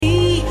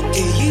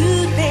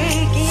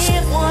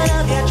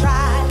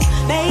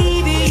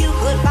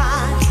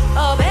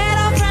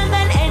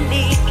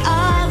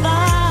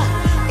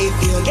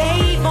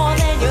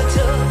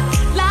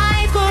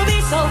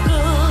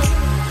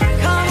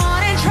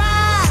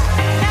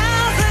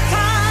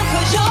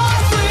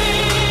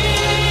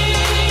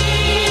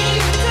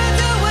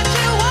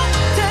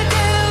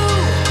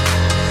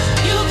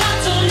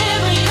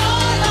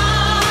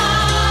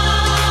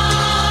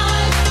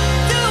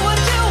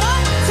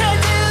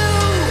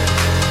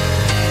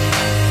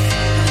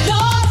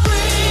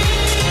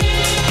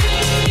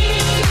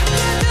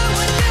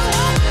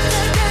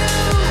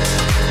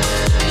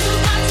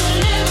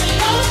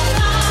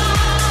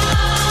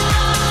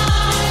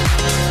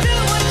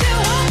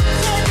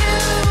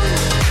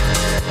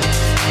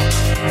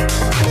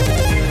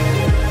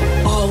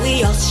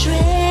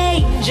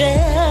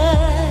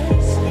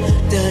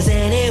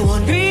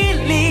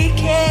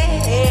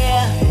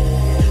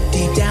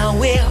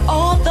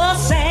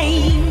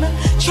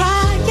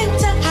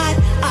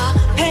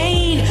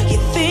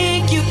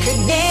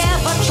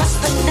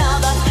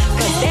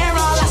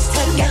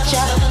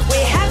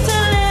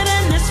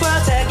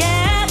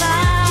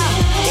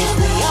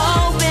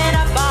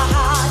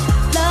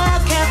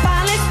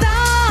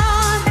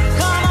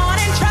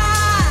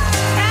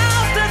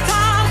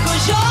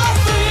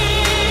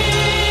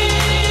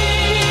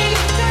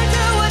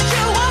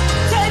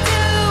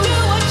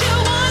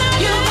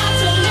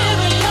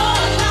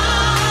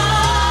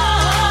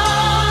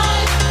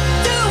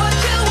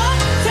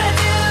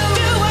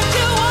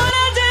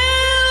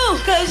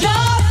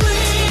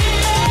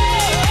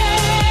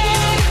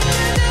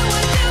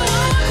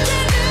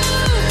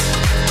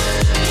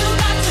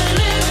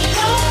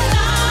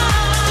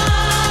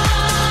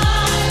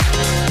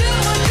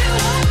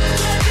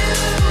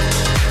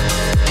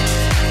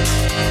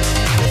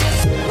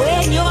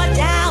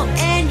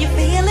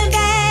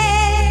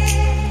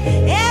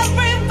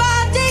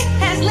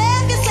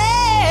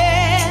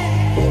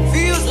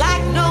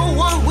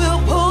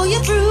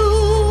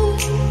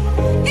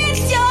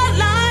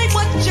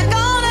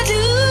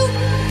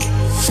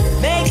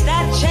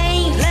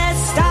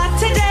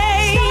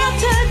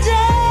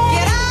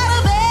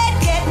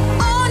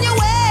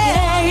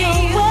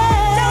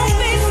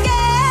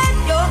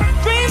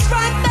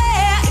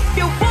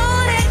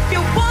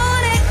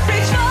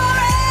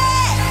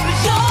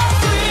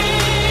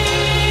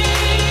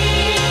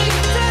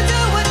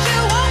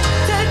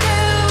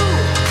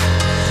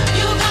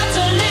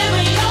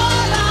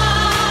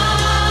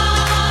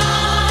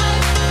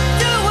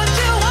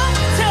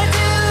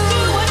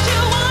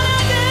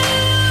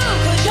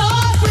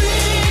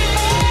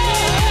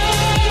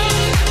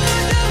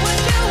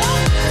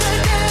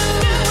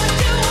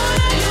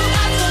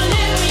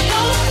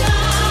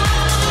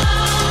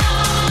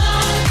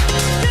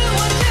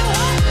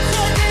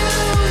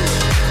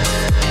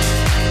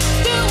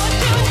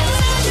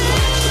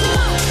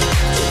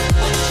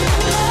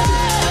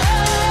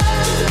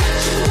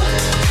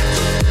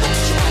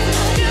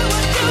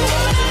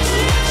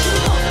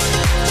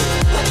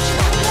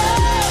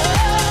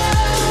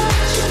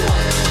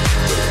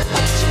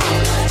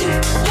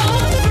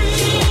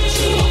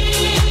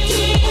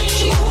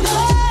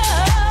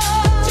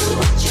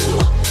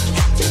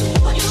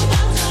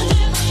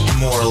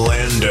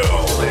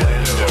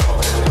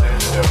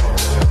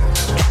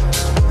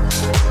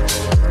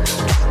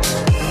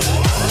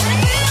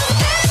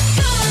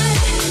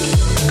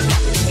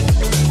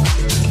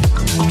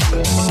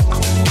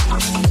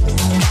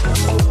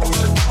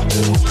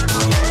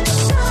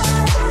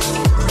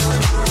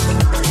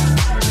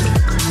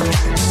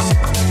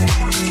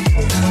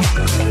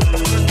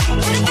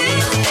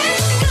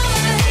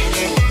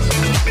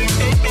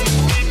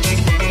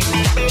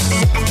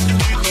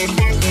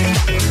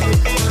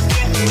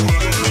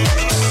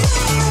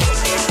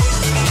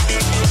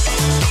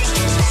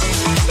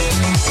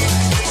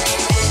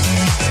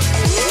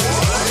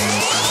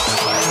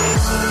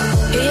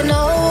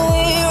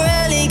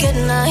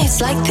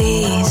like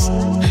these.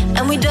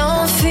 And we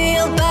don't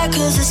feel bad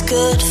cause it's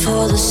good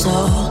for the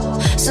soul.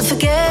 So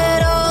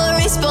forget all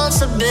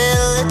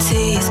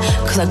responsibilities,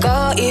 cause I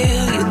got you,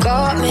 you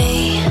got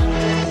me.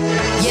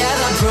 Yeah,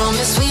 that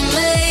promise we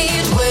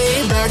made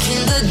way back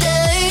in the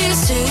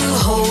days to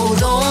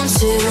hold on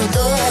to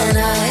the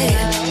night.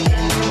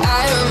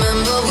 I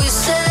remember we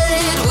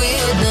said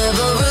we'd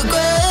never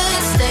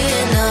regret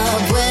staying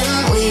up when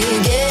we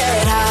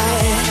get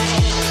high.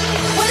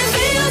 When it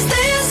feels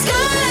this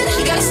good,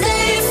 you gotta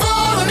stay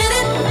for a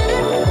minute.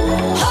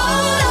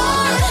 Hold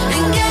on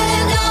and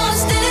get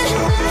lost in it.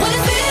 When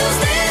it feels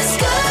this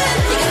good,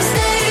 you gotta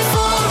stay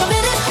for a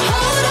minute.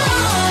 Hold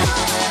on,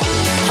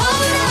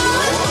 hold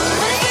on.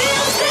 When it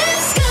feels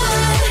this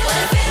good, when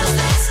it feels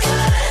this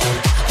good,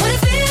 when it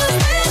feels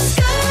this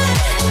good,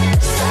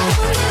 so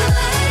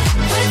good.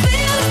 When it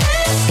feels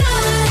this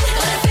good,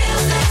 when it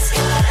feels this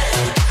good,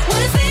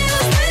 when it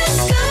feels this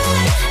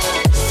good,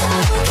 so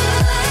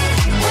good.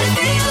 When it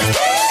feels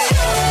this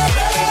good.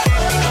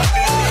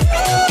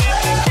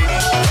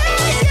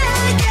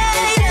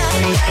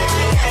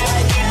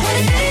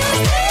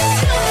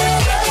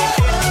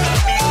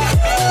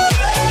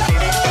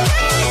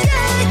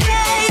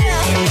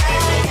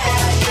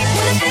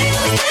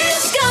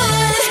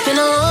 It's been a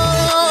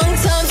long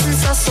time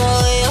since I saw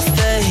your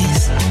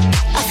face.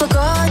 I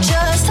forgot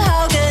just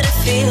how good it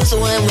feels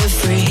when we're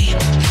free.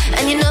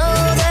 And you know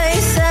they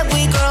said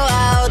we grow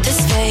out this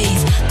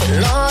phase, but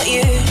not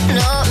you,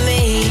 not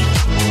me.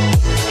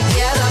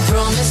 Yeah, that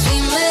promise we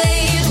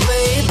made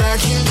way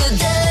back in the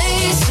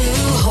days to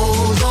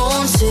hold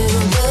on to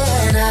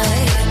the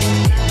night.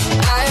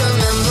 I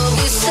remember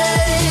we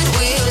said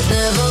we would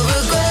never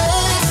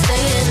regret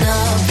staying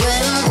up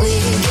when we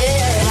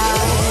get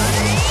high.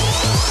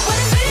 When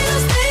it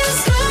feels this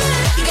good,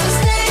 you gotta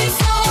stay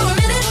for a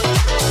minute.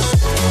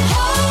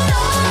 Hold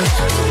on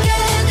and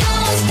get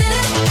lost in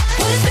it.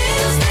 When it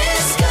feels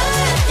this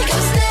good, you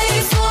gotta stay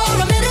for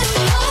a minute.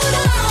 Hold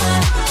on,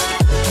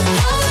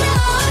 hold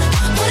on.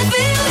 When it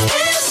feels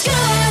this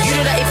good, You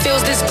know that it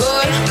feels this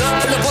good.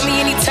 Pull up on me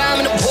anytime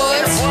in the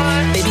woods.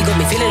 Baby got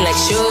me feeling like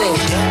Suge.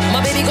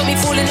 My baby got me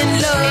falling in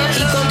love.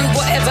 He gon' do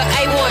whatever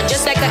I want,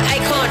 just like an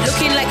icon.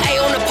 Looking like I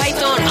own a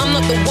python. I'm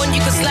not the one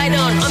you can slide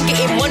on. I'm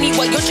getting money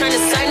while you're trying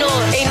to sign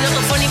on. Ain't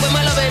nothing funny but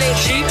my love it ain't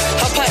cheap.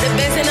 Hop out the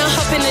Benz and I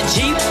hop in the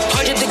Jeep.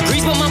 100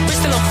 degrees but my wrist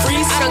still on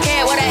freeze. I don't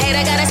care what I hate,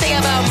 I gotta say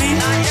about me.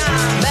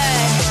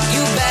 Bad,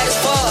 you bad as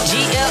fuck.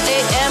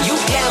 GLAM, you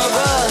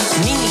glamorous.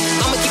 Me,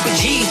 I'ma keep a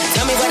G.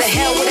 Tell me why the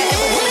hell would I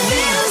ever when wanna it be?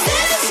 feels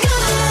this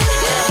good,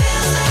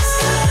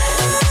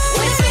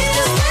 when it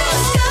feels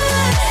this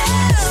good,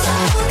 so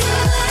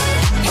good.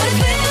 When it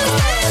feels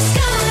this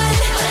good,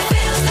 when it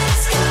feels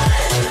this good,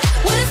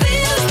 when it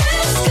feels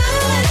this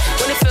good,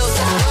 When it feels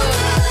so good.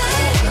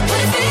 when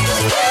it feels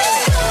this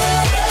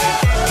good.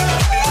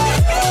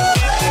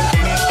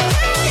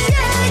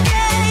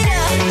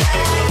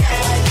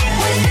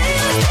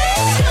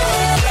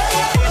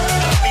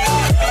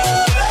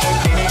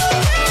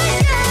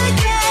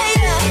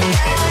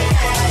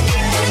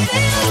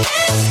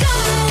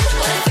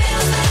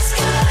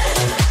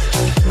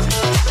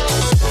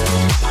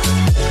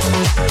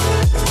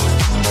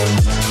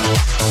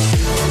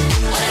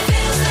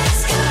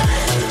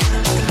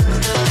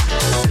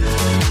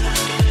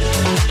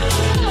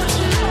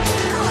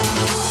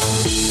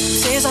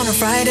 Tears on a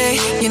Friday,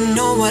 you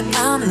know what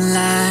I'm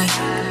like.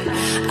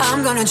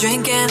 I'm gonna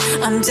drink and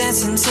I'm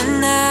dancing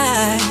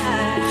tonight.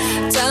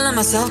 Telling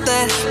myself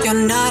that you're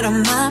not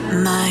on my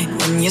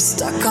mind when you're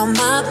stuck on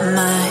my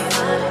mind.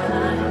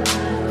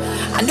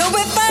 I know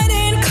we're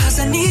fighting cause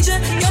I need you.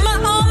 You're my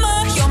armor,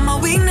 you're my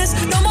weakness.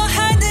 No more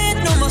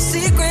hiding, no more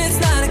secrets,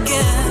 not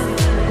again.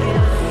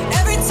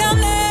 Every time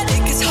that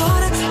it gets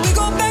harder, we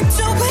go back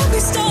to where we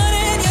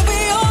started. Yeah, we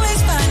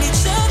always find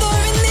each other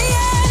in the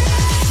end.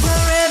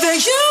 Wherever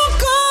you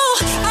go,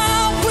 I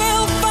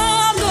will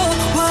follow.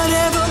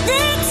 Whatever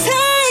it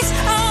takes,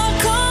 I'll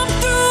come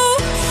through.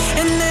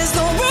 And there's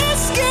no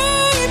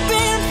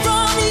escaping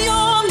from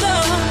your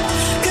love.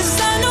 'Cause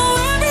I know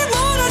every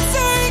road I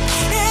take,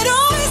 it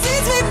always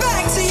leads me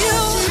back to you.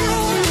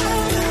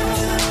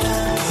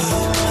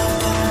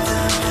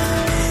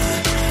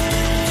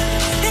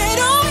 It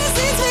always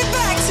leads me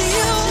back to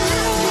you.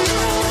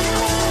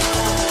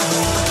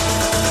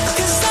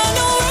 'Cause I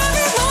know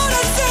every road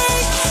I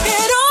take,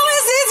 it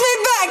always leads me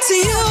back to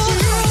you.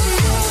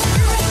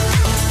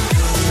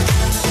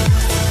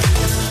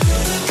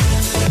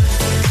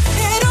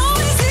 It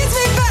always leads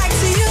me back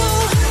to you.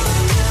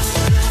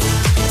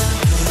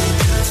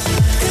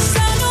 'Cause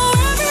I know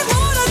every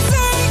road I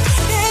take,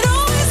 it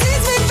always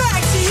leads me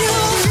back to you.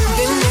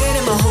 Been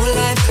waiting my whole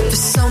life for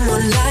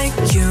someone like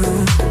you.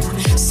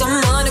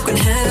 Someone who can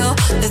handle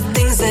the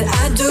things that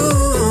I do.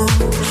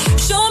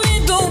 Show me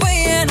the way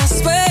and I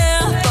swear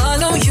I'll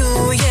follow you.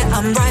 Yeah,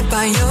 I'm right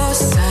by your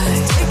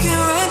side. Take it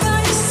right by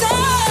your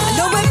side. I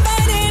know we're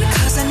fighting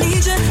cause I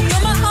need you.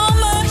 You're my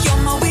armor,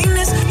 you're my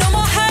weakness. No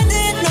more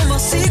hiding, no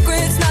more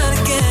secrets, not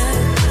again.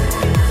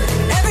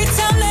 Every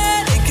time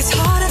that it gets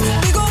harder,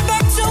 we go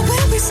back to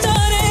where we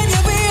started.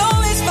 Yeah, we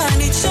always find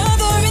each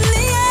other in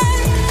the end.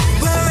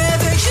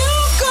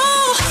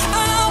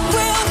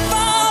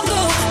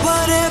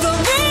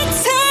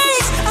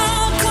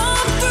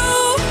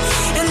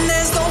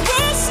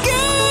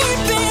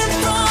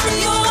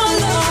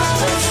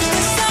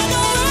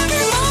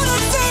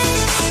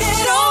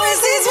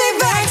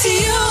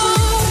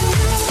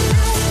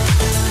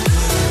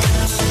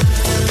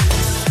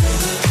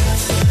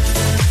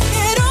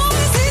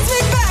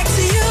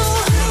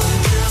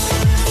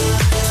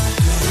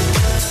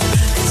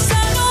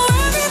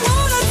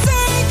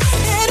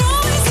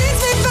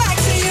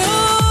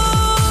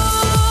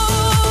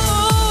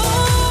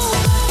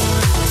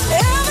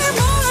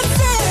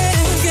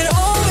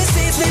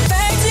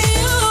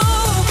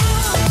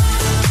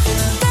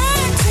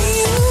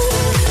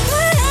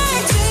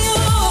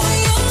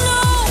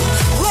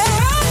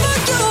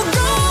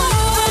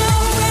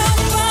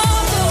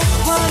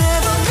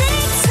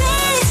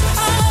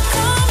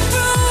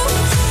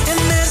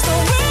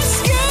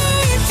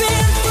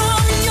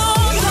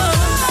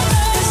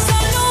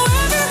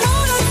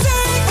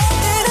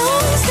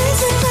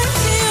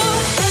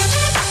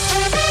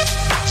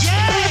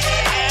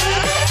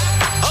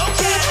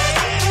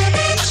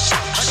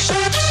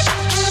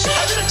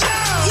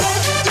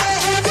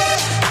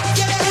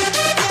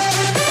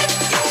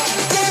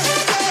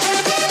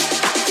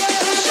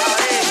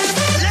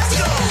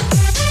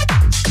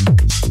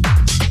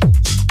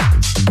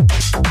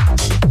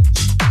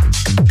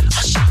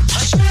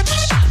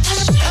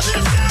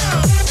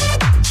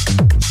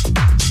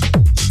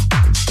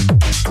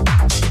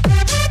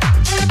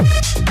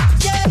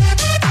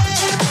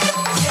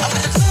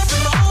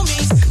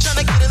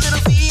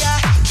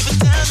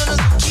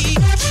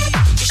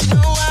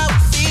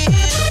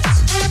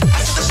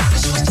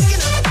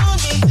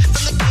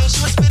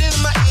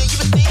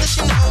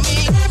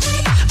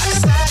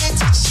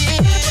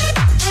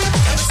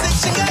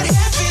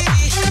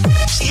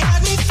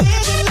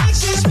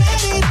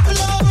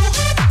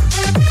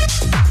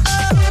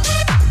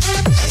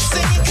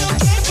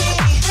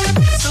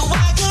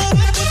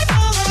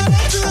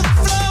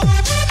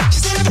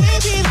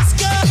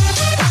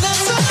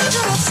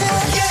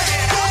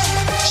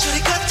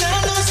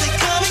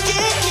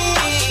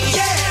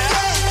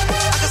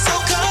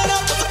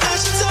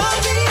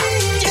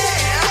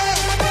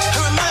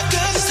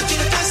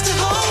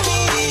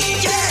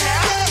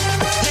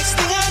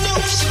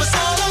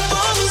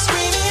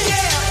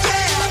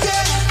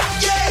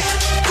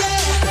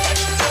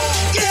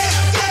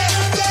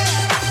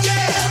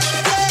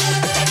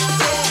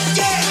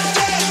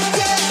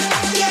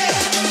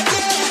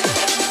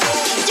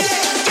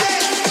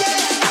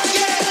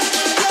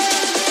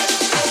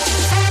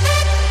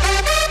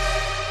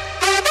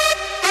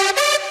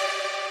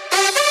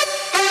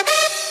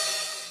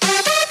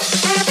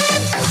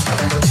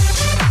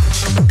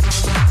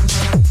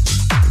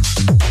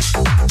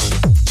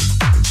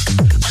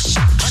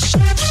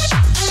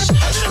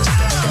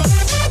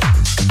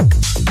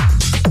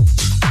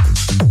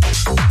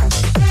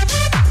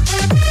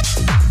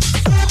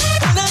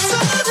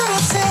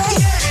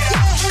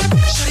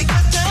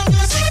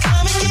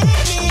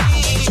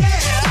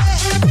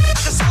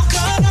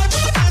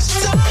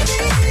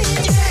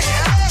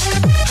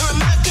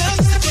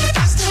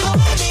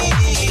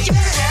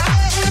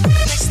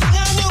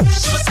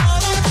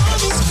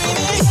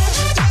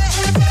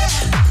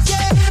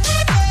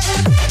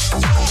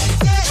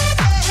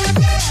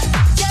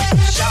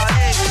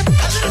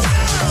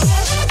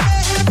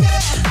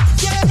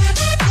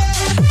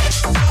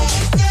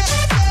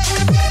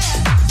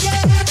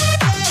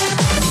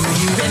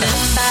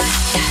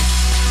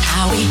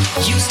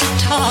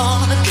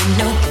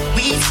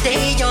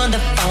 stay on the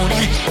phone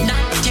and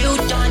not too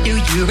dark. Do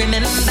you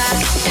remember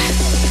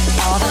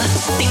all the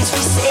things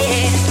we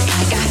said?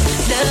 Like I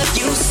love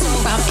you so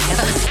I'll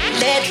never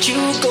let you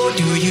go.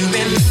 Do you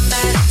remember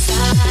the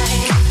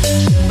time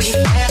we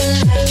had?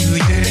 Do you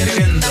remember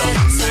the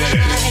time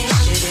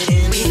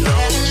we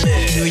had?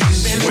 Do you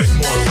remember with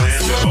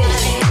Orlando?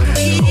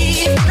 We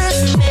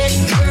first met,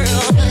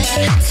 girl.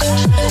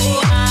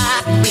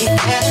 We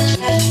had.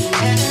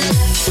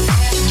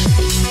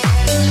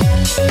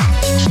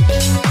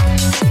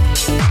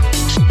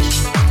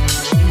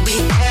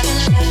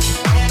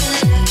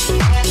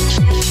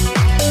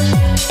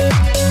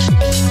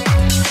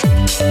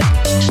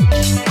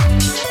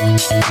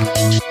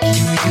 Do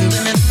you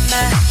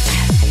remember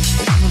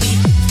when we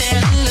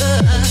fell in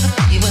love?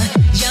 We were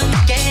young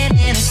and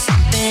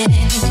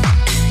innocent.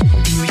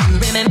 Do you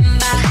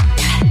remember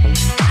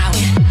how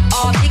it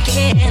all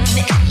began?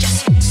 It just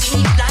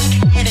seemed like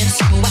heaven,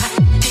 so I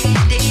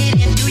did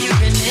it. And do you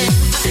remember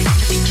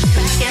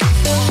back and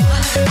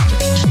forth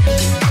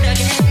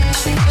again? I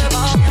think we're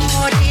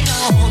already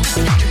long.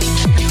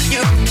 Do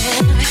you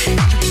remember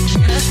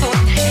us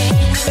holding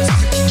hands?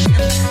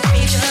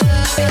 Because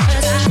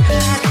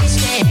I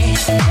stand.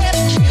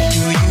 Do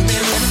you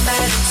remember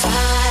the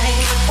time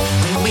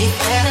when we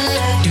fell in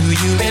love? Do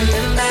you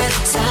remember the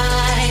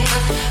time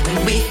when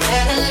we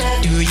fell in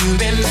love? Do you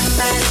remember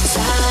the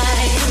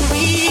time when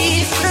we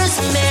first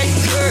met,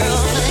 girl?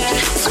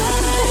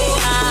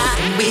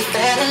 When we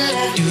fell in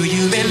love? Do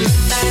you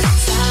remember the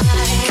time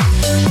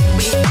when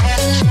we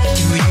fell in love?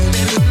 Do you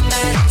remember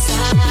the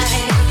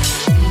time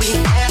when we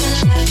fell in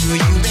love? Do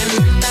you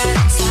remember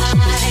the time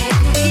when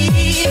we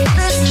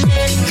first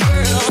met,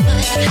 girl?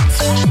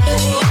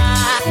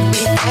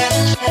 We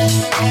fell in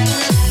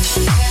love.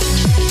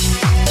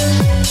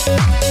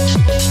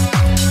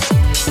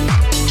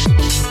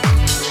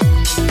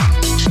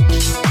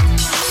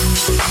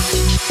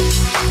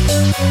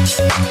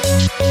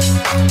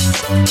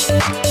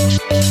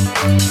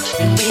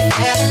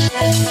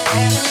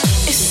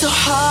 It's so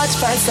hard to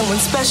find someone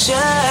special.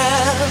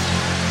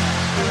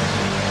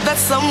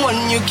 That's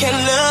someone you can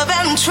love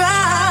and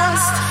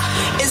trust.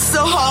 It's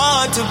so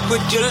hard to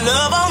put your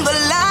love on the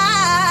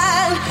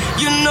line.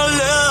 You know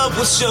love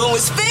will show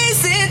its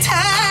face in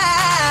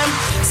time.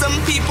 Some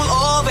people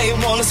all they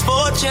want is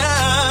fortune.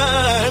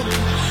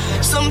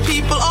 Some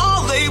people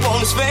all they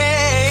want is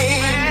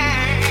fame.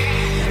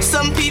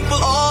 Some people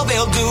all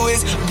they'll do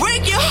is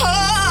break your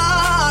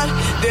heart.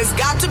 There's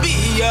got to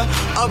be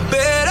a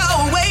better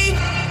way.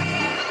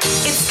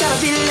 It's gotta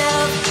be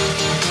love.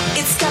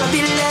 It's gotta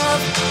be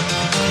love.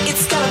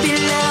 It's gotta be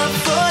love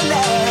for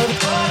love.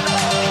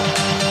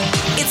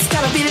 It's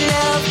gotta be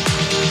love.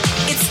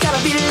 It's gotta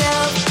be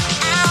love.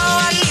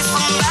 Oh, I need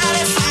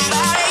somebody,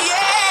 somebody,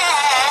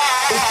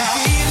 yeah. If you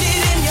feel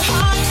it in your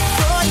heart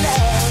for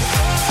love.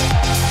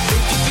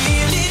 If you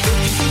feel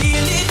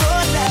it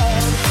for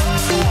love.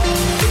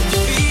 If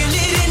you feel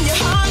it in your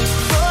heart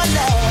for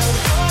love.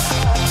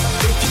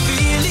 If you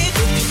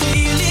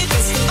feel it,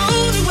 that's the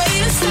only way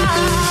to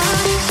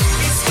start.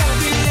 It's gotta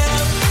be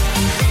love.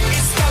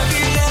 It's gotta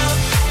be love.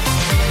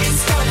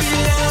 It's gotta be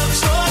love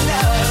for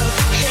love.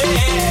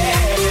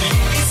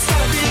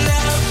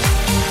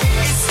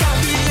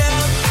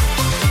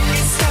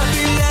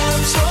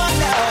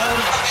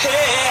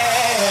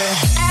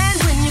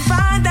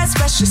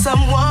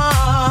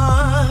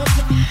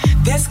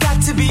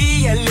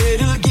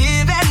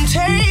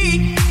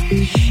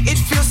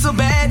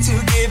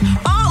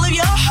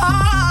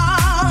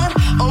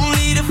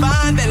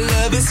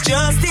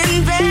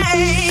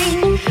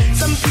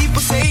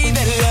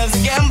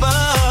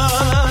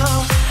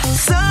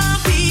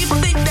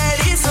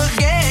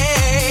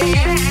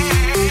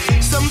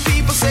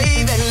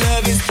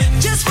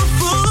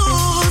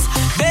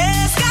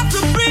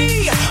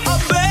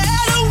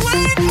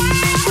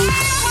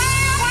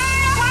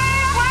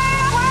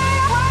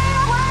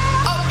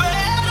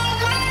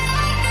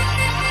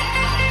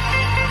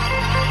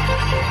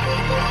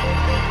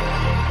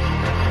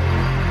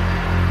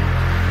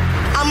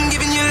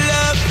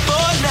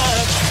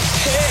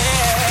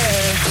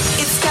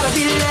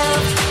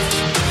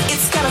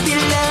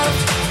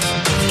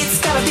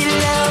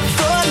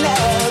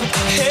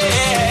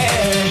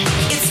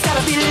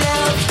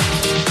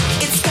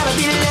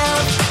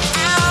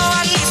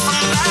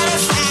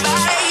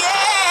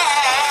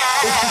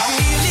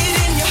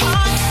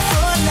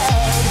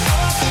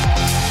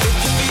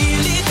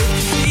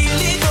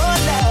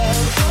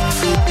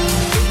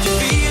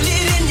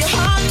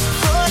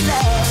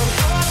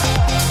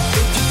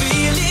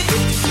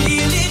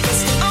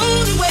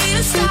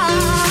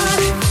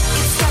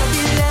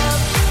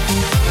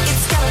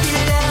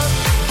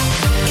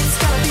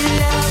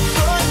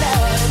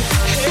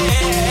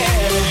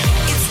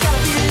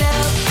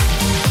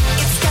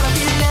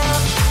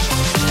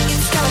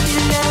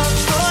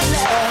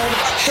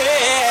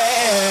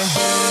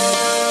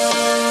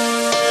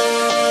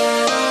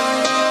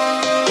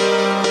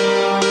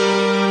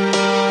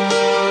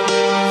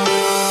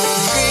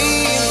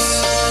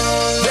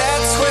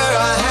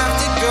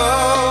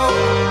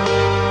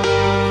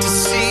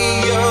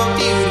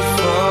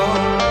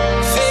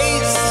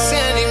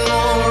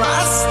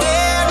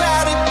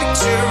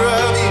 picture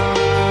of you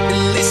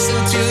and listen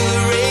to the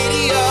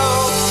radio.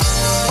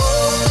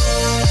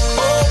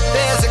 Oh,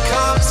 there's a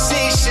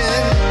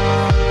conversation.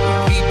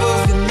 We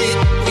both admit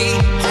we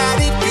had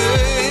it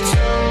good,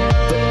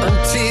 but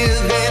until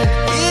then,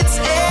 it's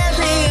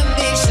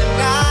alienation.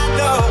 I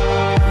know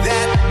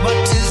that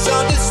much is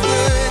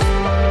understood,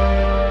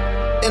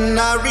 and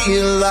I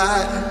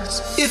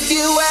realize if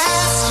you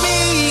ask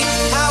me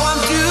how I'm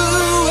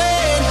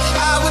doing,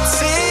 I would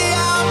say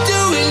I'm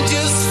doing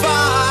just fine.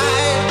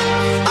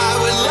 I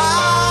would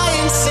lie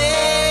and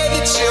say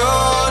that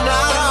you're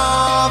not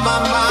on my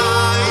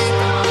mind.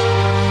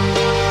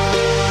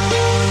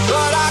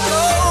 But I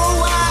go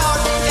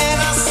out and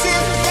I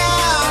sit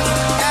down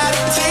at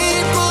a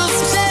table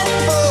set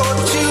for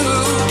two,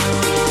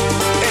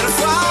 and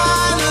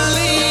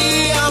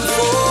finally I'm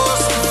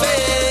forced to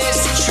face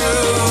the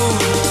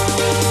truth.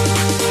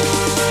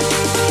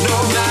 No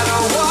matter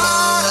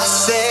what I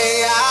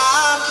say,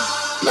 I'm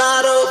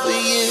not over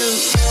you.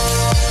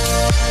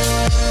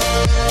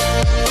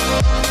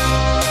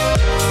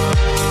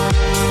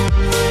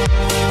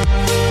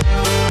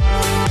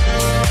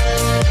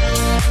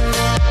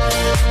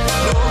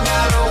 No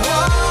matter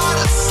what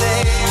I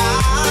say,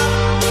 I'm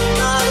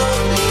not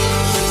over you.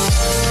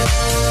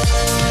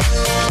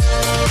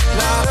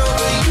 Not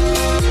over you.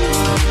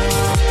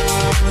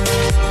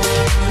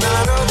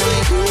 Not over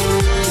you.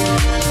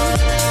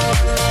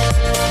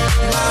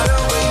 Not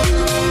over you.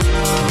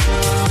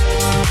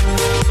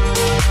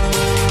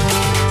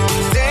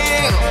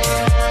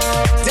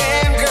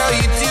 Damn girl,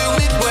 you do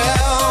it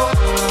well.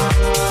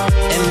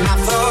 And I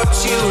thought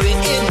you were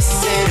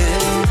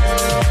innocent.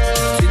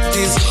 Took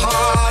this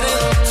heart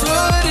and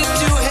put it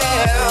to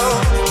hell.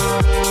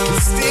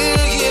 But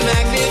still you're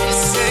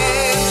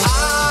magnificent.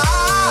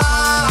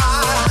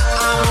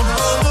 I'm a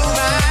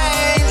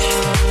boomerang.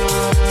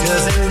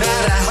 Doesn't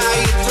matter how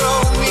you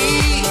throw me.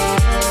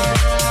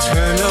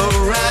 Turn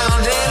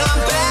around and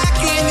I'm back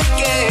in the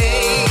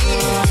game.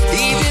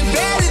 Even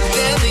better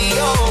than the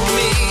old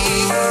me.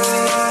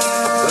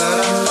 But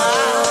I'm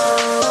not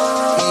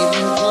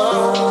even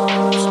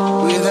close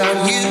without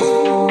you.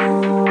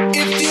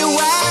 If you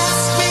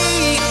ask me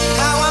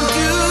how I'm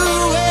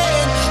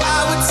doing, I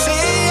would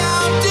say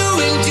I'm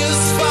doing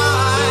just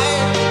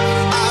fine.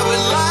 I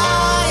would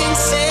lie and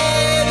say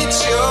that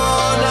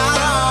you're not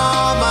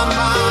on my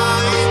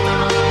mind.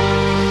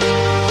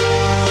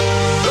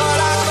 But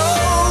I go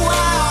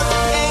out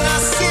and I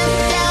sit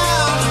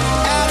down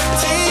at a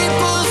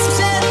table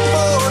set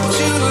for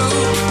two,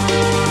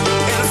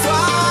 and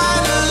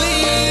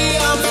finally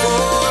I'm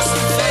forced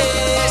to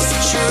face the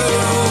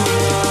truth.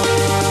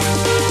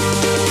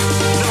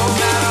 No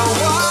matter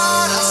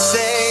what I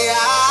say,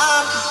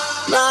 I'm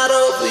not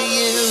over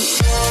you.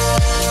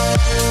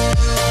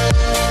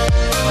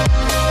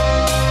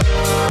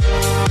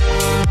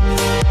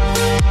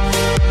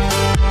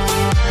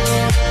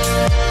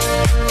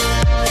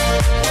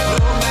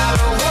 No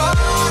matter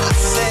what I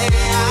say,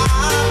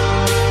 I'm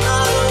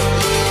not over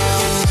you.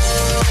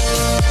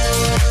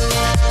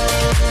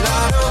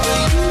 Not over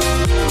you.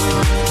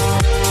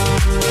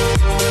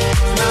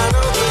 Not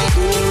over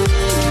you.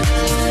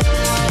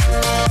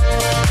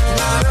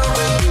 Not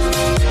over you.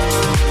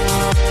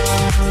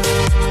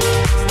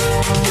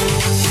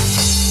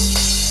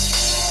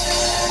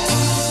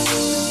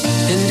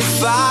 And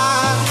if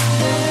I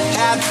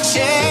had the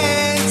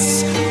chance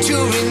to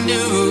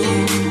renew,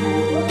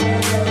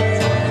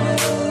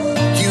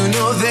 you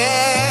know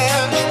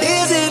there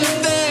isn't a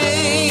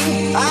thing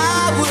I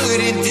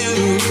wouldn't do.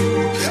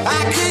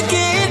 I could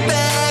get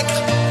back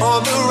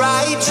on the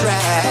right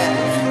track,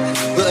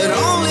 but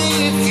only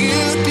if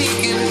you'd be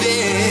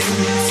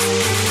convinced.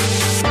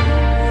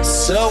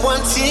 So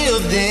until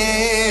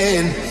then,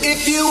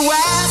 if you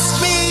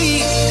ask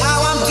me how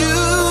I'm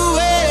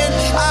doing,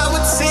 I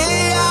would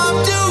say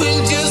I'm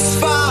doing just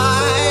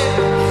fine.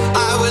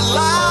 I would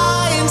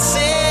lie and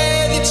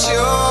say that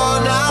you're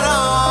not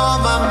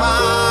on my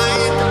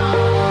mind.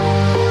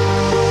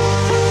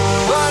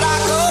 But I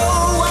go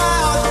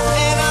out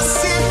and I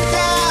sit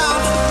down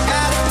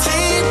at a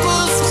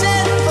table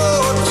set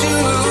for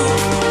two,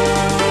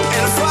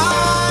 and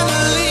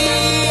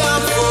finally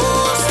I'm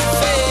forced to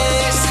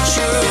face the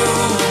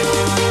truth.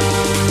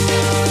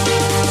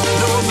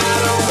 No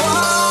matter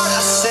what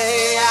I say,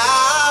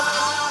 I'm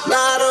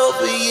not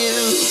over you.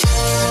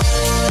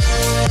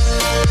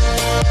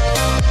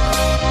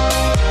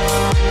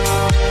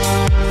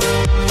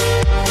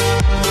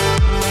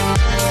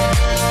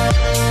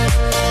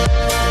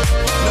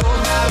 No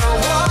matter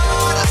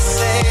what I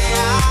say,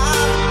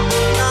 I'm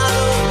not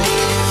over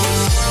you.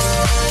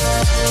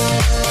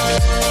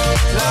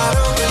 Not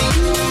over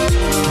you.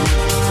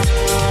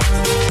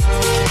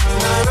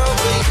 Not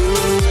over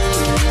you.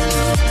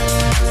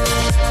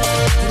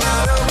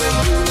 Not over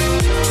you.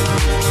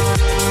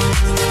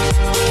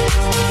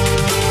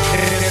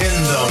 In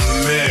the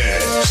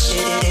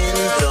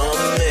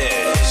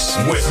mix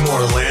with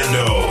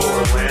Morlando.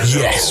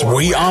 Yes,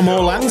 We Are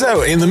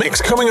Orlando. In the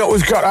mix coming up,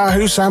 we've got our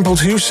Who Sampled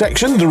Who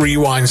section, the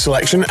Rewind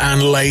selection,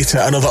 and later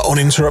another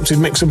uninterrupted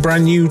mix of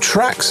brand new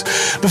tracks.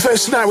 But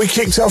first tonight we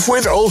kicked off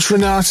with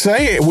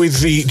Ultranate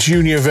with the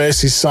Junior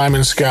versus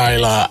Simon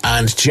Skylar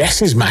and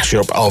Jess's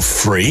mashup of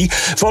Free,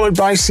 followed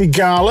by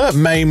Sigala,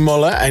 May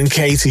Muller and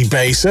Katie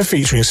Baser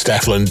featuring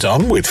Stefflon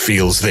Don with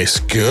Feels This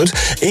Good,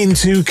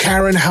 into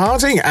Karen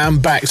Harding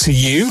and Back to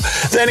You,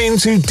 then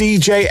into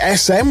DJ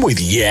SM with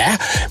Yeah.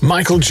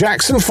 Michael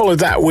Jackson followed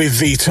that with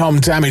the Tom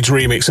Damage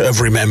remix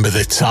of Remember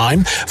the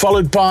Time,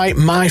 followed by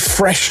my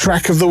fresh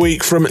track of the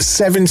week from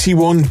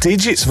 71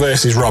 Digits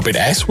versus Robin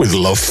S with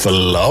Love for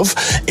Love,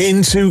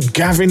 into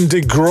Gavin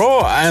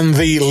DeGraw and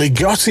the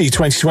Ligotti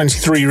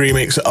 2023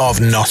 remix of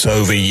Not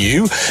Over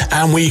You,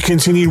 and we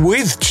continued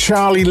with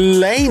Charlie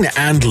Lane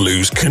and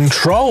Lose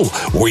Control.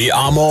 We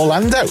Are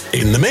Orlando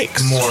in the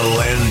mix.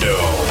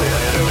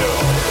 Orlando.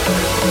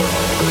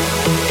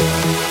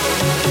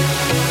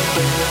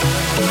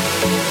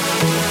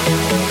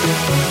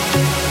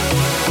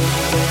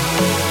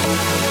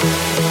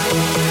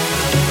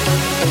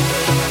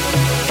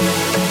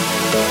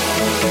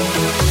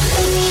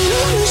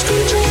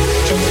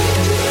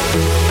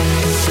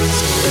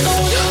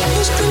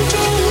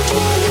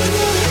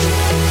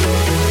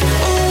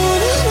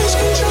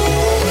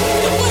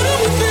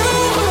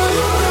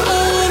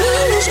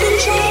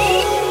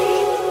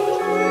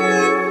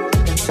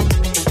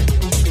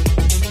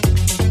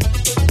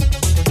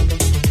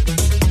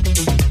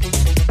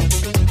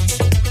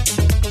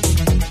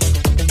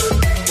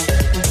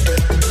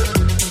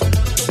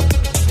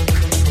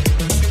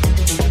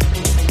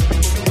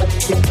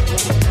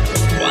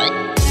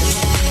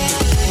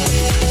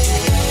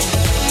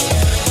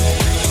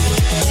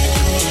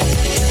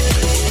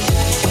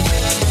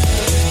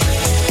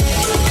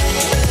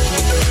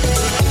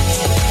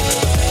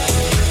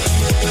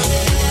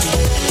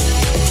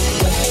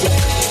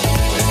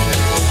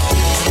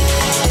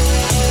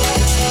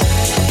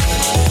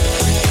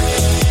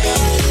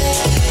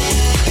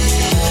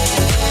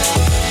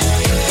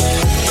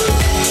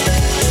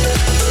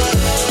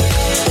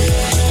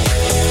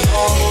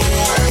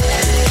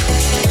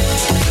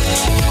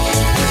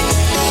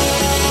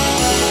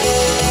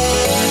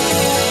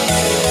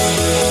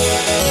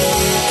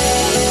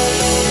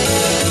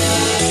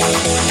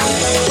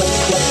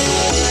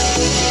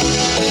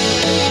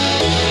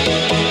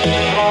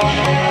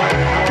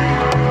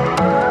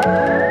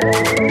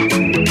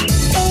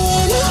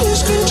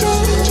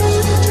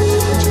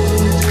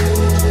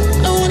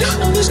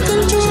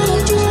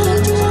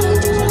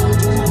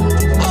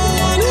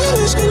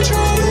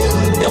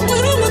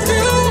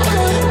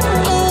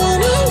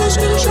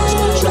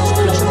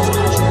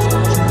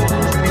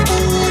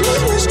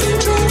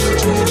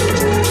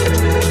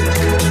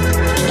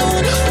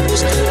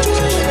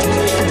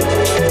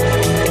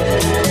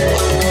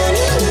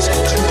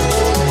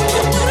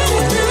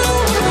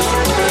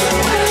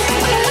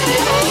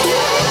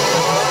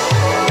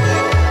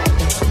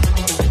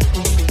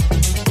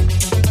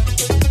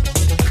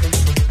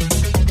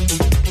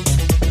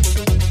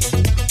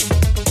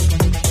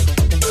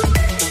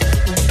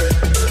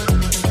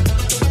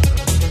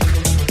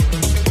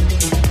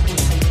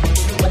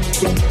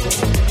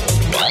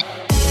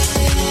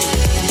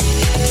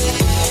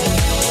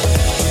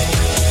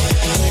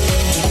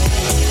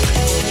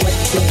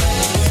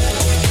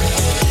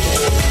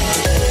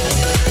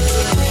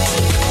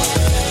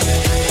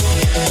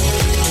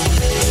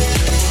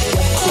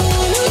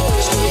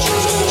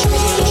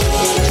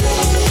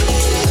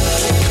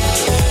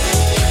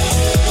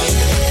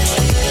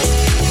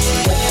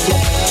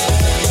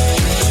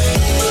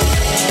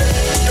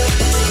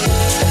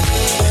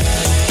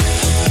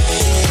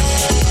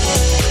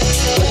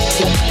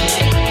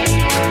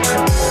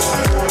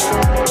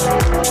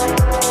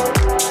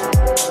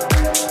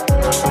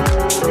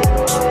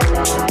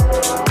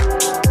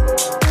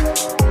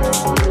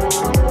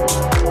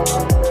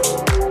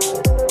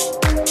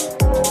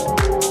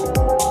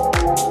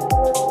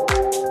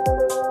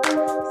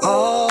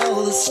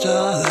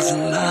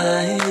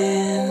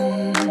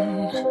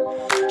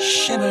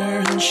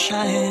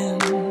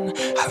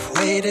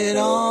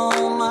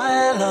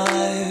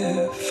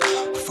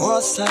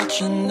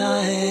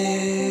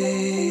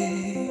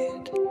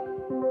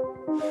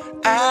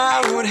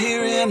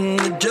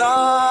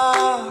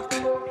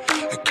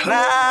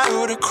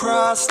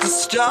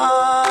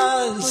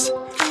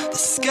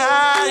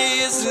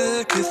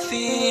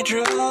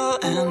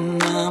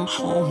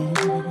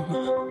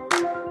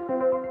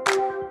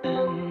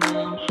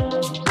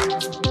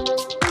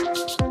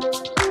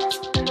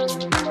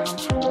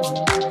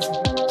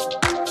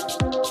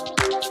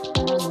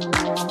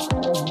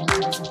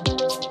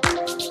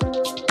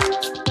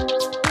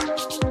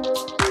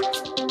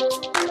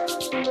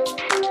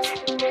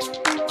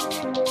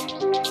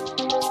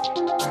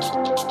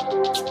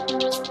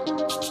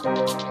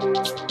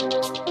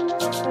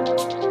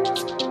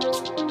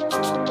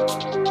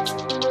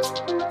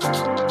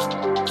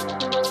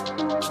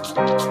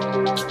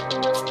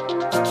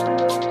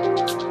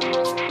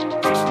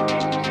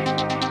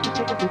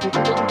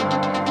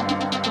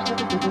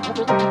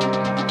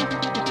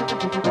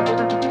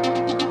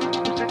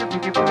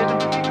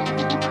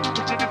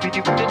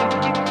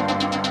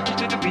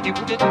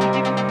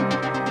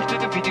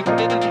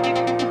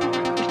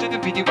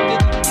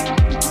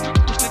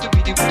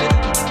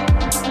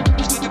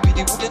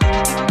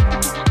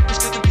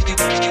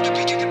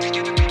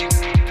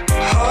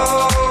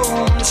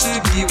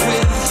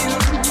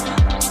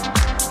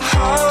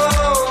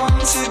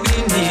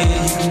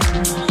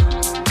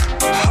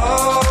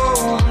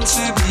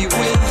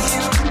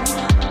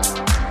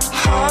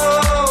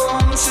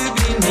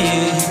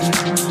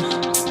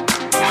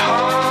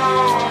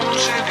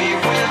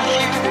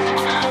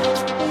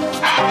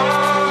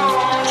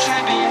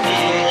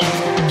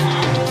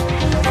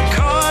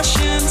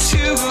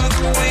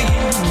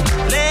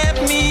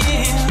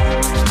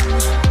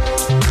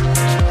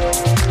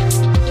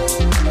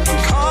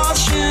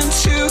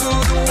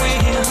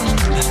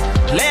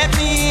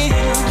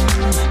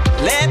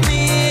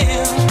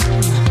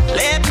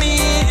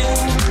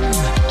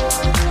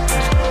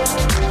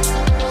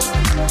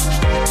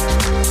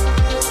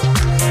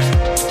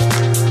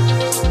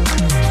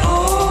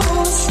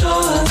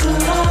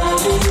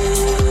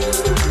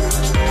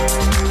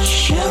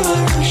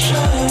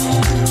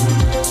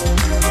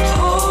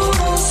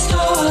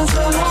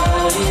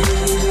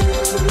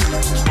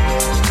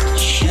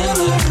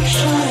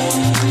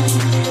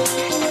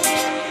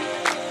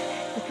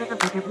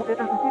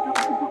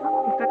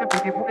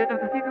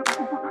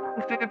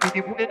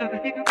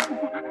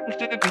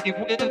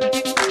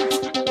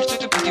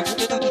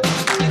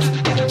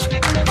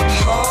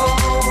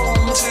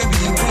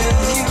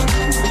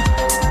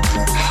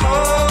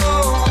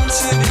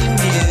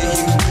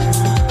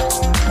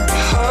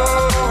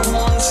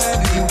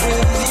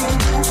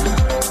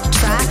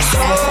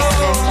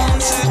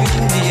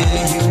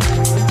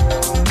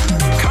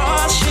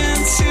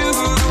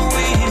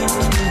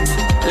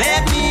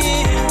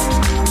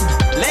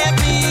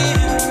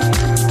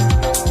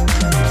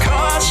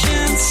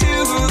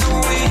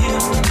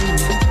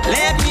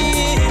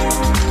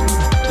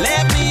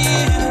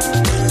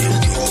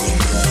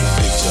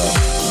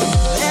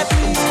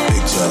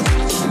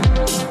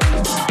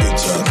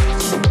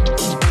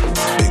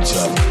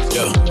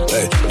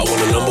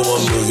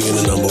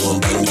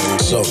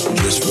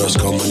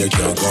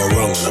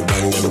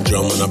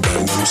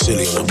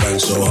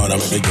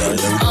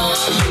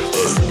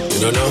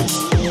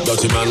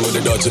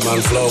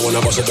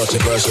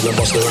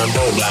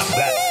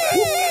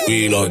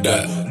 Like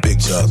that. Big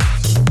chub,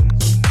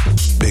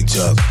 big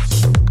chub,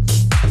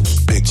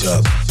 big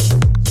chub,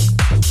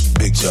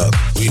 big chub.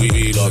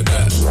 We like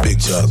that. Big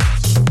chub,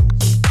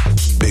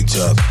 big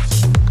chub,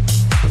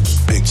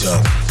 big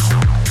chub,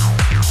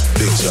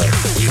 big chub.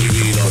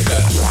 We like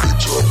that.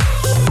 Big chub,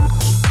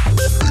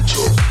 big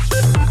chub,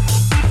 big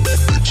chub,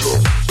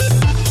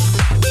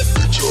 big chub,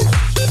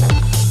 big chub,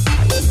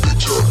 big chub, big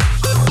chub.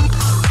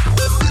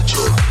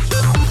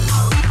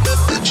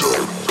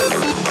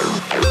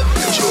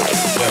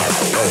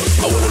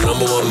 I want a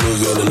number one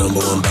movie and a number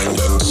one bang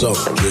bang song.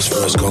 Just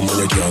first come when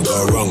you can't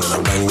go wrong. And I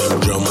bang them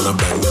drum and I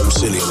bang them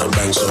silly. And I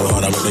bang so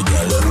hard I make the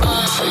girl them.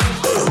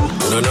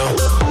 You know,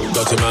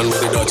 dirty man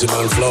with the dirty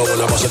man flow.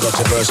 When I bust a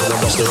dirty verse and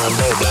I bust the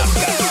Rambo. Blah,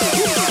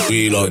 blah.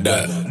 We like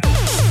that.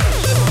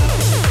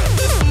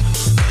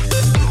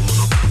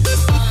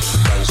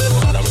 Bang so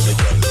hard I make the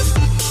girl them.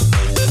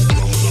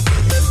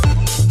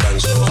 Bang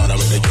so hard I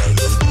make the girl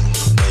them.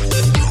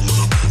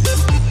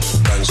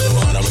 Bang so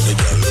hard I make the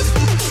girl them.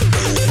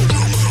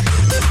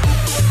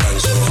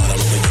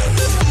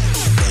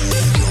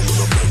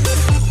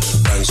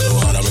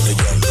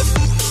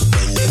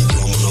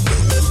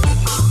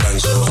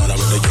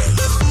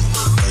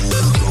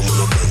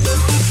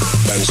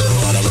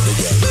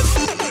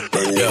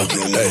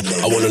 Hey,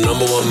 I want a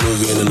number one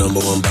movie and a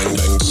number one bang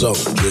bang song.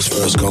 Just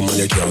first come when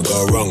you can't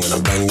go wrong. And I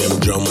bang them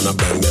drum and I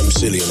bang them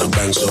silly. And I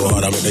bang so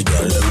hard I make the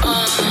girl them.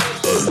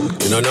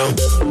 You know now?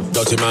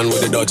 Dirty man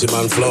with the dirty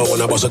man flow.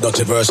 When I bust a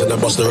dirty verse and I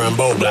bust the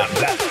Rambo. Blah,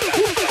 blah.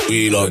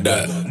 We like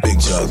that. Big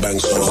chub, bang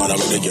so hard I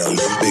make the girl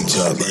them. Big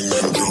chub, bang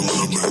them drum and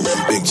I bang them.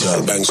 Big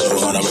chub, bang so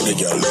hard I make the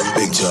girl them.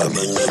 Big chub,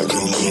 bang them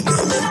drum and I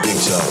bang them. Big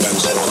chub, bang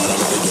so hard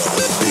I make the girl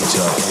them. Big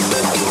chub, bang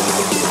them drum and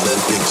I bang them.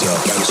 Big chub,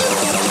 bang so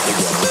hard I make the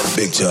girl them.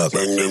 Big chub,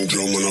 bang them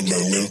drum and I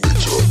bang them.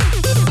 Big chub.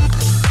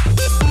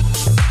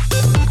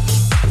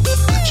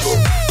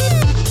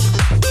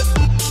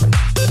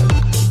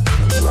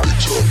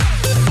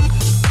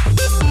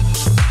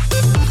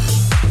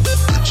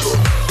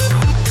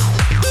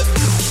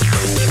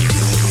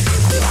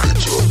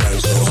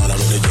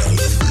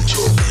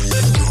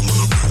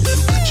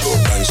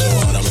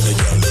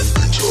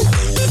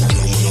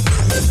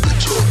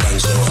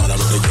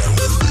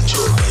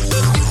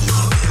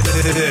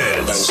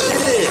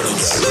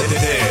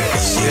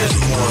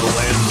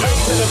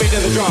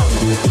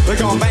 We're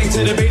gonna bang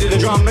to the beat of the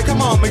drum. Now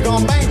come on, we're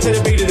gonna bang to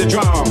the beat of the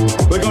drum.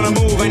 We're gonna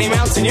move any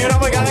mountain, you know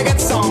we're gonna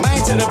get some. Bang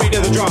to the beat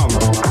of the drum.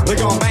 We're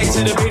gonna bang to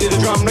the beat of the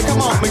drum. Now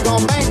come on, we're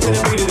gonna bang to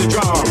the beat of the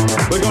drum.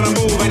 We're gonna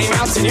move any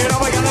mountain, you know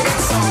we're gonna get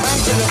some.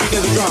 Bang to the beat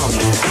of the drum.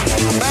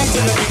 Bang bang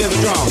to the beat of the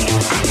drum.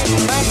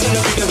 Bang to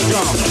the beat of the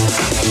drum.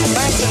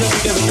 Bang to the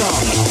beat of the drum.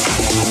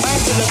 Bang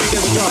to the beat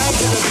of the drum. Bang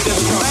to the beat of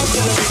the drum. Bang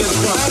to the beat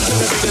of the drum. Bang to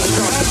the beat of the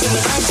drum. Bang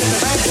to the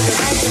bang to the bang to the bang to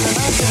the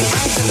bang to the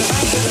bang to the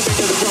bang to the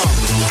beat of the drum.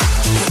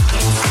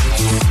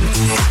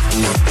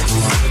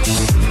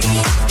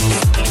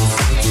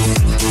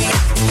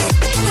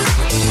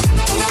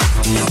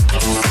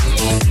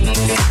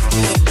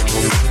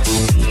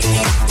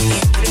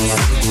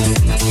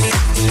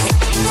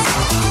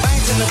 Bang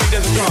to the beat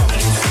of the drum.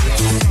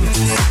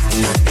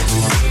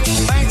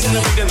 Bang to the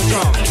beat of the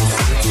drum.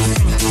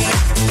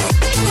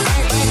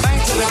 Bang, bang, bang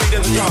to the beat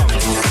of the drum.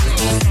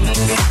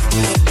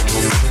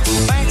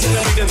 Bang to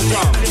the beat of the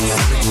drum.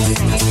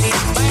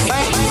 Bang,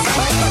 bang, bang,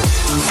 bang,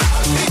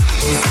 bang.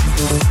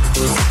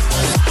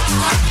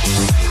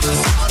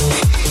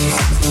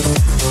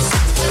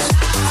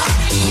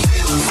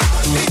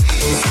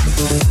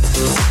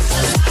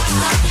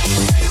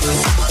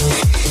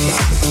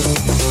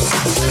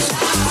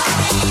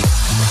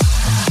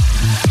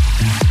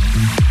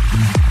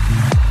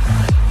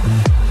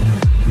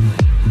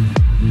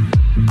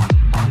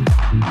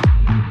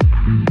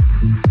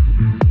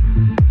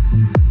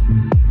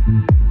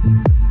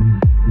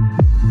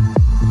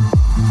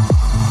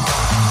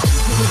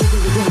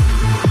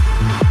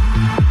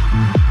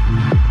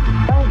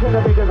 Bang to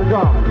the beat of the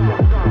drum.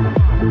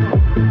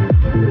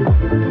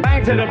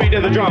 Bang to the beat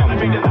of the drum.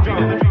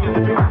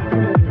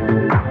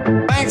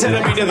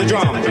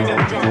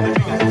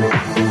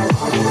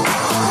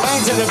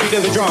 Bang to the beat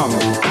of the drum.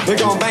 We're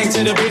gonna bang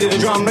to the beat of the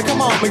drum. Now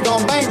come on, we're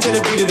gonna bang to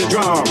the beat of the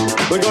drum.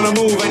 We're gonna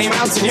move any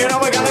mountain, you know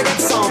we're gonna get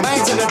some.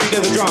 Bang to the beat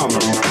of the drum.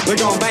 We're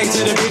gonna bang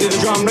to the beat of the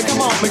drum. Now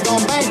come on, we're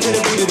gonna bang to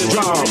the beat of the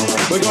drum.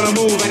 We're gonna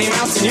move any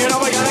mountain, you know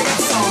we're gonna get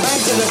some.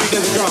 Bang to the beat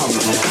of the drum.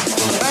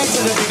 Bang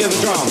to the beat of the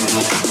drum.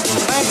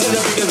 Bang to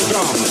the beat of the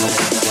drum.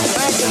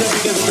 Bang to the beat of the drum. Bang to the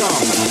beat of the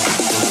drum.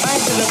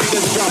 Bang to the beat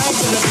of the drum. Bang to the beat of the drum. Bang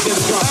to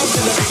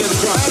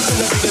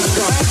the beat of the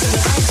drum.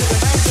 Bang to the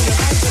bang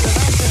to the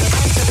bang to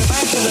the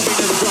bang to the bang to the bang to the bang to the beat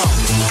of the drum.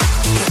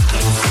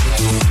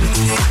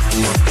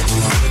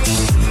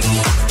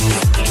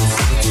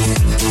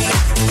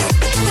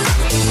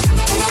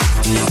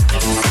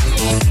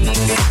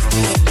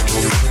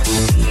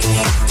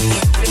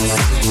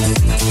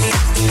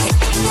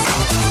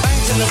 Bang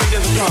to the beat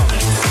of the drum.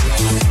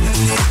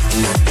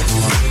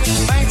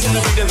 Bang to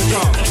the beat of the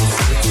drum.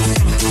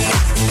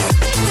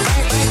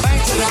 Bang, bang, bang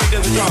to the beat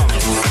of the drum.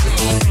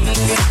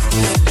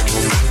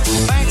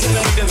 Bang to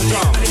the beat of the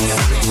drum.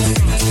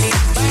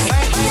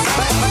 Bang, bang, bang,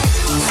 bang, bang.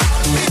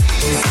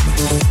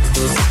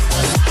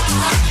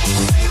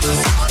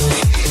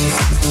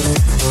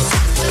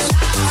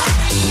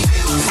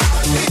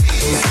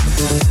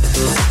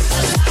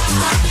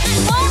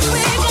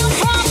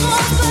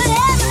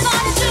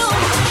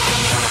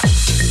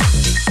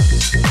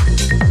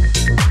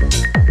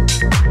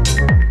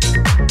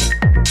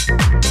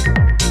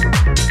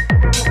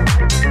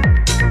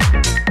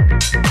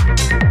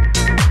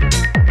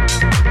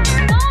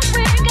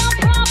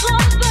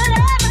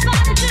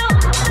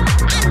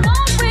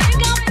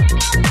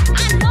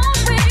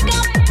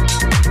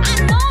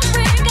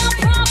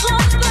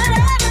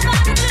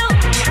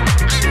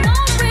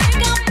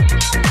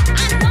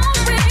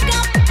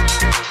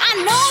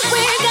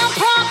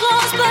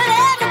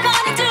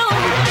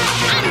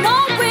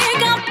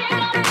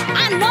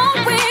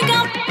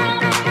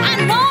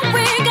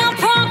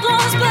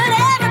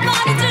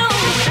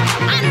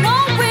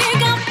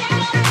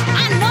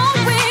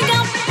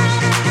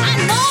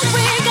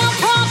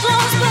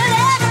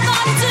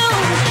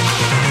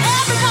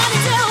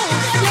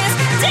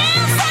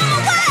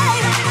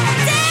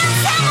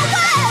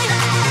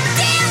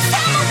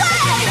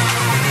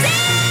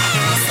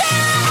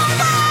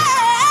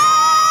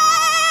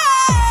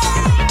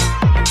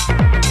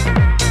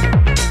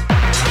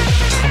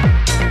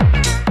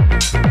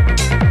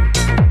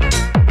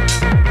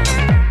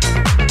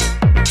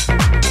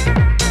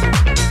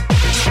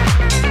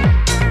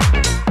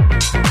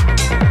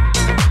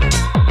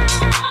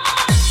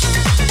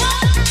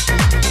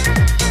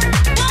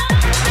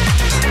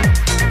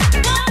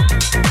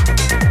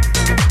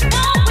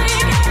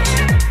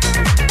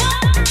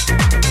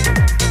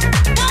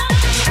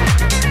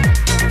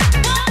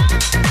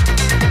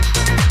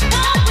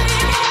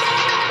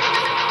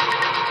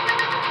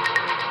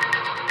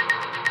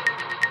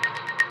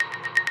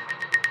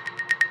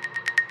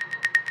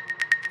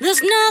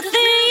 There's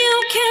nothing you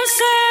can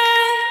say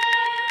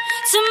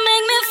to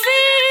make me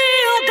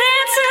feel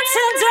better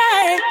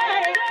today.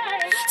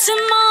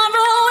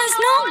 Tomorrow is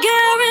no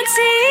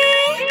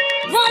guarantee.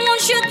 Why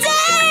won't you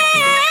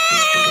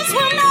dance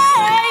with me?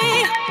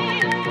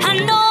 I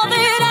know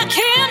that I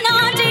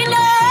cannot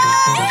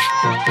deny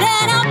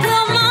that I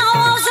built my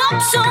walls up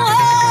so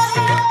high.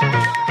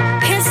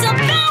 It's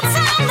about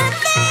time that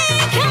they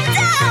come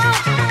down.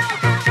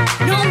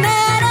 No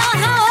matter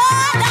how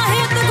hard I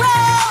hit the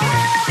ground.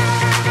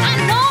 I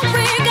know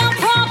we got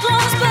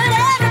problems, but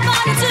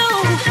everybody do.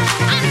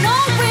 I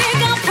know we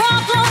got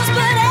problems,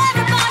 but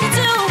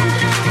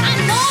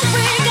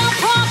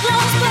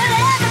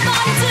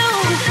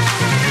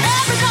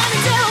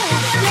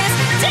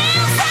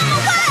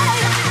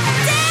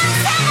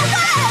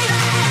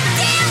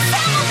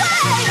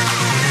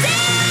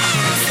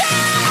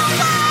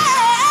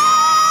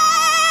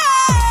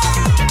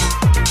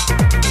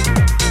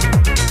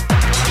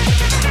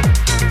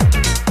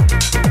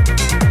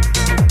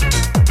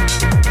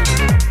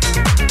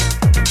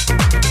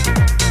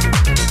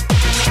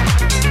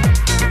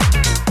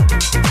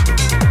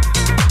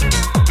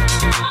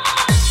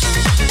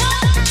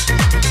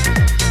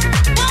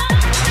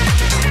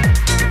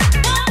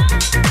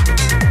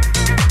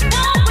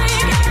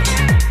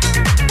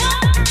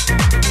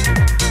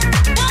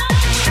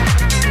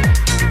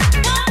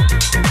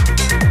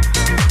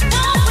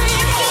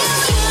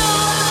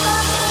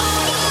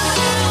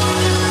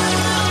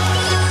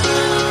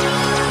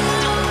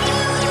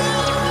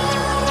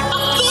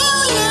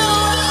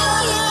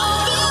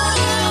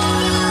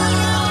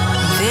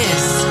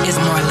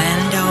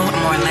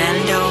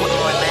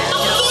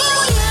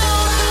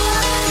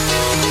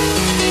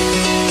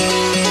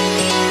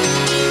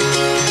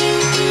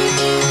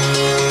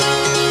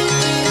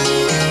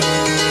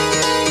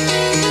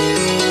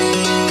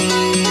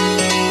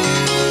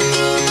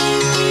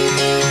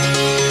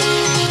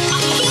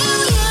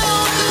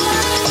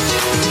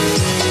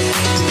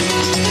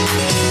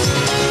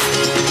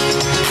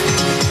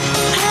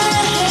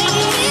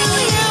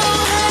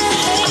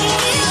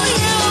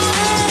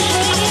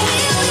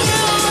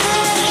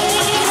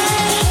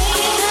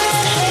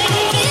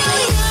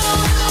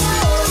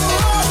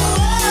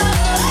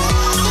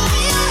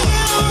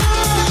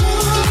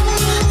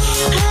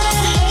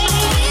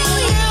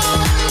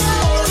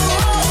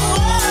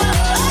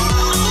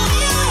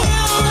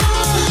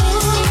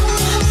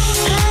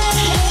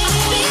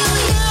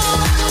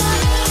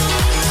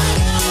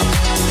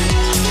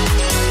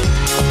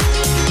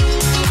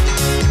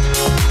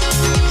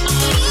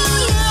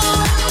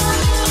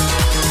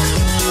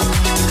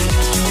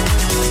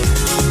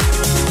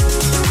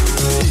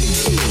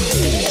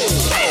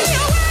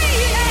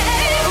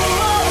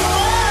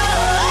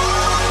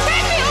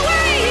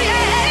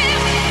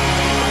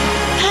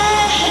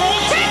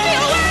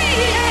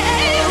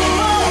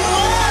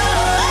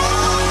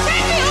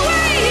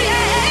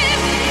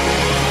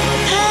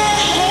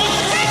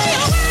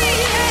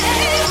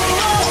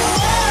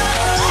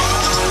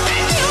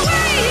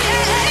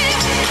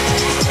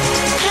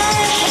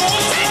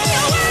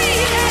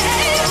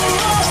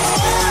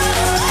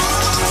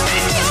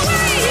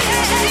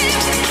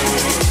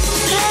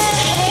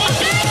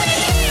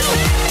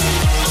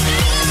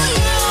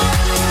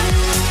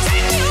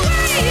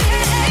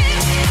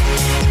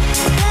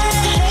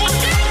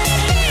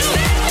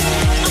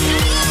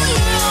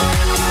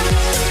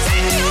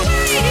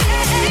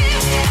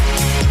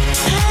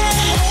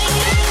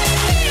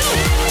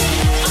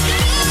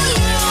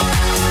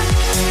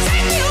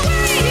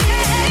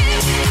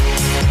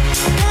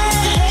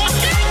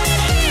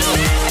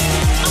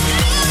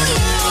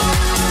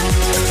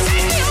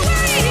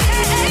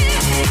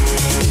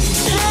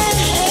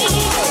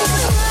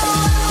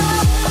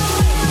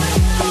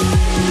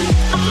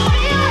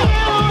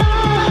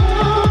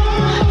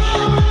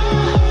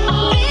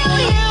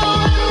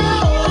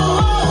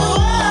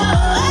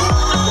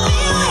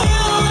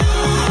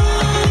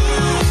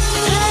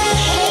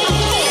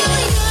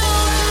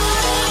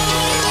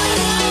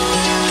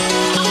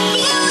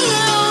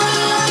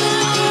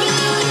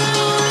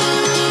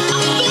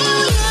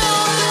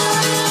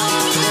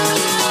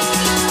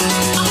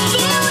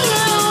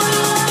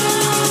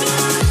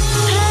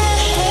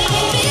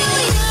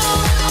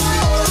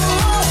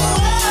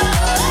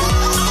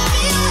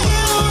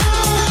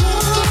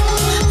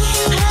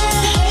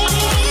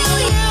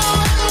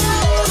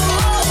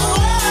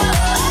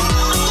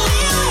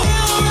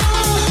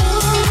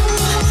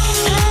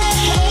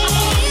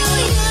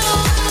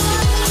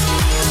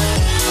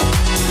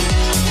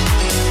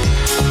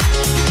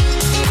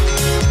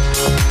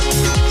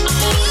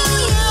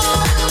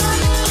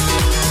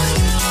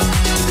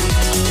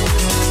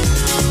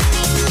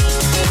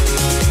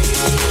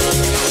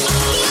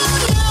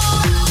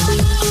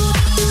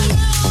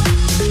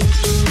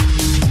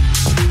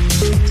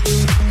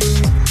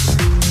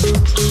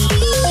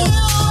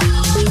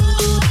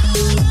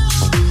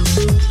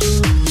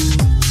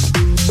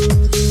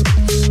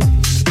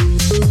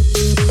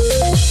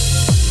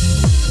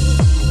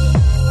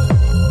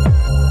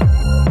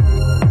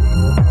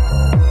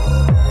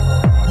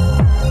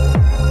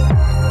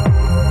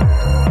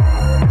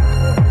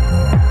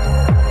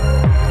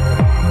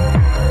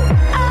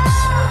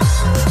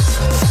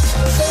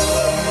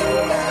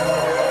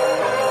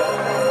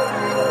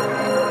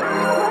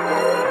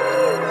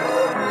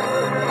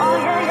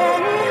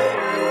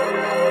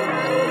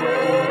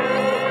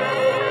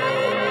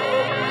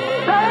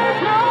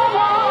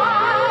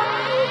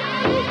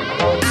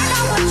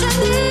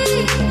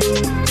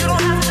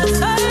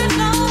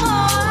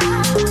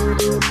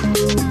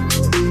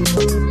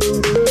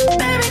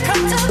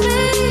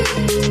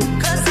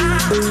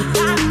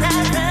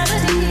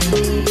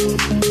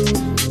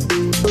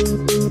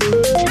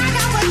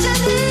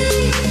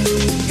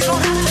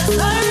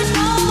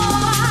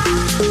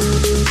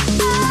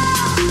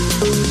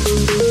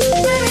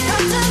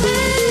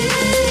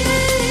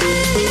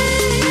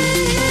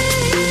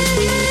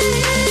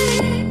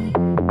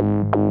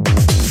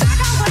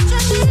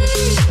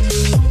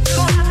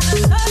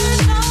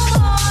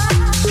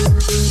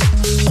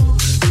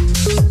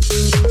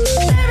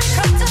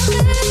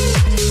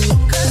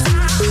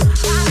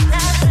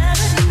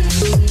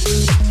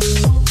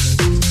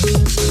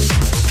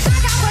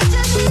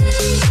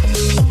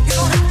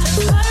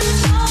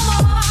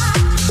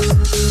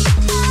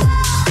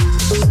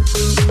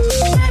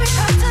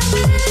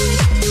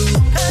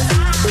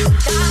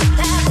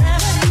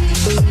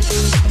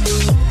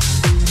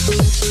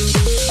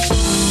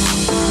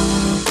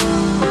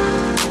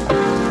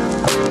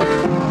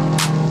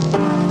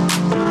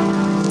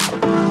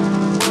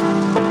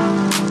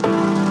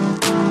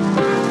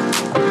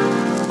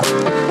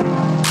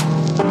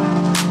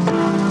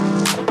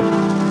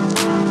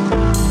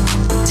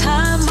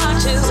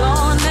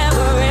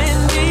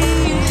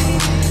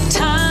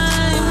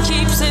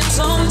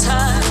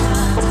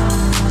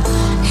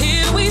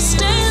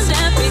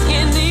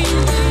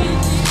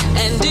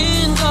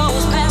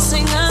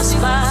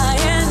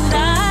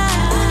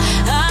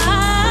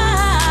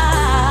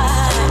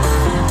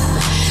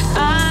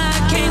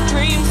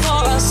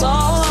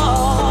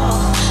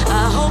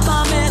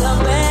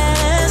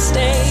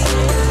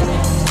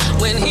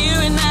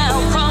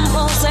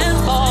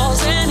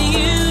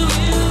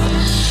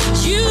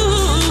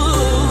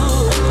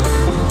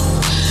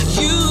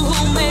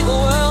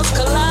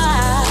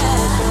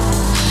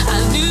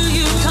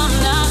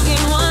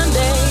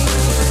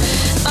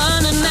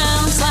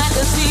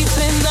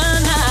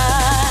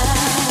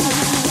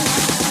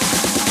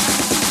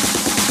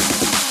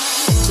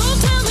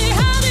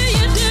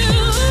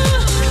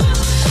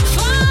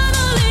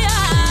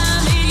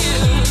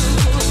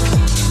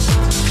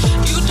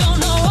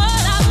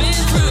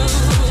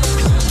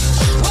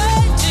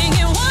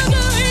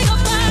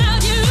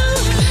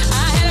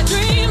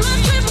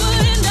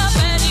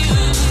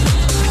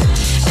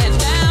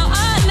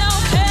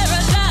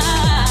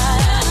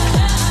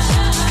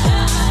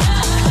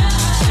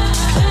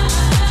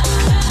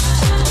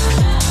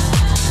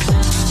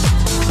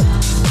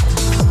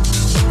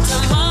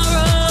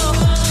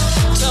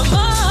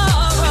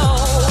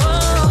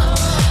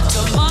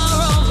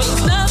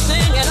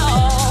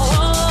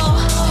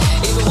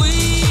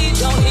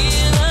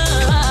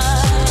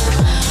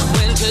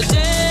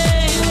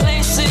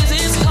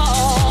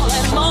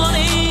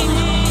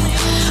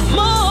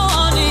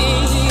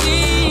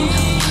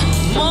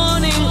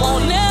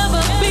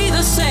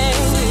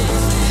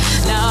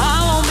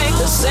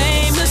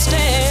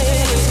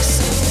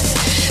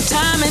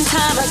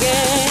time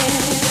again.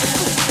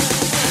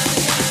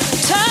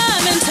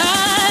 Time and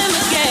time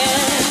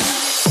again.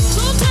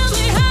 So tell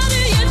me, how do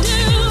you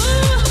do?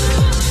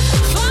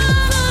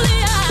 Finally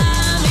I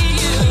meet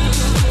you.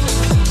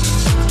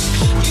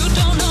 You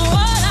don't know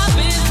what I've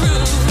been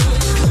through.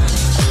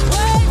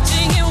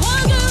 Waiting and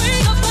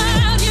wondering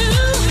about you.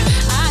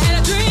 I had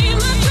a dream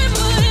my trip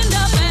would end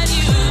up at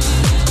you.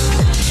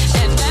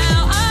 And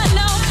now I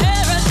know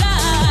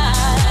paradise.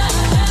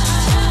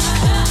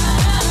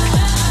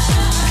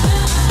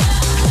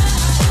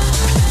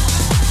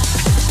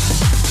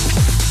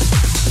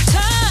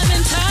 Time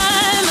and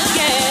time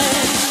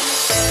again.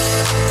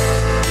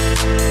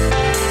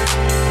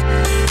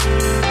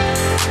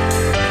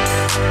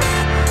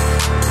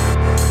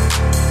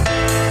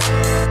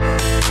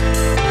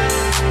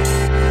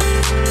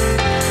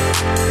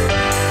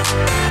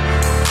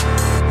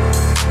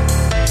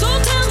 So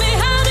tell me,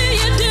 how do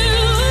you do?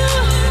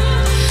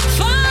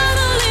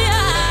 Finally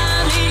I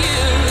meet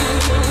you.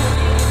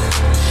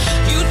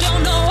 You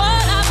don't know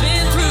what I've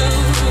been through.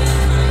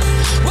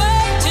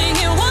 Waiting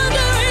and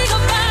wondering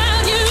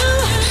about you.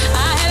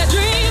 I had a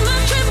dream my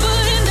trip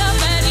would end up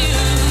at you.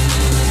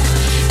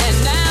 And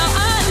now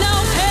I know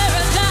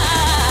paradise.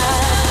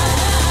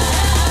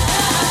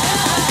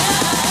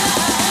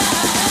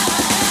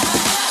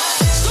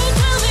 So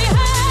tell me,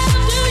 how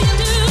do you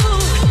do?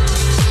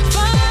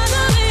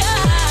 Finally I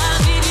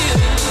meet you.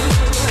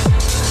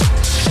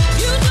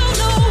 You don't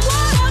know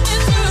what I've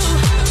been through.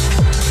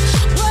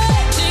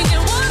 Waiting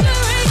and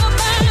wondering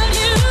about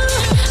you.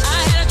 I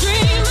had a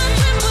dream my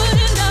trip would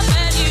end up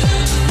at you.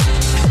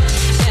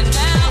 And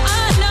now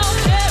I know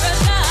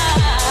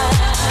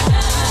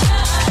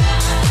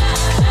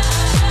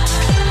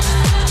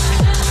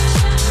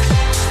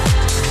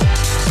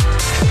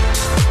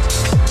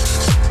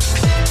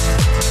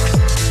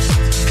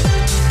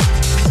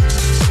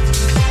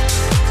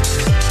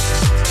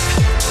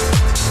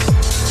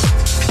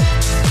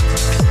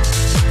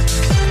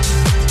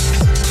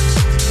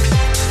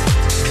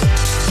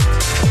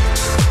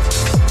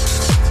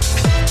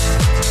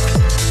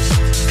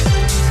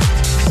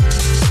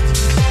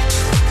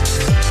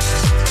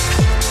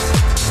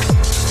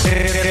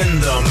In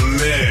the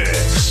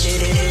mix.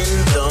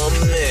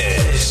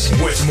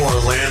 With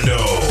Morlando.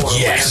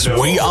 Yes,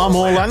 we are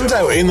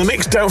Morlando in the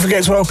mix. Don't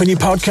forget to open your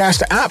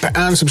podcast app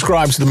and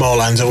subscribe to the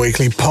Morlando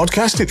Weekly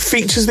Podcast. It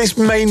features this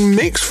main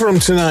mix from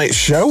tonight's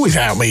show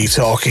without me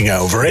talking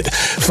over it.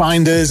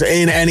 Find us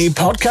in any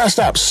podcast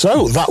app.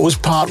 So that was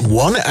part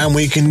one, and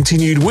we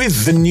continued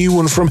with the new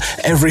one from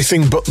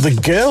Everything But the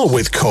Girl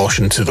with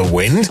Caution to the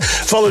Wind,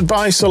 followed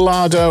by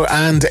Solardo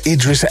and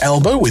Idris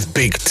Elba with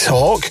Big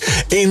Talk,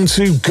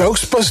 into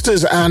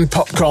Ghostbusters and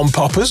Popcorn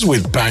Poppers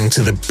with Bang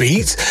to the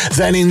Beat,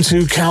 then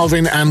into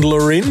Calvin and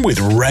Lorin with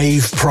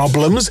Rave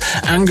Problems.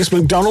 Angus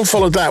MacDonald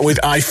followed that with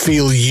I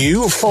Feel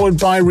You, followed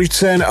by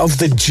Return of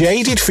the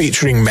Jaded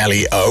featuring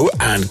Melly O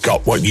and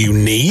Got What You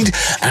Need.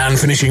 And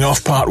finishing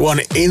off part one,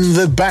 in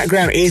the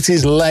background, it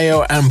is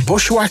Leo and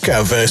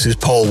Bushwhacker versus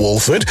Paul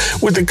Woolford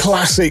with the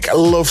classic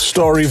Love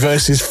Story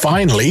versus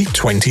Finally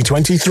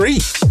 2023.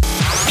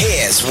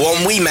 Here's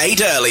one we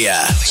made earlier.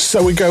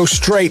 So we go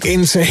straight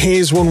into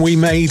Here's One We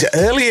Made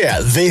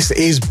Earlier. This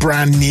is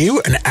brand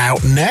new and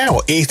out now.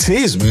 It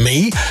is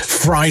me,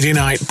 Friday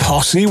Night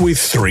Posse with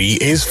 3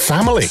 is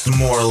Family.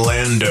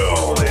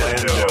 Morlando.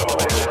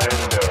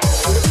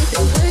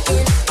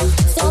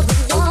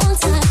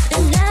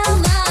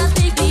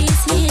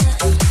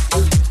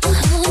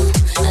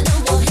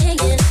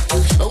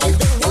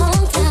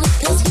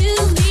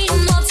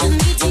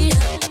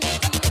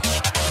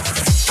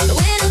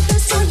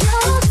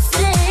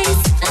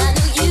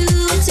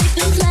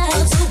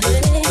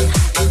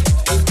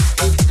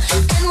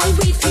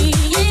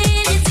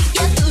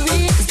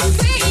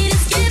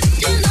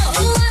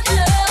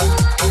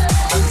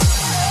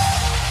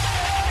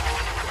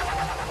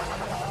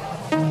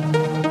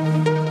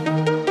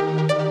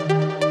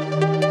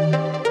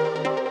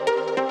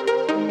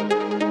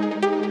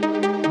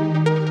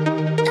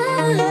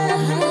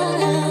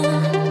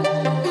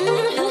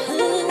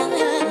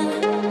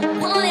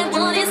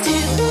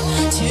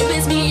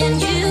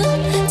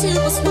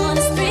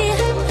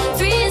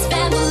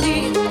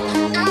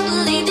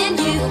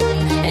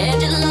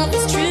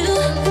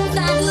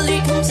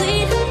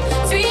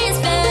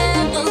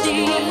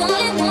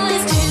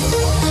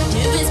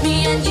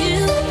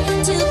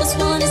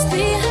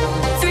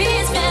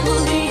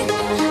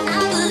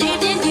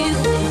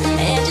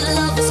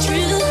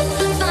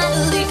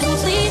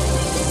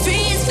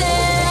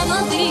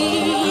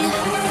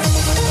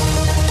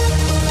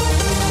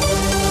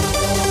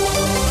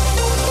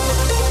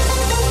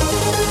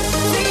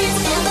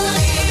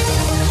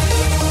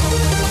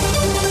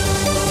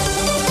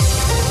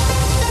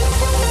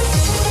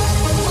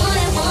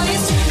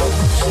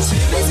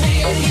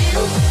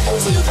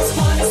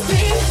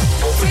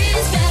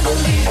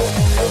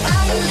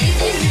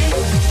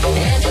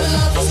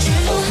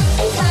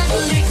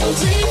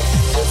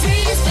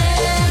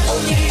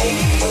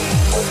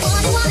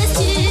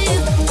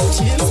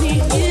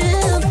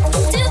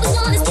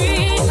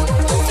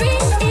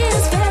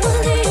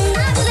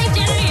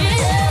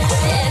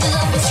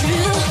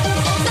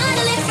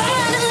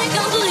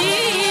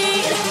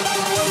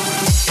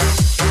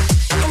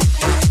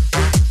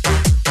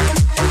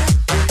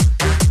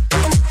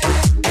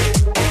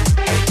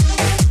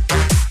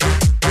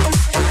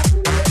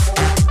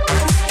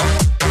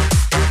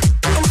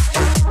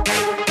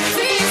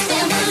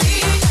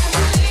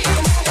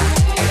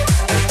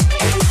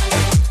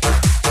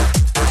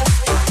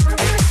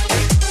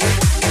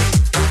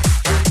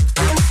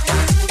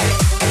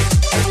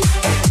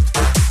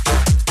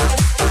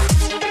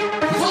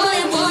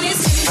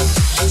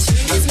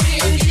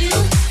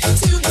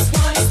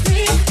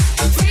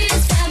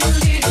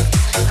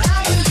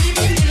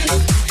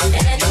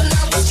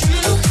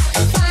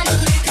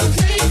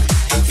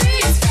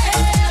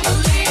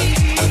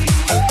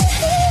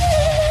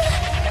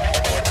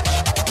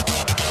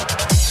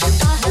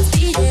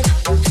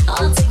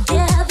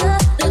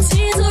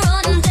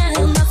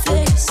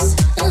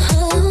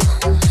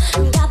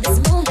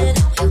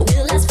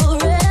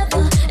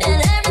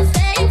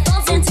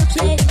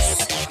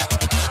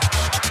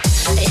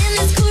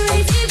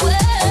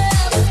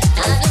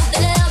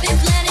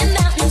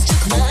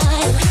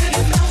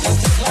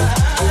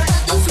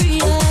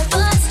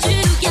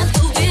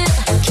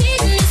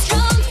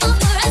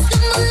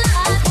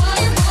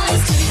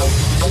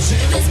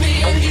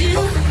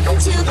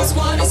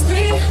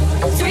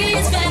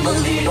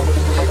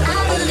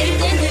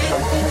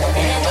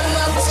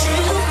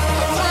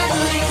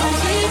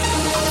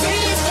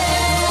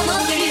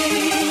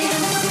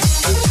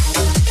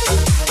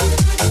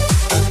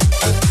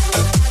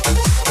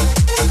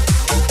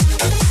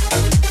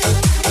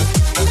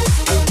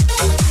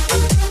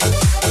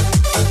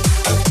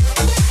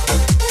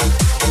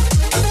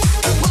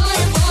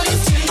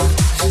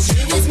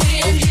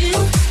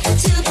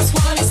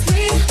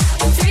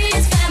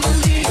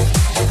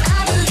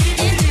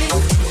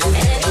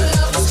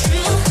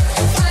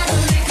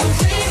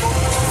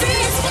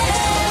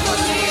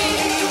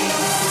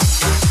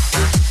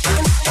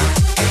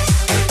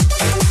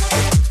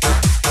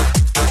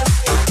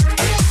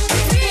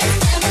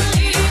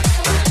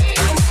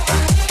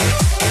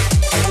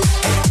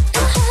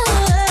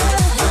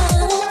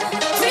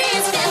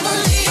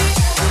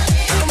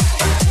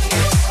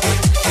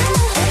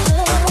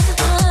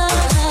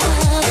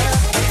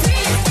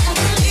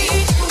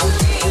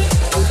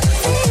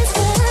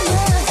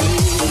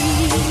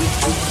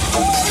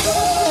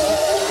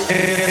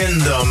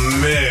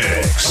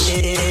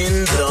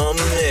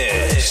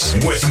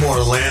 with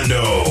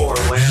Morlando.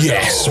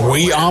 Yes,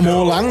 we are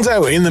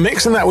Morlando in the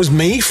mix, and that was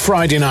me,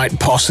 Friday Night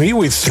Posse,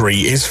 with 3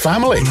 is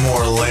Family.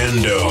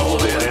 Morlando.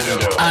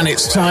 And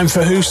it's time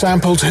for Who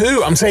Sampled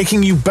Who. I'm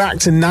taking you back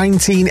to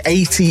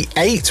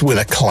 1988 with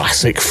a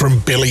classic from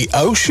Billy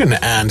Ocean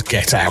and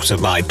Get Out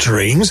of My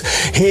Dreams.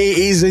 Here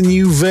is a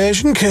new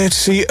version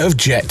courtesy of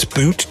Jet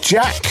Boot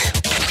Jack.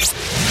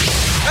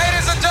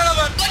 Ladies and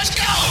gentlemen, let's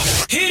go!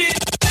 Hit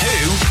it!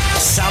 Who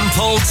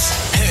sampled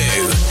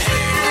who?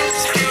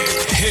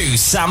 Who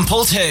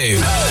sampled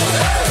who?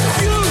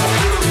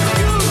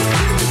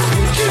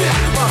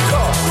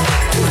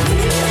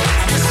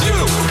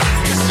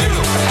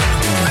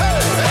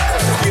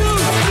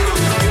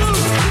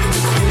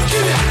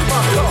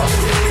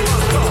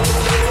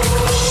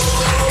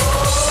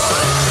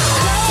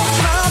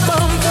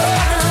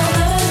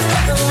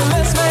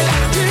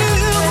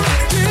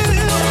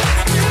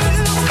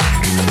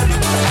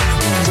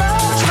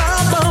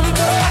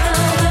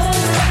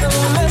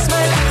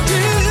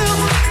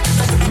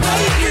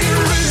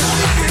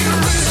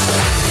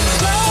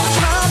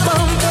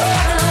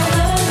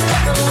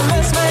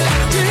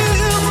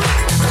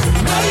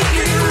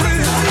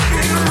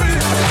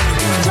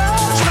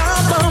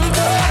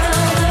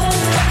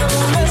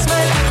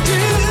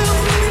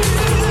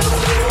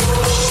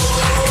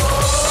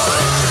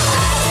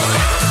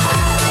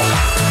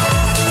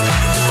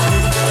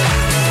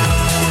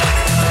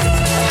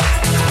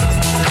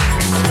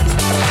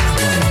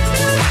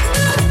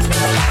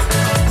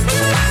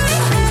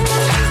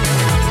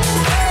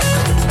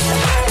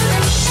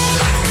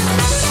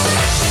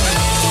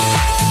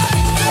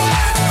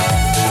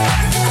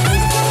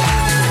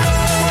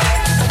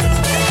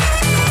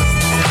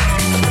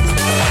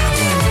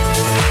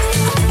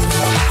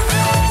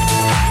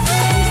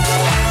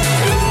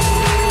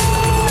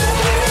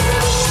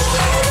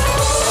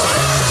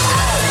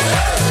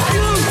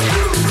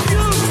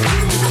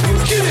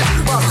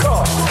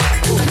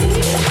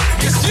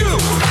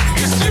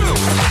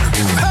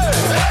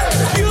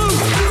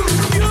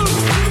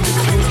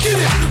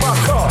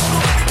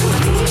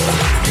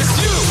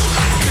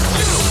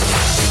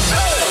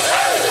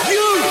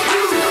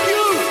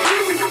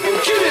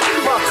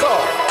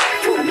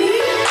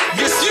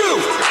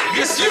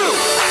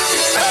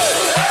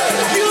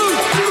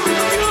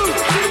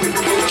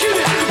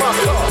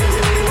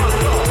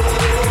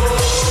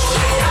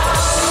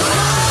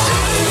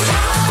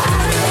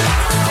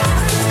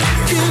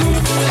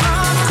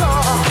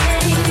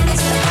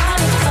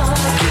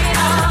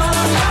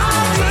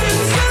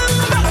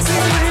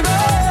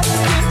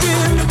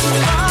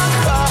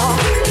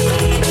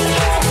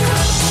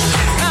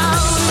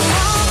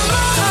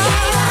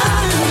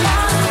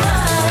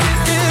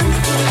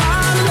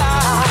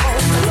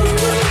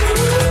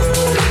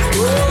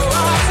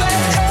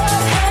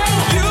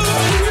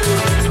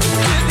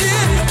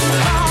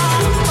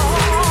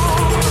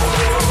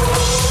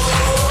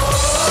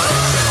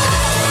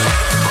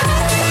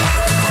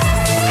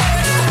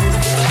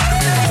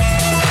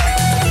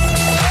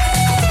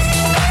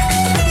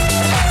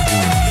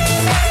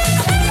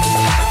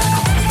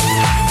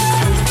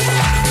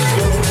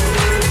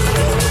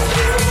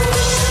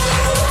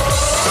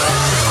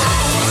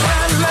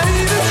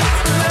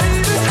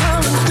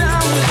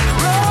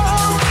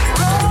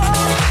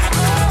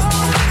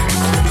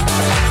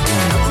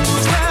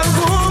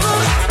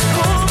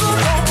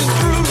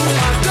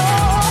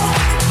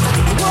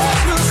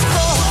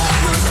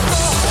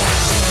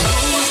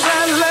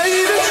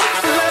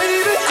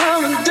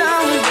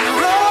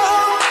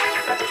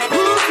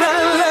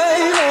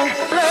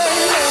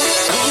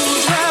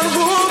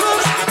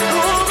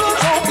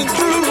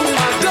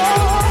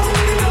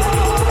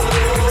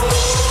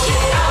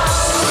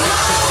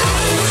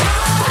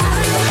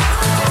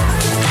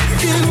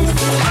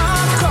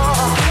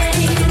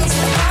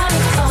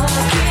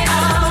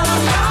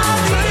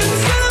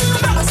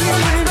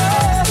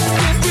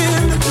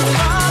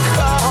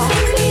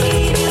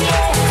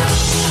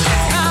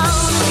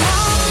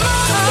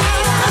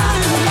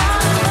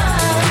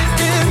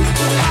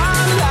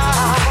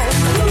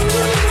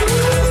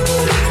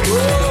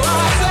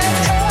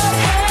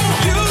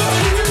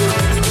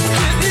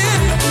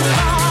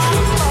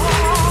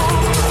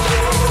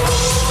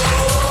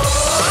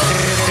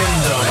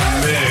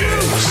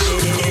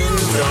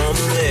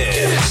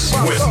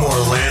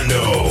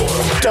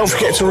 Don't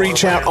forget to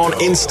reach out on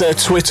Insta,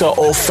 Twitter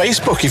or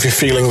Facebook if you're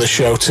feeling the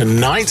show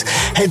tonight.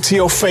 Head to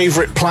your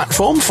favourite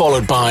platform,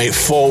 followed by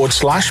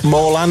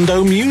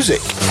 /Morlando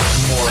Music.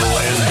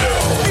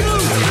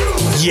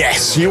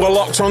 Yes, you are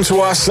locked onto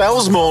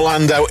ourselves,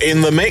 Morlando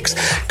in the mix.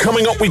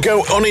 Coming up, we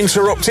go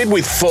uninterrupted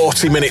with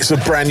 40 minutes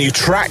of brand new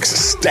tracks.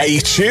 Stay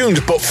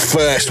tuned, but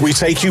first we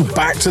take you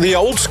back to the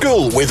old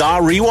school with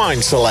our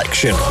rewind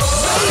selection.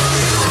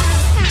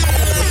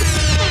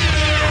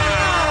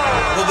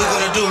 What we're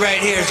gonna do right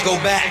here is go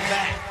back,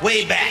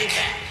 way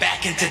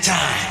back into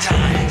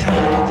time.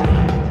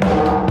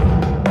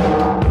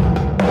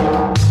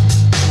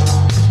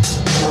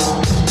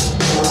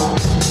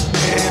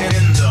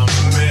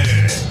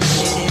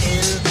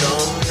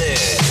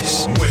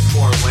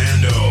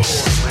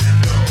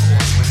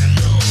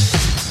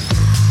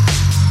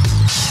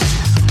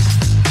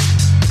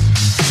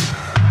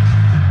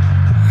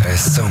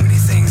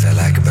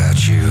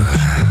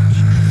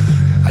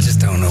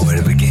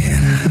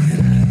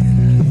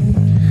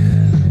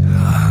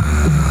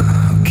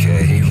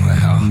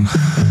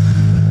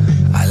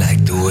 I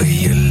like the way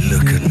you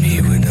look at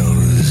me with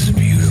those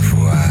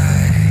beautiful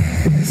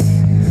eyes.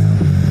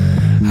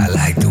 I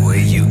like the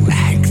way you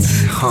act,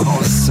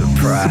 all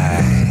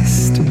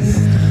surprised.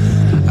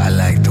 I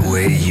like the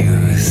way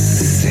you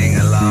sing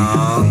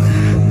along.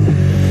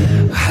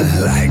 I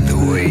like the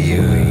way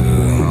you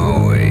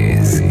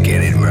always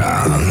get it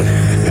wrong.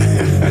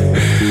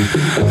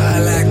 I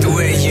like the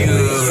way you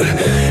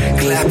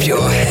clap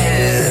your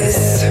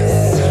hands.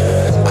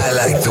 I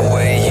like the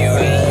way you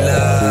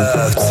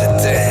love to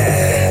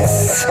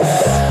dance.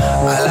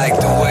 I like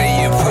the way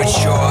you put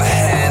your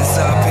hands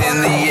up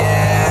in the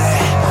air.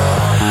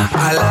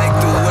 I like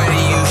the way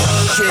you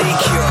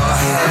shake your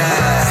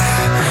hair.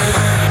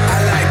 I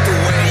like the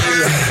way you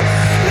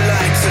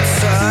like to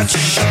touch.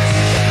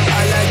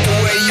 I like the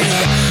way you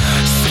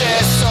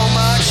stare so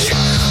much.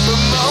 But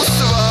most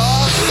of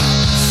all,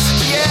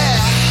 yeah,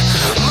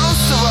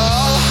 most of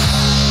all,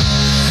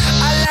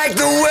 I like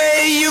the way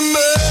you move.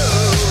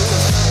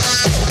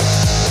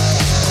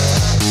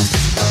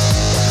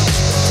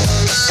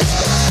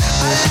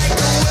 I like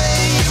the way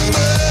you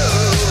move.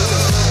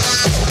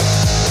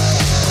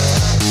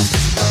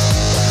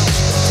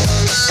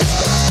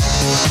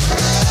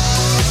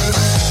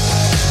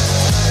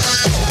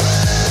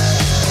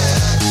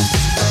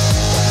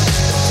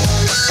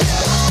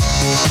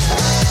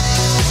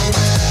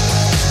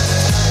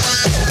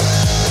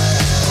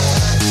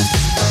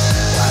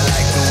 I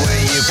like the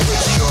way you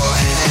put your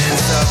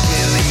hands up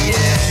in the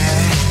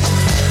air.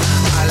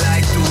 I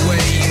like the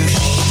way you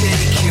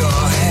shake your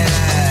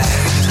hair.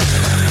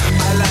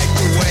 I like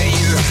the way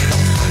you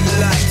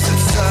like to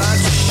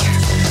touch.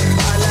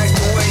 I like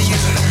the way you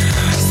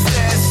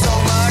stare so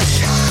much.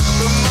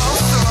 But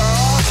most of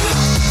all,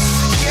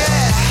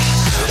 yeah,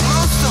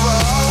 most of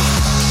all,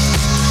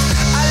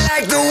 I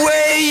like the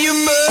way you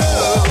move.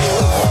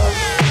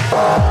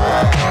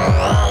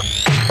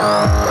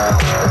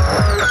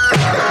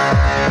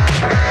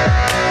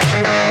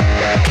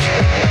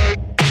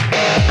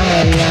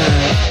 I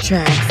love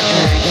tracks.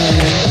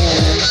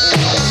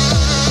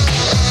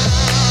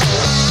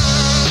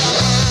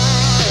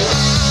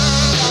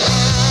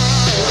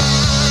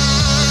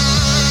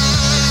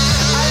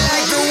 I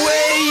like the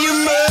way you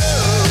move.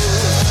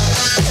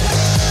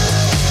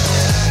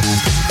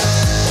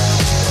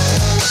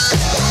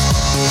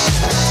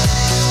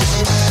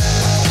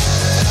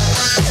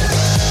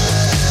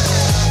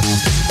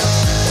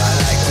 I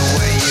like the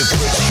way you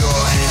put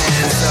your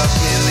hands up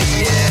in the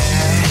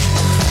air.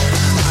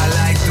 I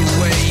like the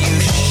way you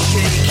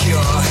shake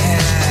your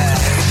hair.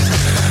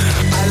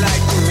 I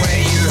like the way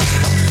you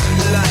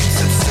like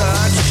to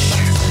touch.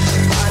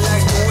 I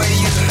like the way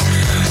you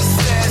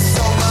stare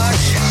so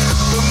much.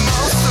 But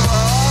most of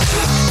all,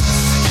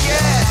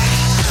 yeah,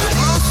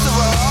 most of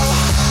all,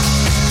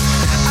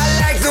 I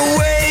like the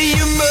way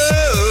you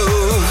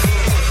move.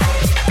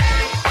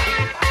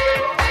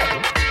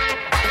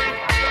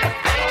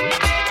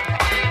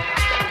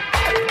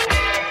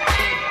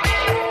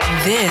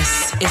 This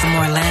is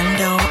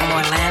Morlando.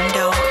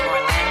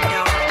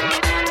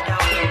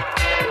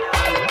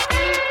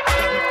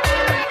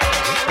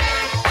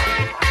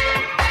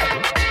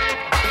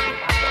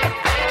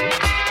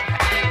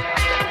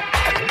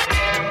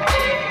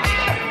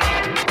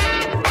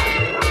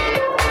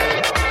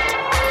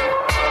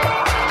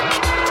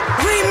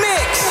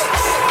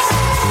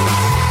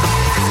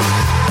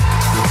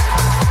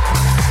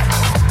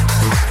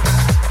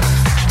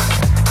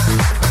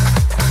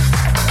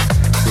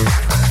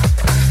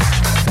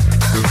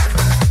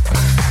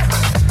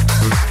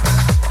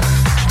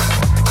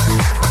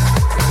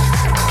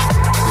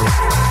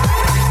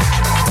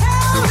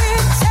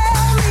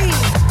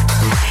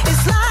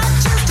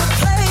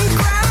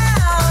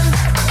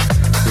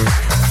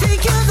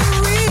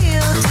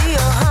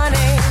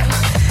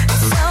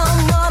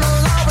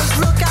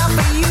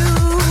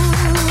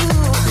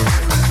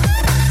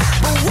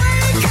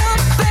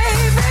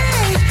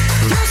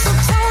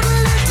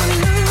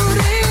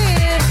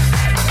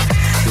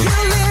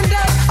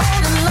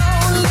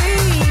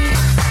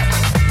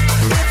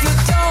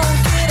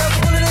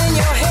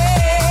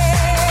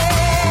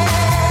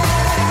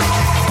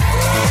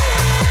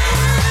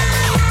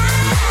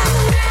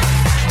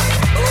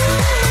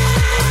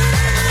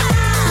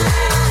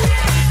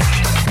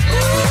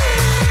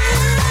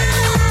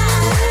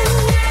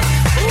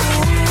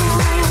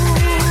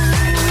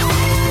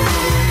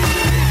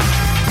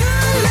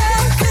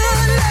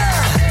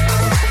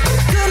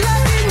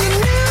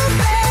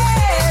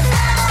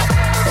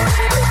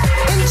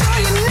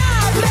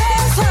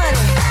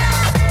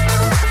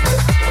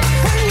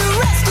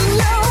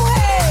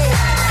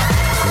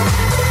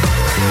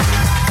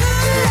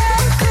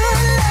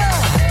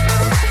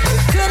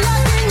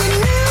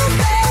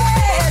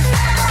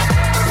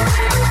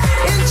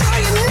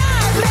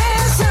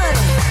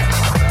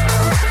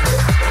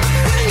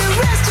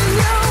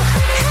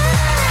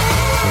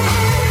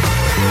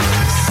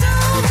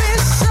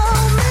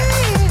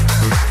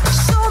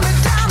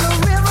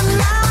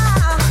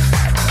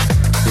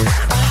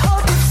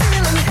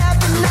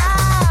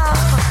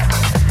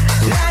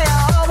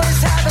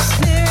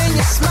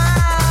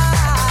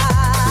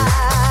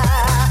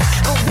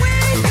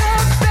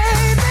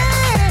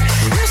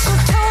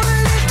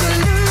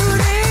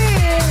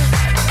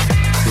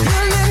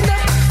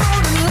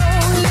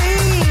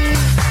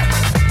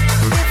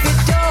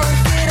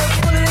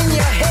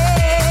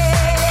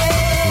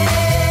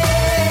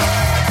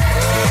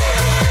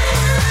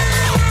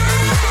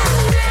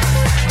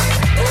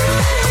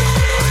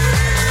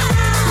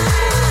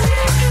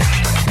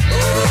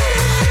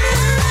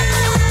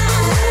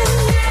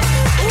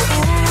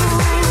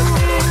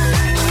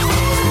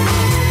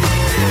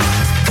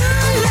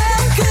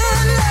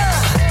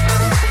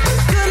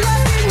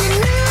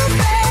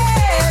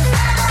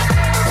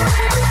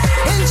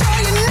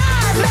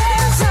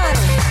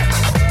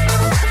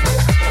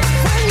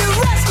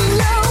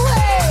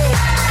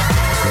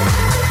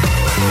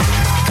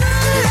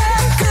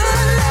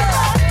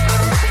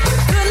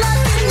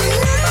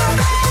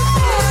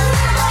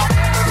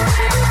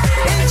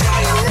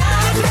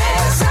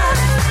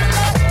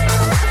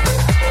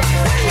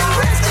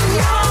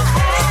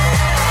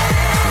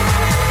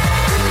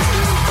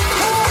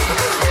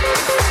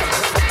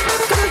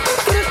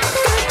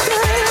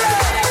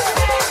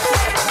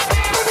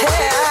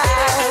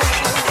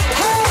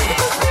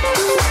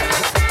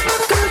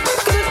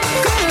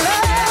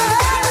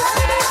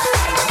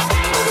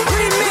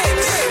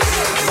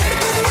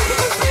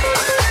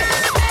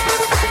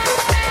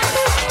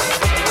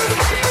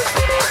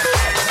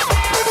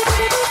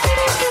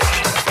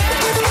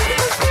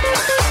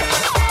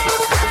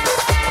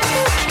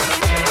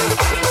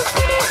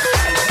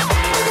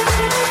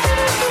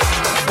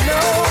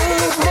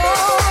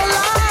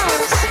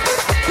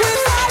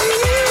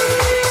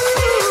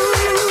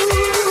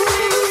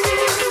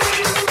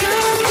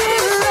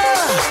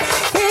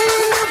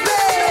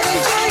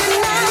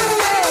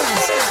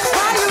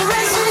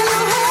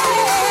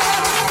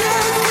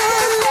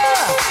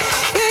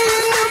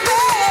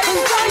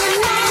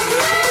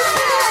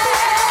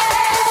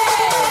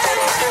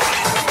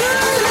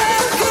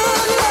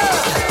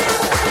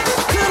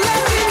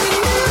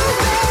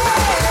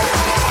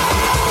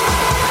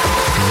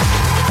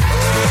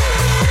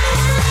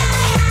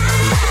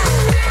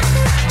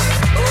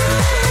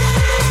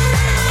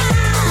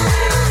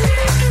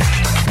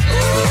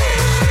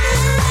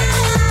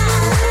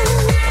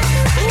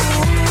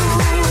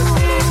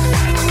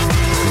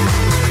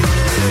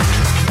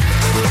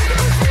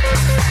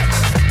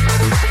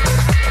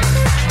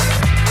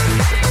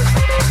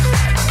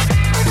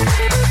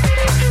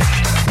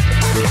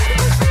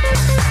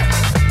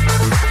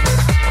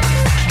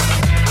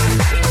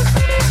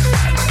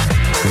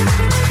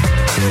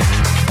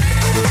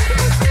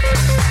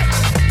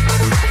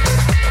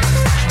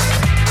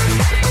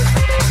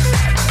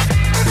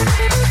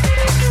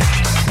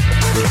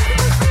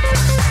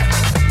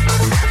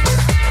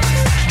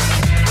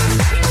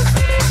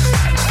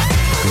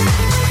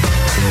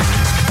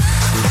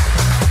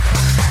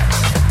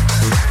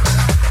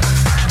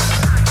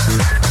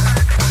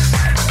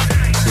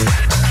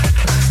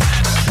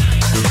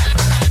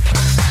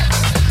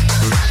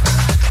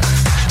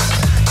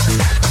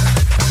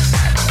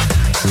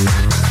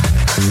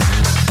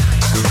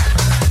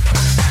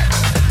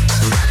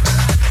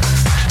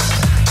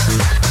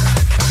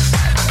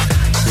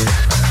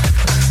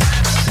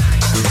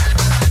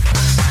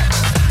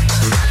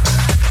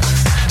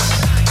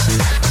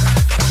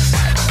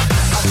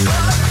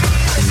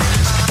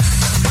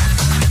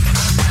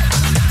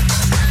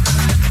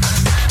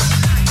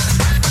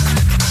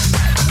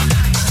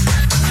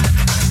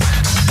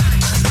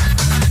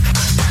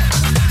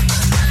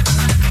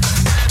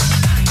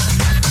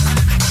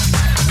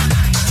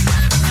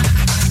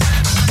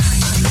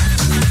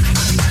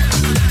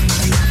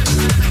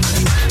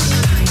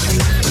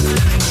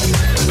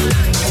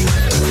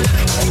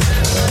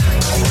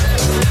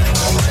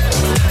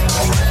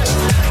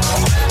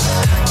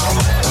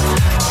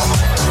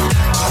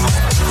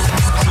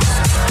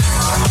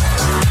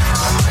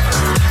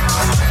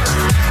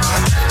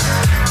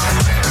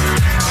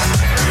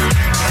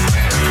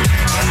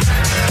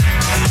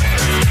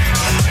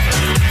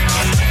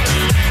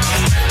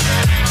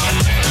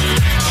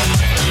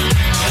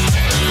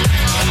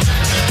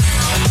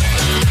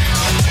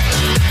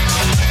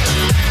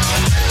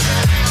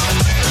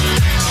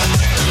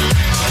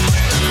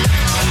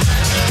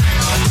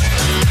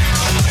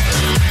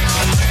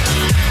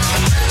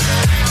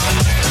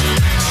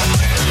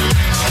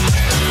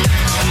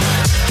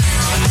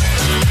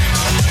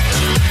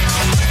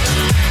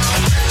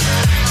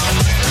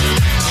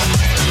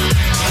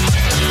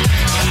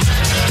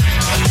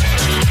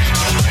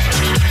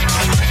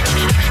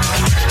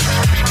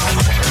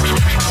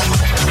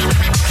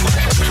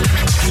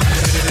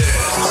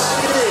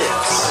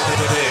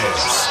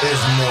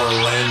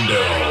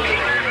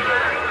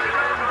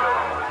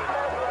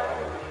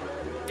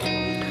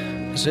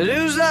 said,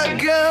 who's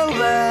that girl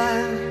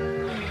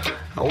there?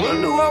 I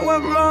wonder what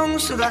went wrong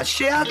so that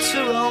she had to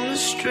roam the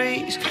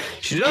streets.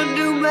 She doesn't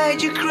do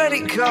major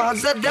credit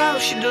cards, I doubt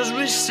she does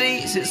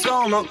receipts. It's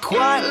all not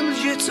quite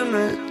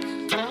legitimate.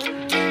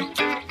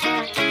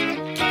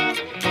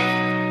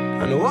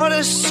 And what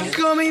a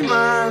scummy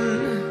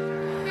man.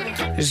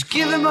 Just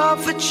give him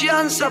half a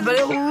chance, I bet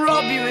he'll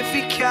rob you if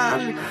he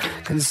can.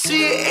 Can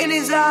see it in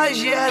his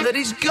eyes, yeah, that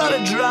he's got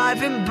a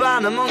driving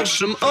ban amongst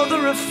some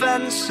other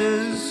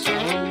offences.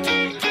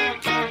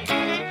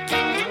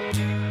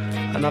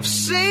 And I've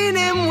seen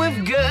him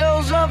with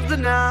girls of the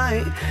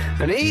night,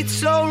 and he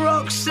told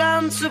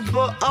Roxanne to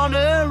put on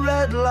her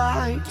red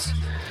light.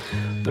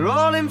 They're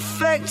all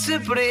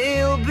infected, but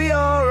he'll be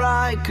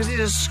alright, 'cause he's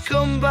a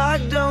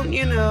scumbag, don't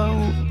you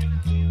know?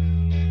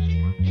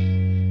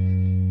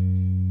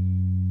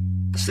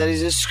 I said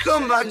he's a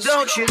scumbag,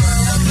 don't you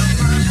know?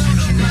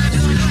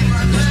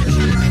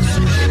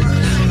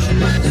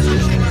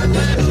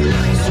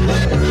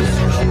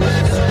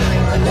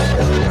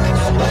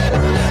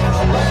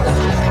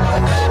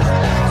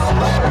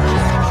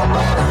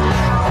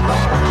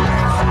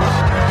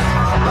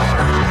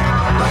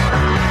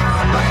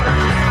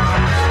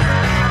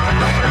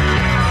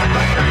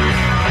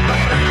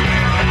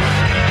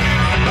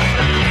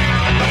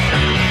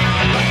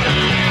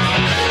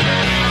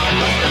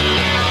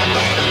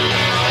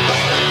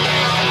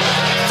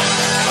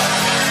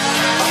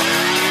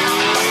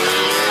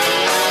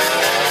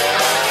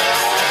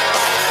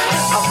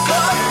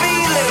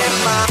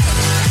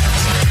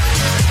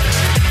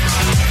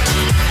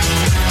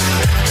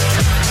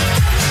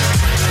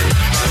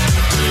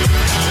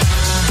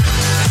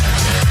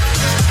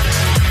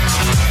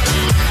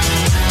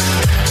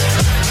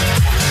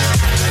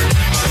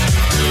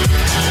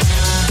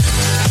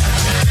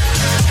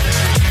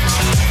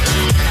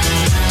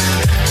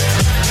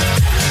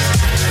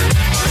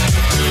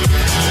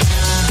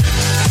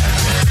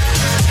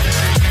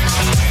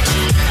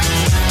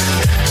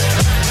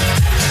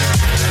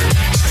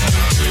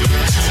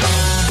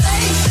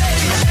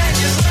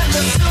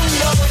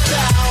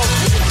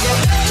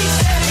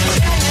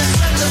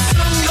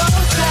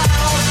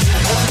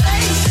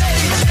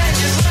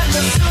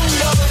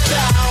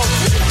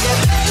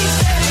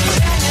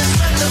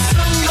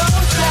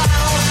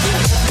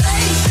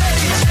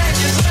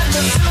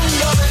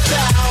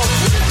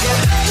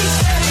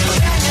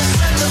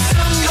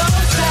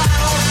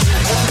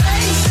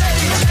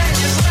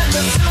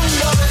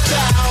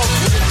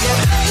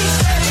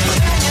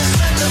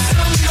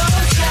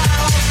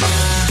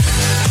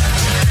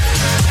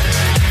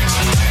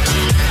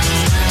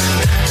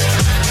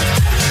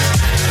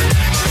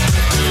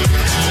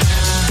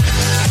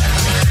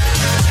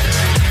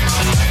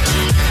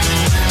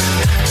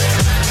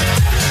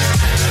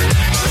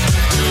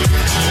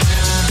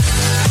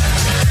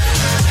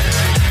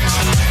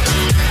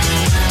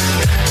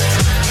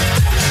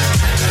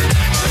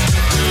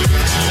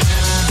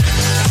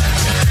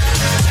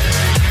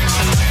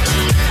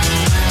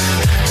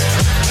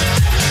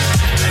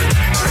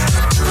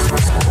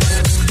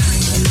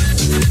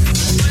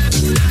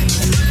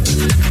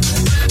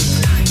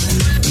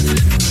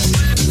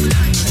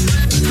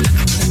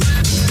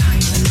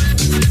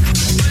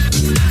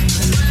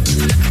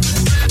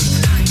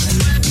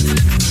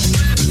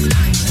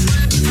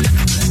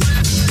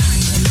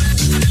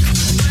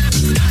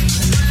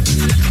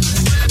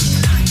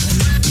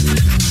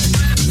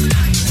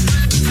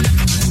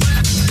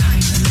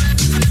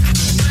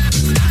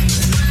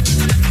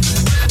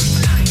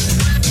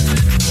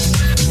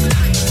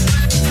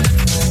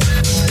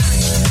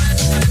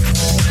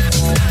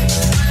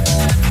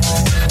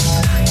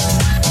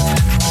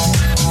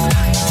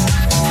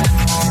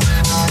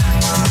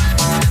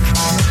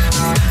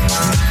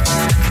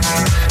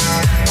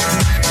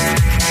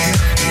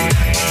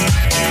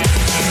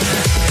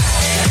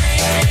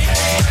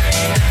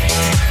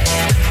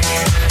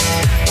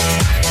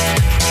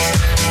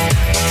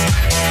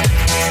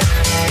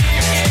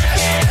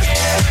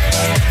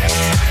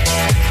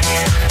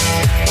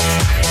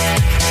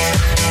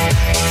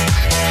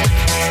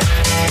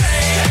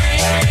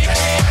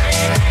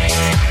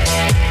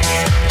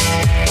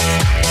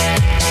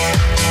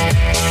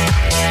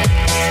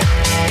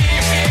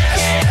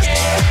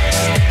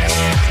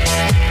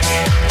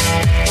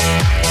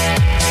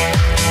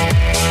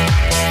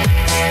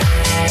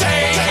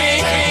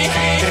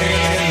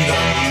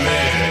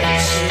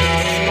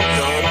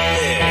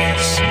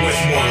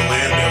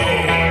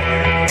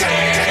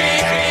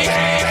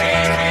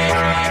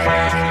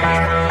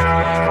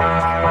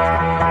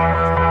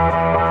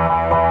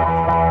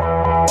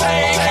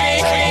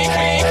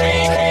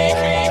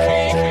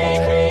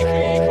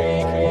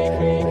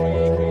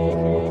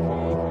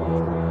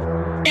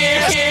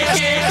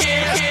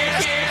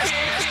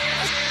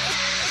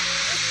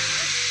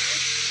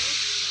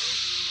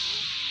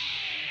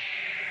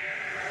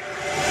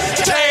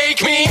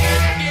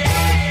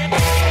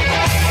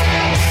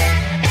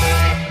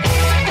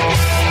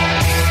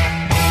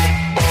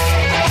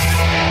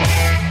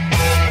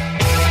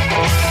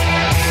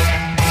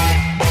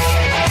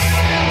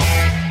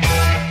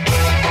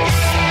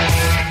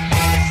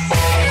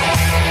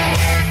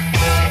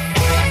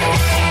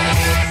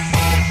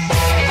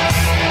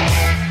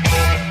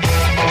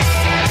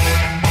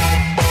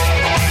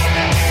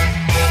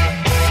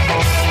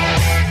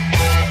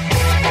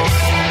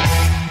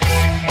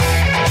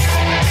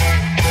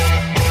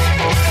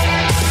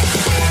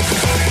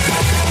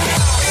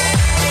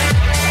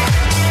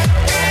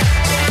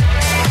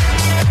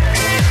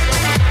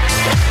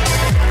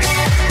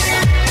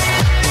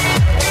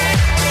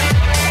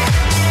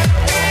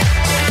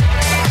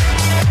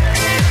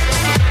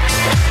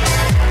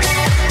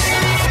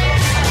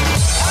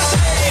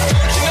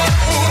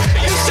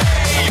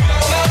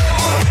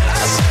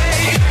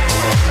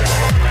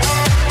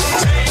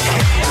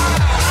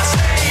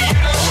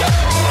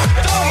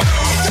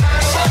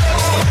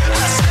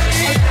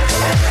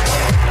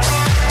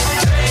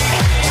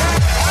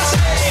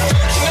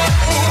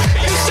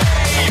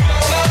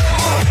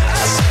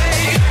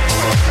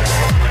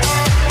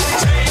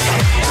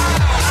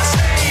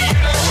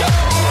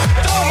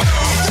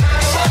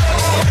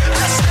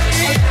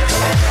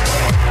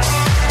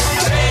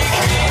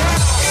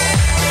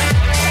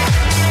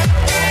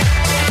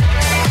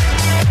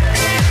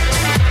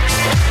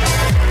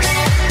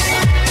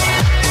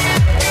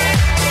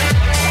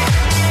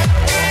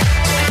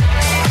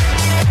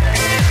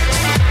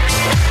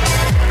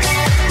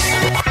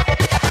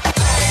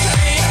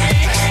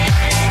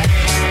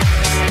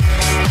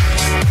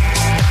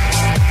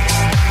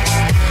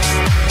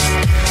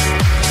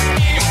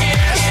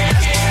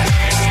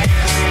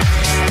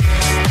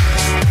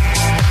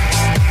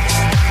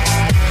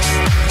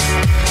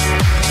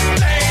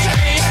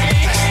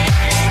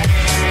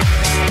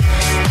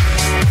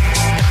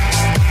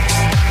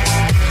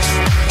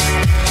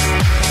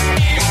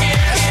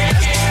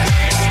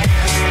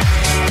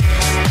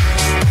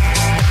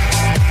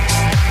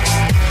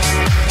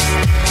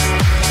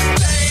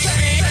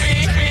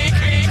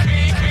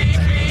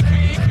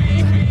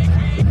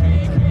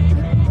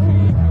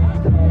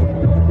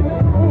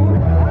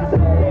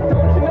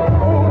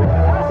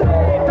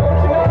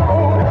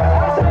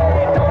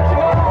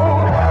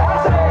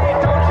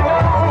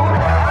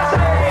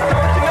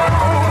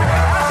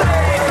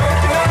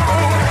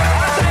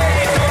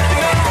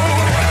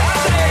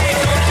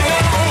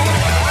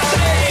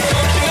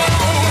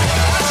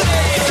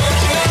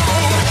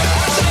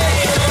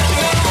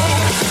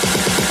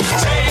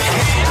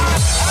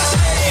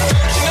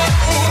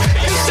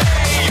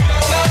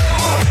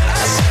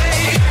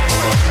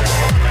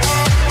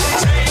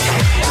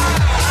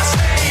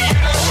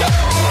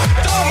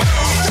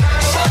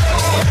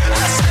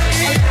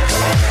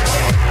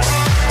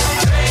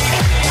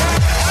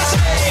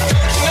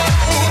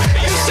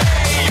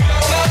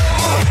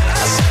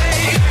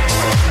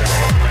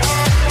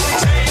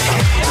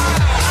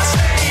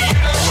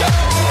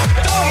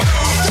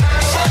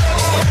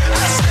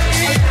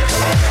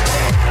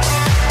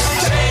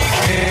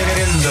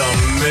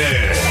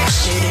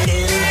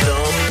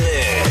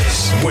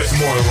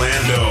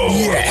 Morlando.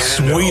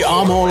 Yes, we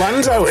are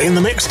Morlando in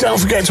the mix. Don't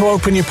forget to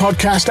open your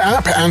podcast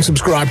app and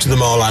subscribe to the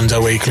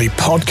Morlando Weekly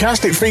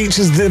Podcast. It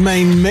features the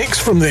main mix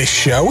from this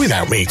show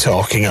without me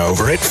talking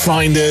over it.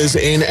 Find us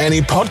in any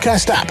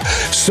podcast app.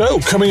 So,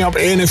 coming up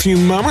in a few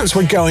moments,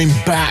 we're going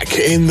back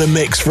in the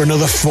mix for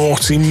another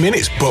 40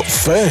 minutes. But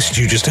first,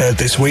 you just heard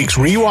this week's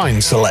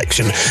Rewind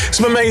selection.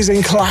 Some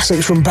amazing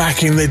classics from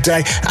back in the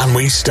day. And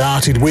we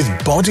started with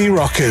Body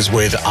Rockers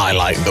with I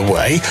Like the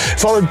Way,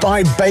 followed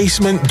by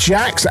Basement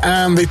Jacks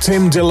and the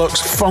Tim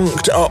Deluxe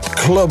Funked Up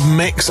Club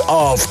mix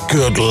of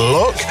Good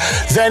Luck.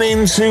 Then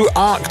into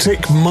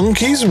Arctic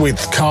Monkeys with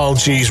Carl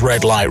G's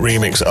Red Light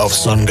remix of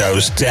Sun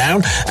Goes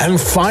Down. And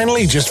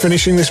finally, just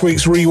finishing this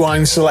week's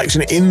Rewind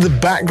selection in the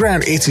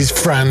background, it is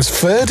Franz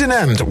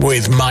Ferdinand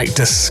with Mike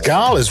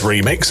DeScala's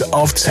remix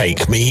of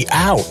Take Me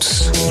Out.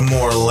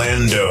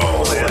 Morlando.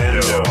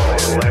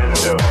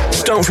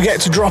 Don't forget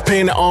to drop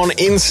in on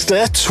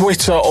Insta,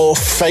 Twitter or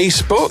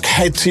Facebook.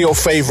 Head to your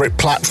favourite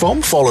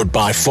platform, followed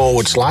by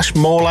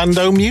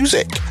 /Morlando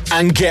Music.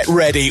 And get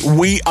ready,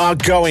 we are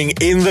going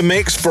in the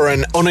mix for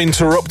an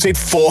uninterrupted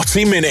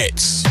 40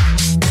 minutes.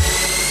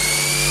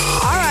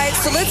 Alright,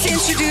 so let's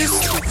introduce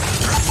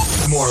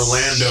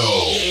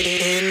Morlando.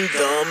 In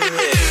the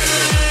mix.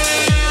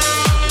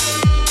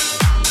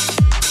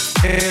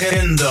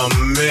 In the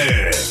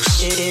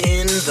mix.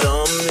 In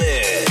the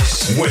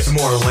mix. With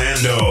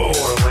Morlando.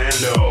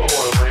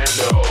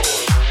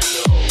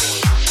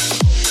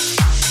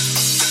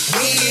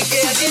 We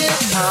get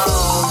it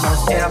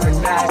almost every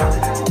night.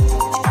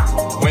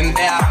 When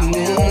the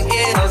afternoon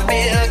is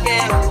big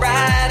and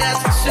bright as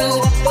a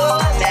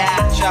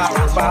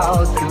supernatural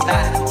ball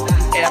tonight.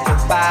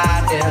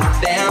 Everybody's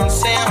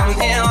dancing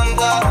in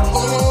the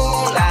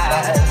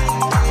moonlight.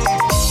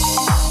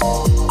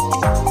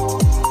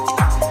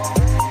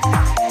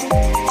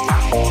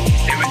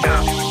 Here we go.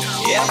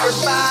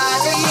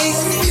 Everybody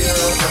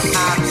feels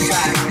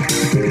outside.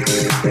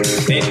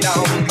 They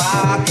don't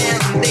bark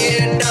and they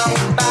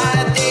don't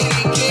bite. They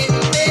get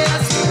their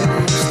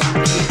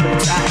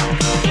tight.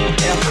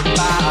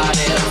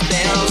 Everybody's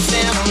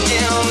dancing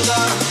in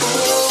the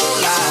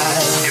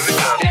moonlight. Here we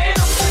go.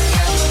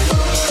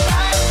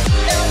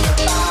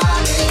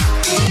 Everybody's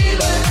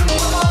feeling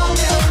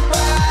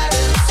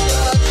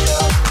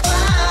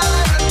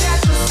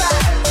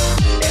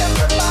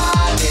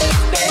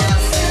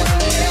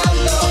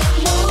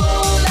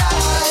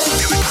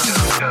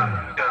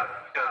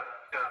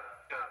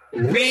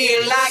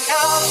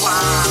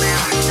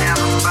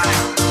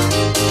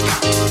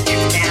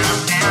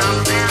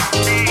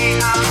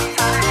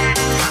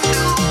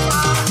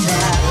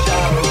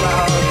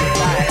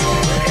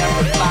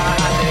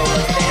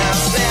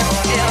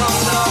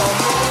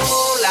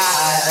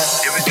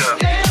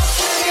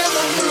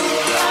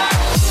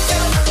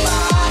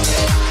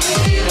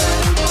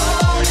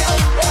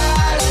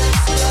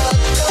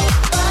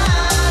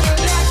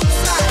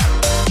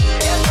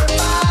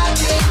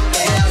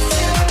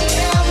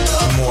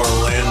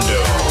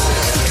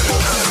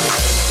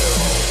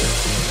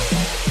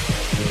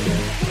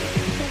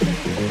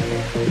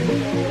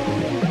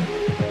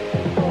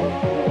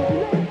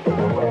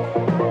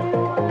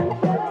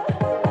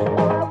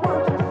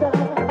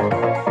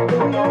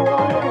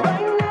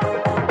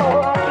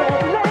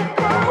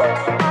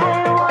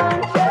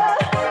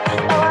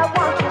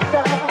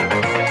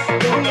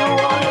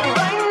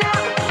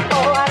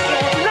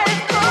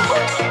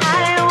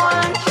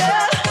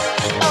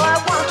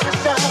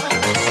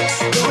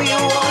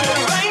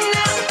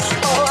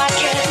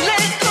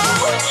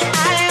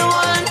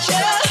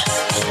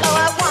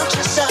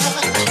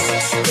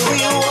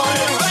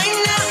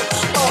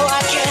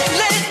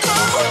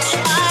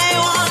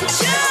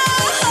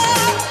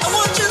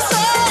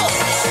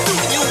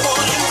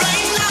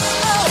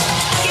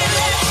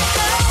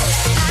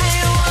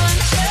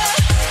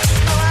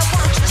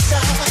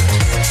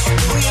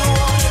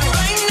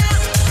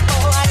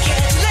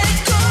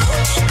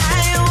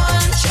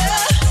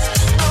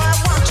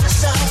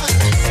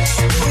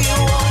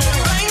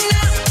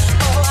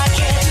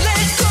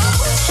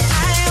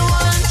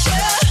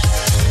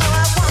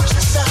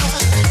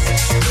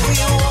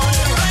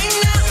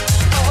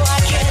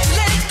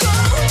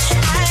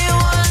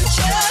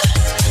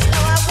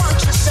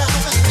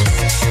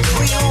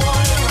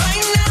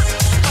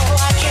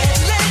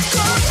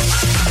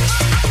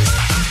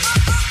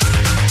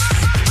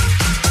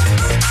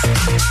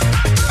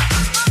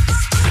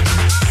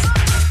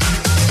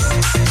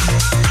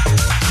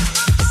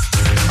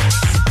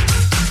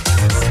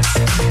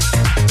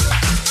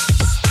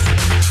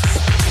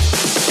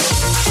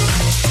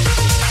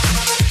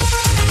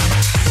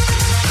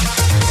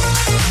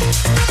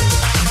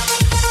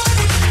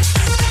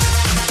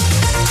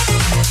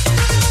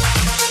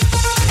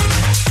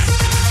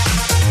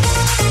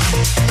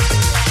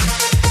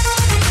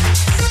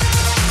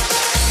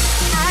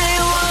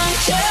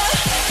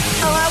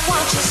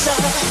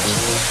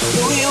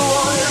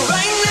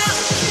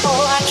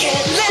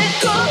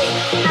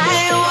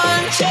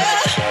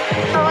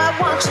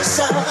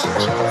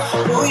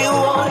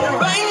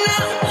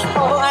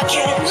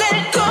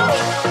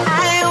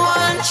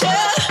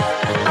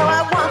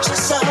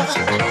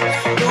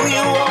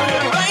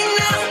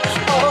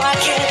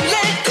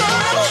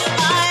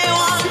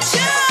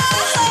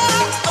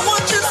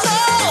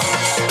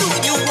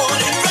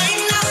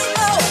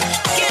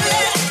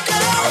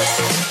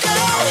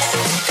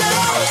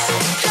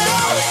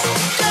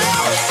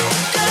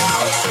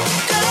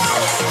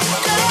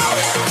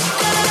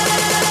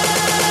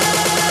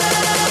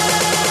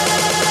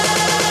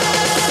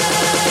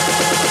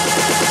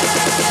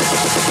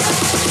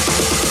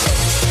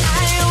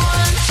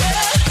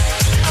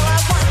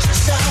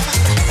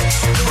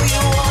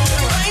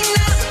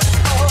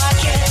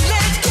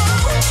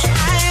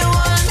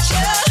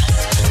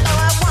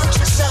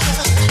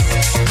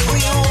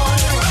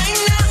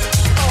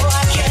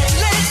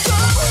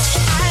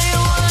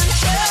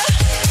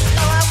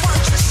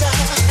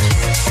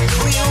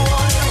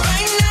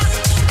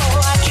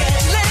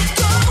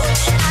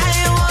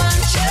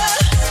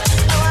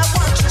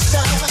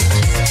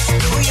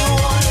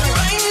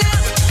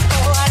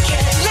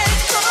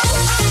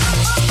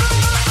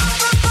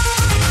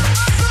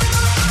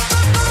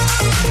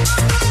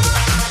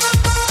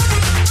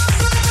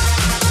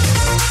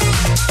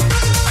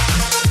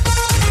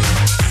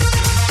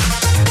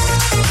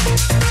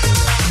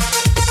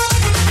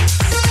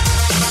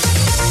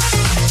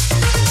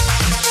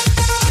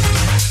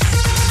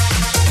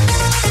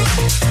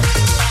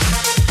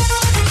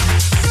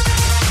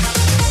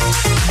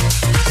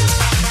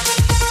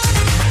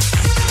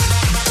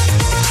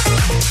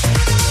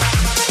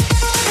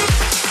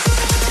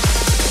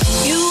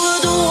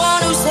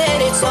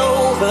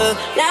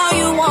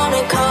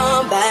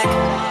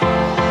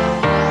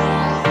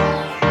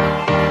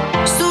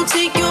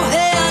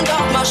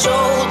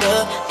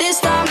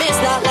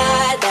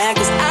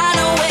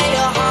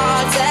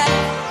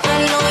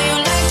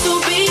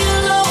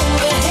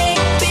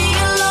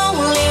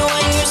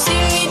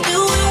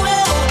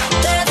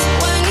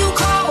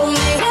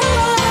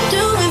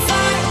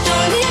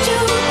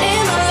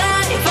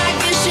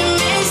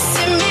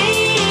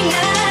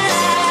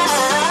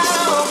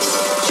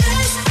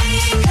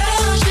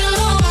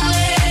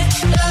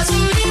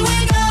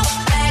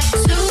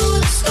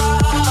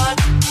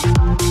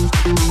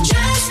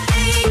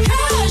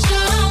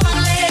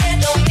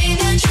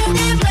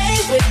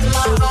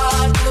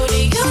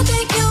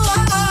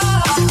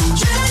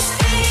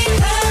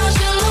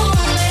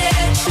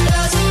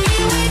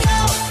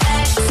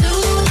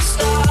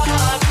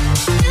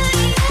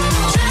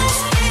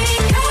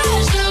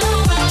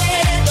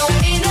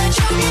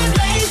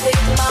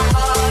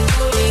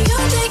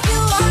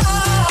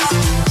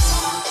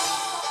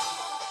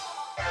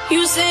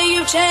say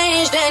you've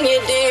changed and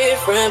you're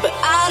different, but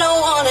I don't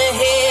wanna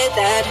hear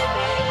that.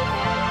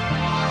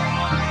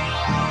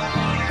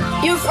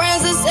 Your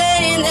friends are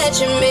saying that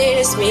you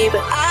miss me,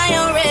 but I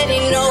already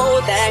know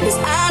that, 'cause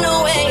I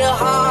know where your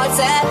heart's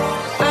at.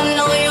 I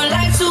know you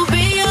like to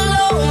be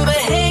alone,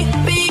 but hey,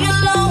 being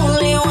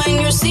lonely when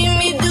you see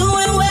me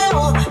doing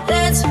well,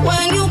 that's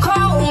when you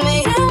call me.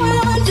 And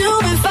when I'm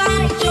doing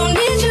fine, don't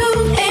need you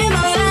in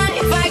my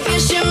life. I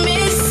guess you're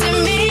missing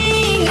me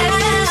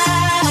now.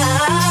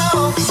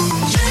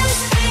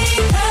 Just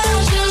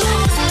because you're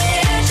lonely,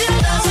 it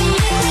doesn't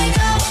mean we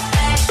go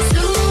back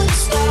to the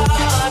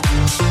start.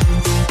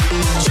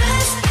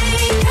 Just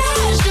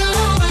because you're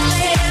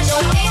lonely,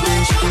 don't mean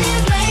that you can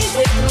play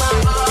with my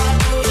heart.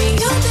 Who do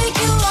you think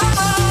you are?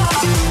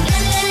 La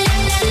la la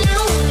la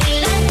lonely,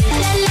 la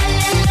la la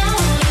la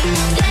lonely,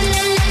 la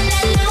la la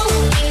la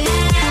lonely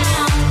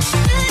now.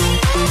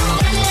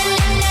 La la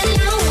la la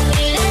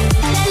lonely, la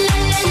la la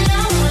la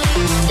lonely,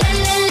 la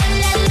la la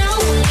la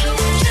lonely.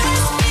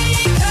 Just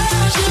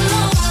because you're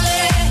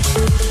lonely.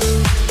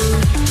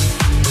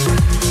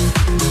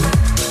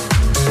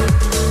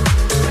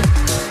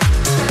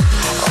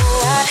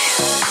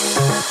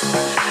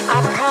 I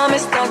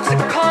promised not to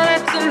call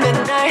after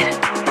midnight.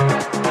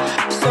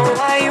 So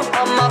why you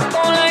on my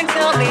phone like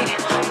tell me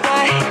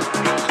why?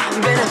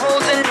 Been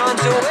holding on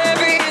to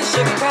every inch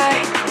of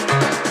pride.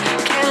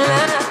 Can't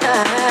lie.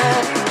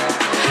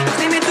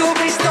 See me through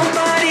place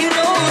nobody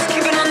knows.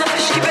 Keep it on the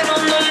hush, keep it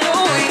on the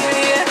low.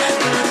 Yeah, yeah.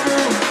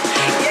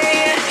 Yeah,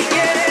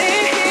 yeah,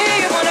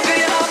 yeah. Wanna feel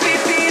your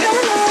heartbeat beat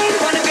online.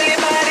 Wanna feel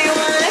your body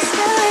one last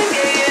time.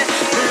 Yeah, yeah.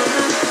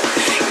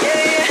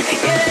 Yeah, yeah,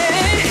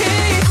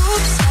 yeah.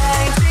 Oops,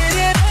 I did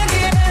it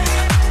again.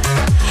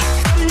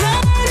 From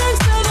night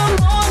until the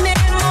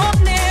morning,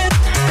 morning.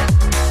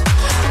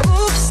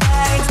 Oops,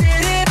 I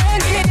did it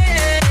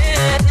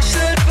again.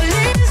 Should've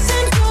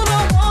listened to the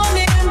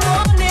warning,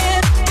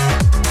 warning.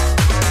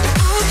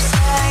 Oops,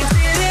 I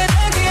did it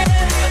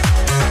again.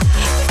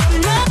 From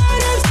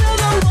night until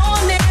the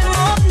morning,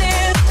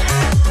 morning.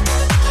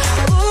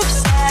 Oops,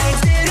 I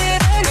did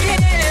it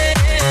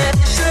again.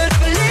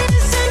 Should've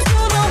listened to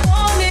the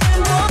warning,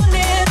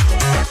 warning.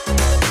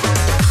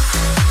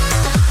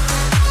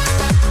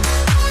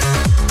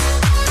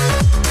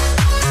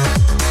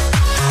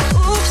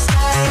 Oops,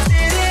 I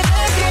did it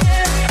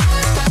again.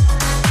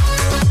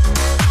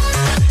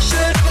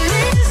 Should've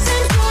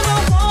listened to the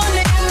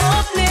warning,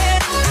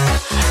 warning.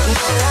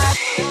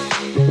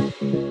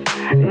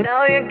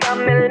 Now you got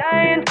me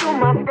lying to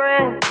my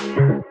friends.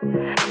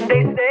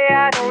 They say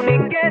I'd only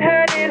get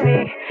hurt in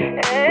the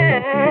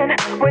end.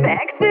 With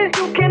exes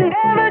you can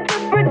never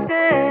just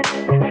pretend.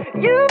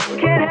 You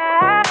can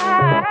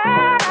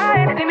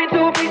hide. See me to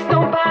a place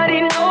nobody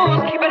knows.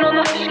 Keep it on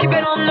the hush, keep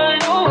it on the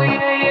low.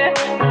 Yeah, yeah.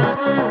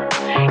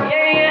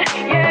 Yeah, yeah,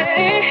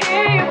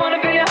 yeah. You wanna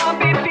feel your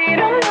heartbeat beat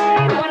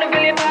online. Wanna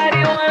feel your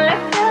body one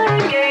last time.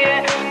 Yeah,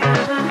 yeah.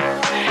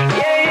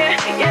 Yeah,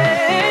 yeah,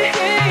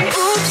 yeah.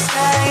 Oops,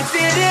 I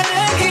did it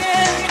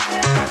again.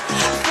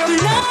 From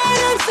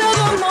night until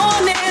the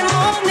morning,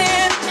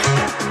 morning.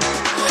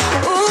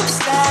 Oops,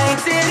 I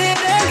did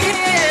it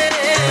again.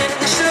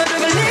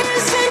 Should've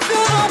listened to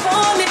the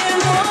warning,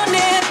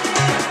 warning.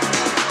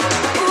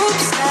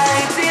 Oops, I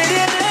did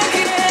it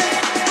again.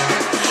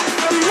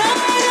 From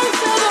night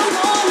until the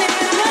morning,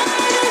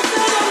 night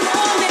until the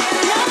morning,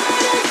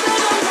 night until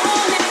the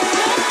morning,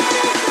 night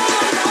until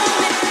the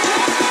morning,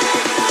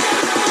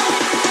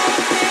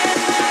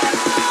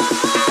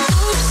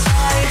 Oops,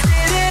 I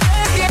did it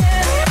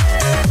again.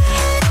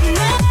 From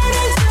night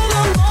until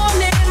the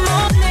morning,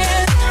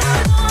 morning.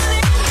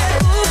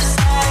 Oops,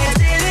 I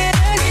did it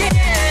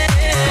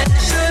again.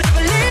 Should've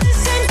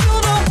listened to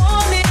the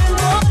warning,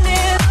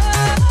 warning.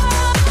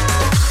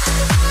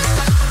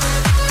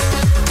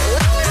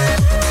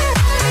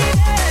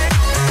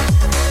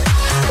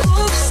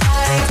 Oops,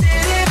 I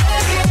did it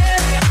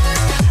again.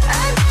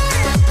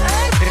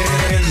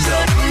 In the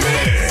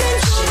mix.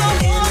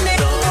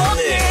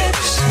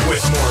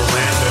 With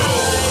Morlando.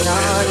 I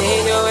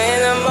need you in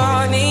the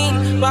morning,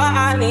 but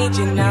I need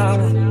you now.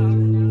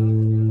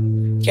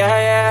 Yeah,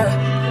 yeah.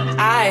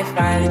 I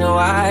finally know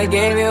I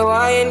gave you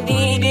what you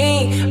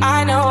needed.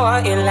 I know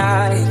what you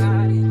like.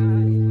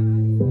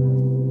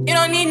 You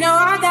don't need no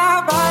other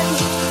body.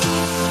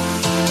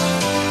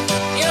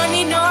 You don't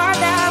need no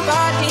other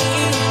body.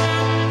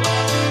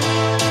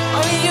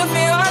 Only you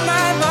feel on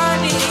my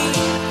body.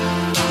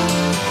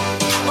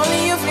 Only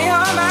you feel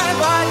on my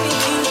body.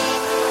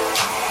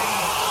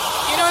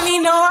 You don't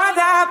need no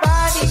other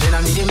body. Then I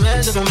made you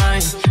mess up your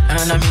mind,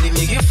 and I made it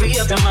make you free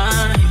up your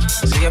mind.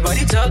 Say your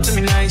body talk to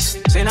me nice.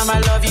 Say now my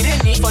love you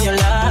didn't need for your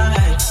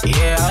life.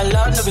 Yeah, I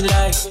love to be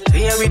like.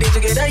 Say every day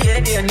together, yeah,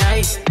 day and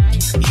night.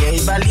 Yeah,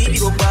 if I leave you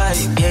go by.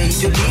 Yeah,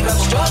 if you leave I'm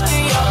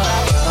stroking your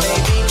body,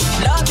 baby.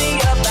 Loving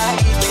your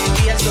body,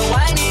 baby. I'm so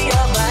whining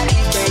your body,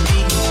 baby.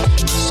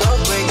 So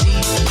crazy.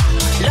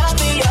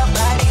 Loving your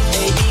body,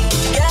 baby.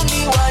 Get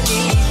me what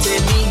needs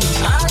me.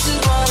 I just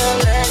wanna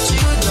let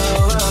you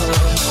know.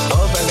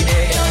 Oh, every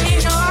day. You don't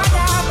need no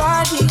other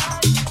body.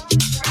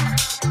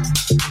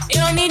 You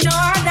don't need no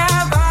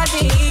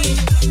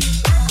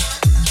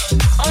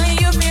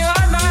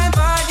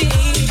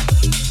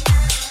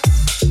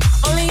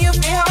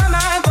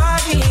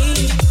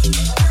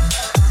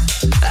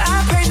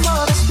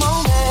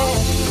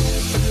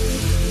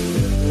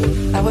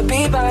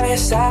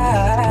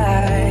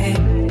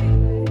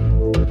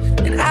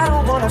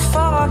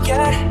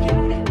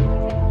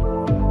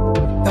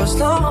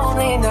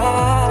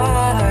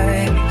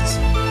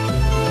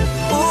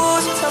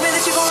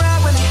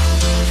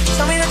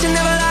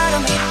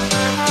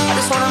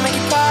wanna make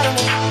you proud of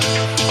me.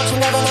 Want you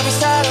never let me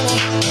sad of me.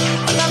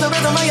 I love the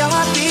rhythm of your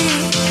heartbeat.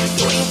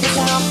 The way you're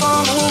pushing up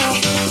on me.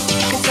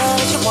 I can tell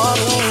that you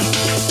want me.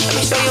 Let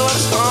me show you what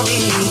it's gonna be.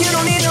 You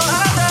don't need no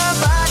other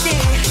body.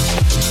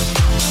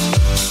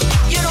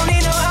 You don't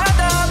need no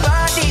other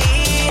body.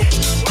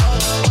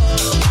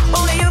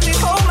 Only you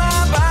behold my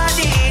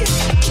body.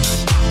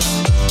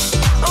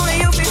 Only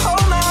you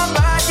behold my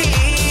body.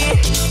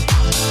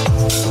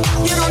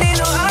 You don't need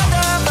no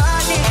other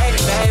body. Hey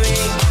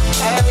baby,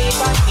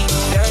 everybody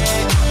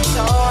dance.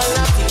 No one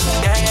loves you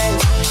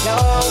dance. No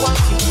one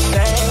wants you to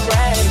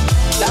dance.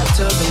 Love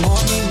till the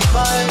morning,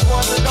 but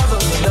want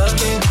another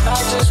loving. I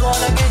just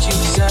wanna get you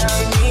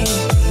beside me.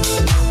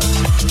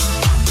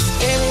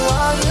 Give me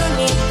all you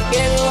need.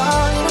 Give me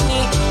all you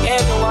need.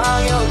 Give me all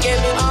you. Give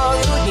me all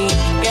you need.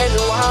 Give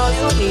me all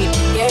you need.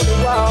 Give me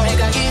all.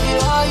 Make I give you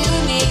all you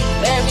need.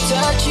 Every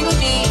touch you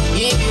need.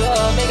 Give you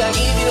all. Make I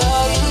give you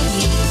all you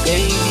need,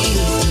 baby.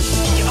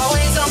 You're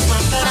always on my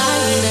mind.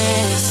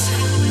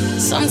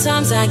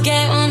 Sometimes I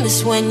get on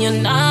this when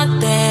you're not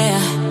there.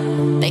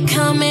 They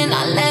come in,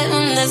 I let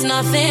them. There's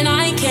nothing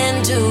I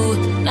can do.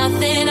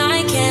 Nothing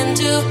I can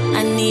do.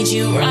 I need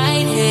you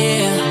right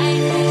here.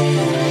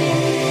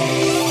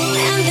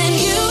 And then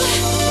you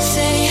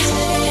say,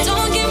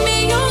 don't give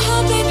me your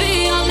heart,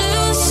 baby, I'll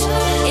lose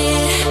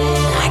it.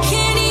 I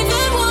can't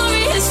even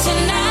worry, it's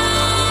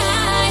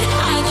tonight.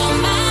 I don't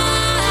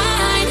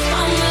mind,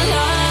 I'm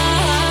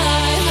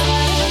alive.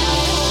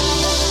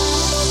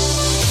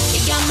 You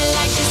got me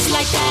like this,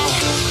 like that.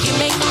 You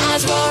make my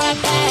eyes roll right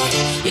back.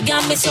 You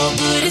got me so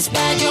good, it's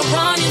bad. You're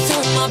running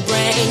through my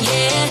brain,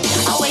 yeah.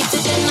 I wait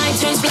till the night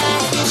turns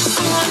black.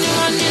 I'm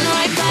running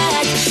right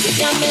back. You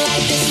got me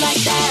like this,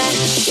 like that.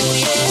 Ooh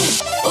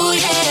yeah, ooh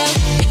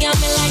yeah. You got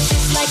me like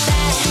this, like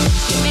that.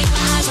 You make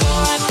my eyes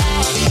roll right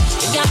back.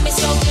 You got me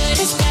so good,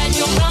 it's bad.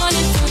 You're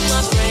running through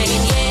my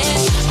brain,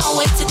 yeah. I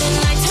wait till the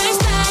night turns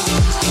black.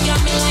 You got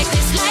me like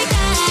this, like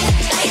that,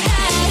 like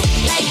that,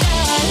 like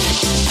that.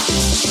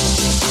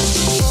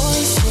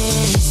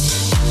 Voices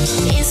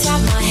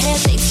inside my head,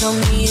 they tell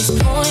me it's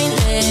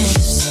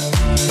pointless.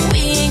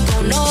 We ain't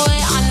go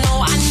nowhere, I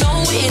know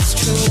it's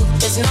true.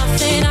 There's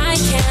nothing I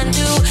can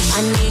do.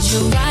 I need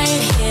you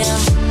right here,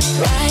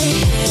 right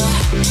here.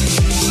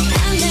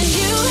 And then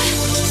you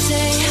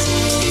say,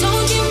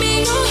 don't give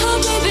me your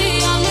heart, baby,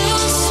 I'll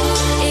lose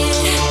it.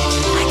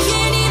 I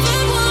can't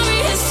even worry,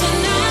 it's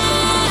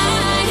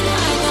tonight.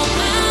 I don't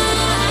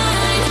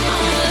mind,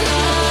 I'm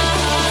alive.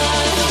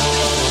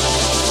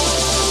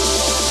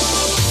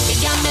 You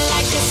got me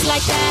like this,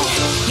 like that.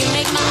 You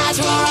make my eyes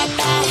roll right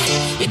back.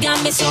 You got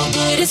me so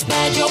good, it's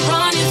bad. You're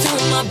running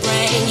through my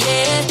brain,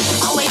 yeah.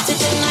 I wait till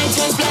the night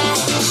turns black.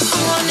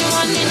 I'm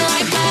running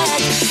right back.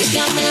 You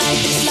got me like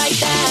this, like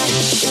that.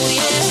 Ooh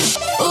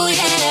yeah, ooh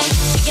yeah.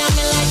 You got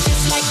me like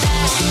this, like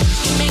that.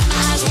 You make my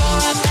eyes roll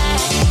right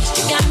back.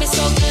 You got me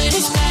so good,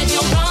 it's bad.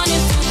 You're running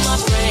through my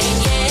brain,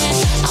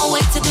 yeah. I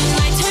wait till the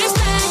night turns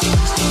black.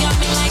 You got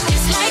me like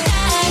this, like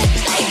that,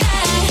 like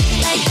that,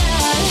 like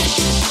that.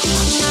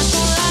 I'm not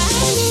gonna lie,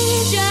 I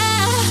need ya.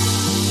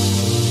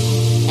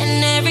 And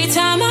every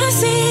time I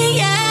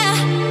see ya,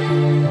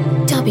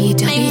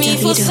 make me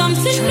feel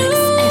something new.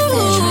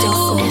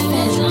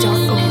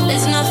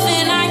 There's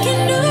nothing I can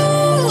do.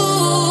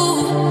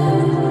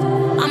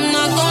 I'm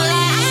not gonna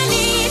lie, I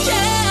need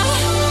ya.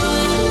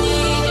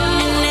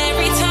 And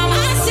every time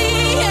I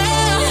see ya,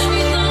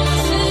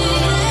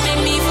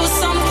 make me feel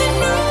something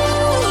new.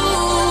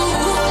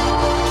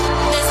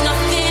 There's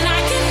nothing I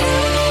can do.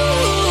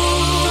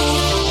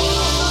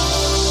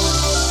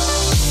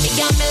 You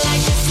got me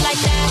like this,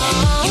 like that.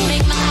 You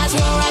make my eyes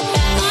roll right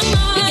back.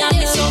 You got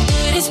me so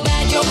good, it's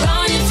bad. You're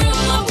running through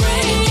my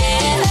brain,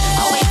 yeah.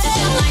 I wait till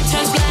the night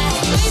turns black.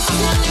 I'm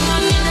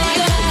running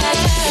right back.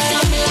 You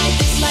got me like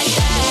this, like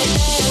that.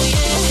 Ooh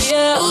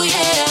yeah, ooh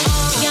yeah.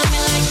 You got me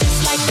like this,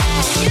 like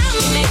that. You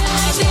make my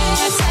eyes roll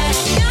right back.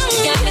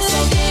 You got me so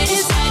good,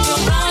 it's bad.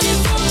 You're running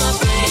through my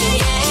brain,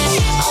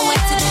 yeah. I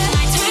wait till the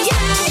night turns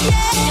black.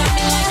 You got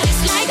me like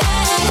this, like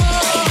that,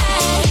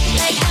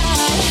 like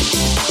that.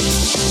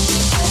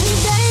 Every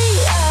day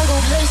I go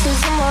places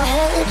in my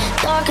head.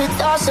 Darker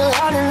thoughts are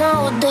hard to know.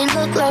 They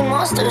look like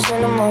monsters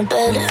under my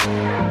bed.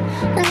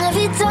 And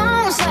every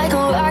time it's like a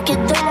rocket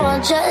through my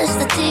chest.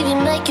 The TV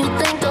make you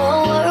think the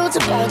whole world's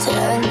about to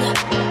end.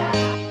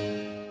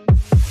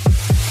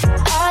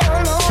 I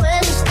don't know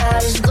where this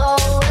night is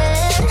going,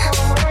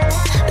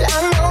 but I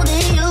know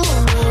that you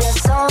and me are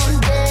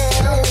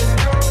something.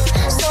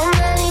 So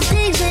many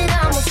things that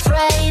I'm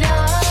afraid of,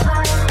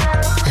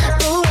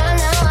 but right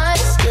now I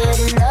ain't scared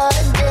of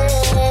nothing.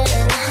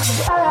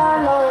 All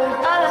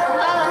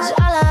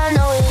I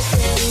know is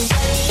things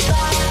I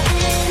keep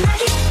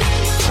thinking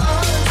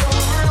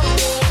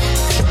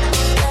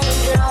on the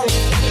ground.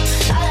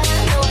 All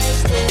I know is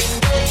things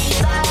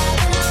I'm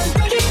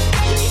thinking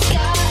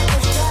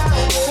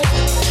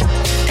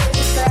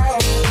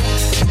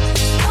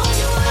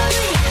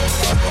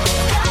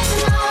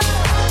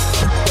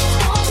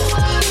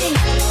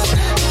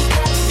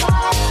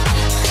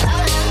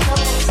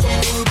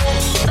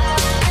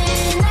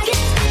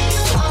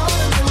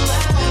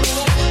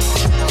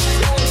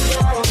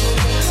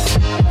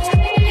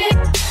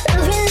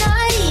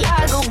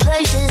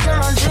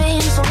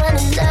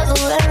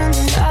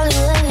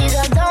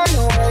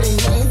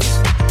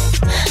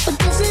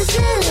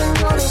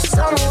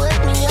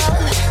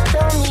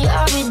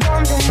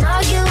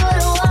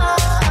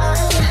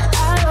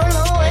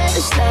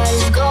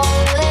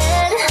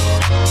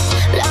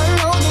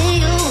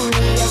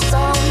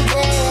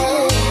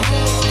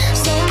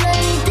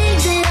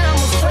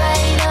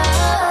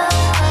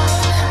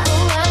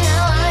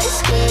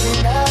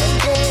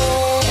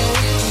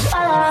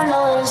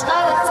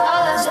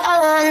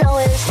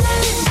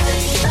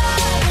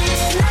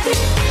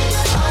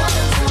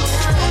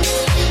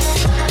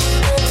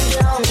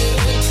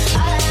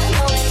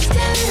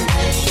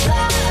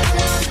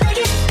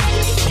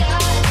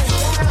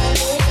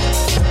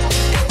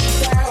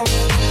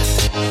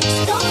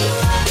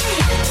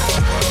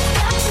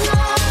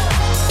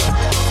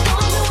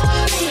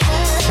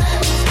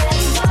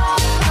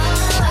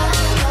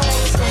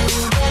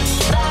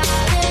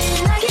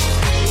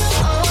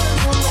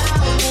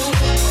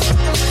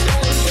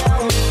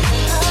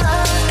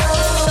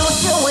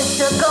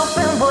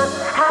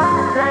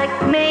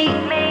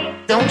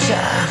don't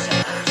ya?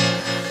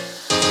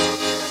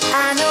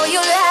 I know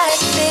you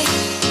like me.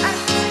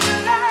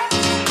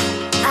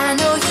 I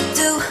know you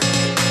do.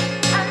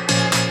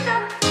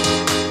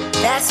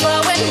 That's why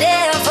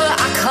whenever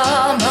I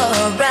come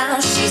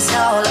around, she's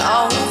all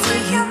over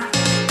you.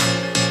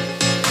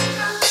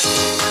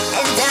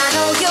 And I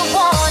know you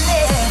want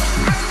it.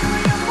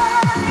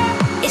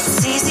 It's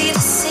easy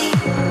to see.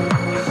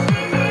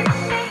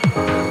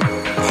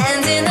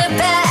 And in the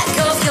back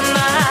of your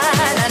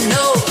mind, I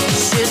know you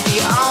should be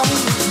on.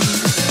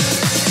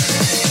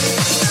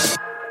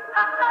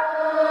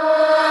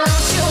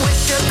 Don't you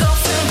wish your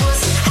girlfriend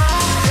was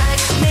hot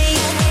like me?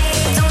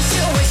 Don't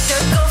you wish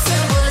your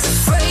girlfriend was a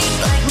freak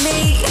like me?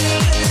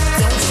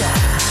 Don't ya?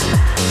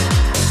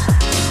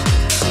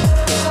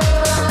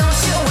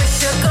 Don't you wish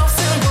your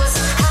girlfriend was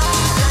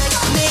hot like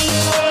me?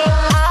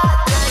 Hot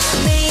like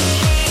me?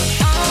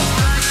 Hot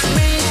like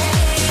me?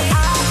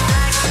 Hot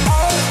like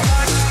me?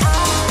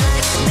 Hot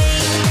like me?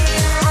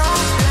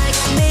 Hot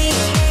like me?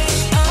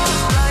 Hot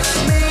like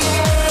me?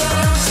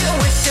 Don't you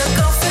wish your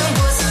girlfriend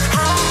was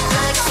hot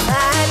like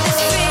fight the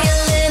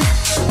feeling?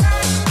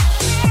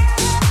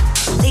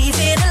 Leave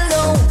it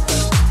alone.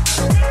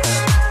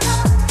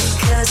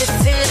 'Cause if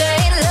it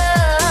ain't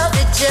love,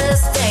 it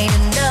just ain't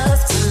enough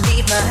to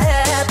leave my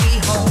happy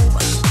home.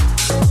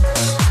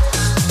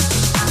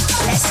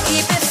 Let's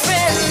keep it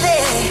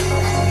friendly.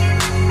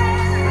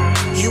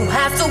 You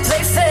have to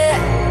play fair.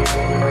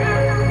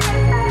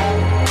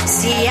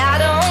 See, I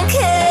don't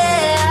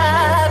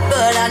care,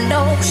 but I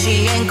know she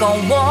ain't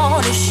gon'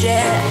 wanna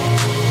share.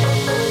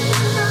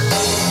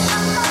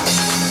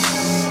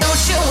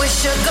 Don't you wish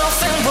your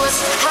girlfriend was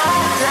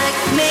hot like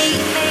me?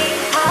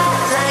 Hot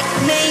like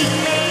me?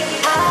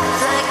 Hot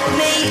like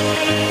me?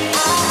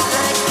 Hot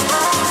like,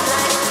 hot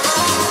like,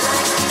 hot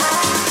like,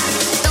 hot.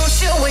 Don't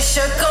you wish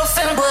your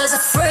girlfriend was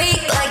a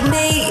freak like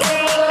me?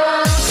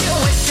 Don't you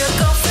wish your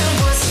girlfriend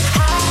was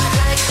hot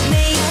like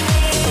me?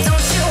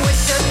 Don't you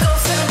wish your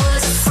girlfriend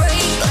was a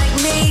freak like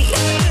me?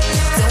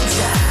 Don't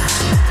ya?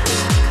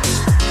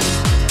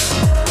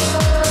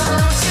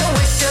 Don't you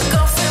wish your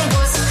girlfriend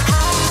was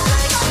hot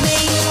like me?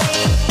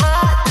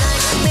 Hot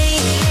like me?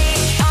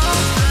 Hot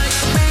like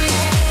me?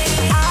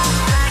 Hot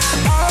like,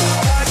 hot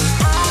like,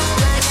 hot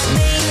like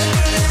me?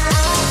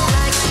 Hot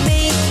like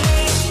me?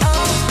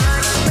 Hot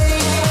like me?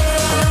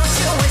 Don't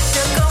you wish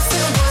your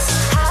girlfriend was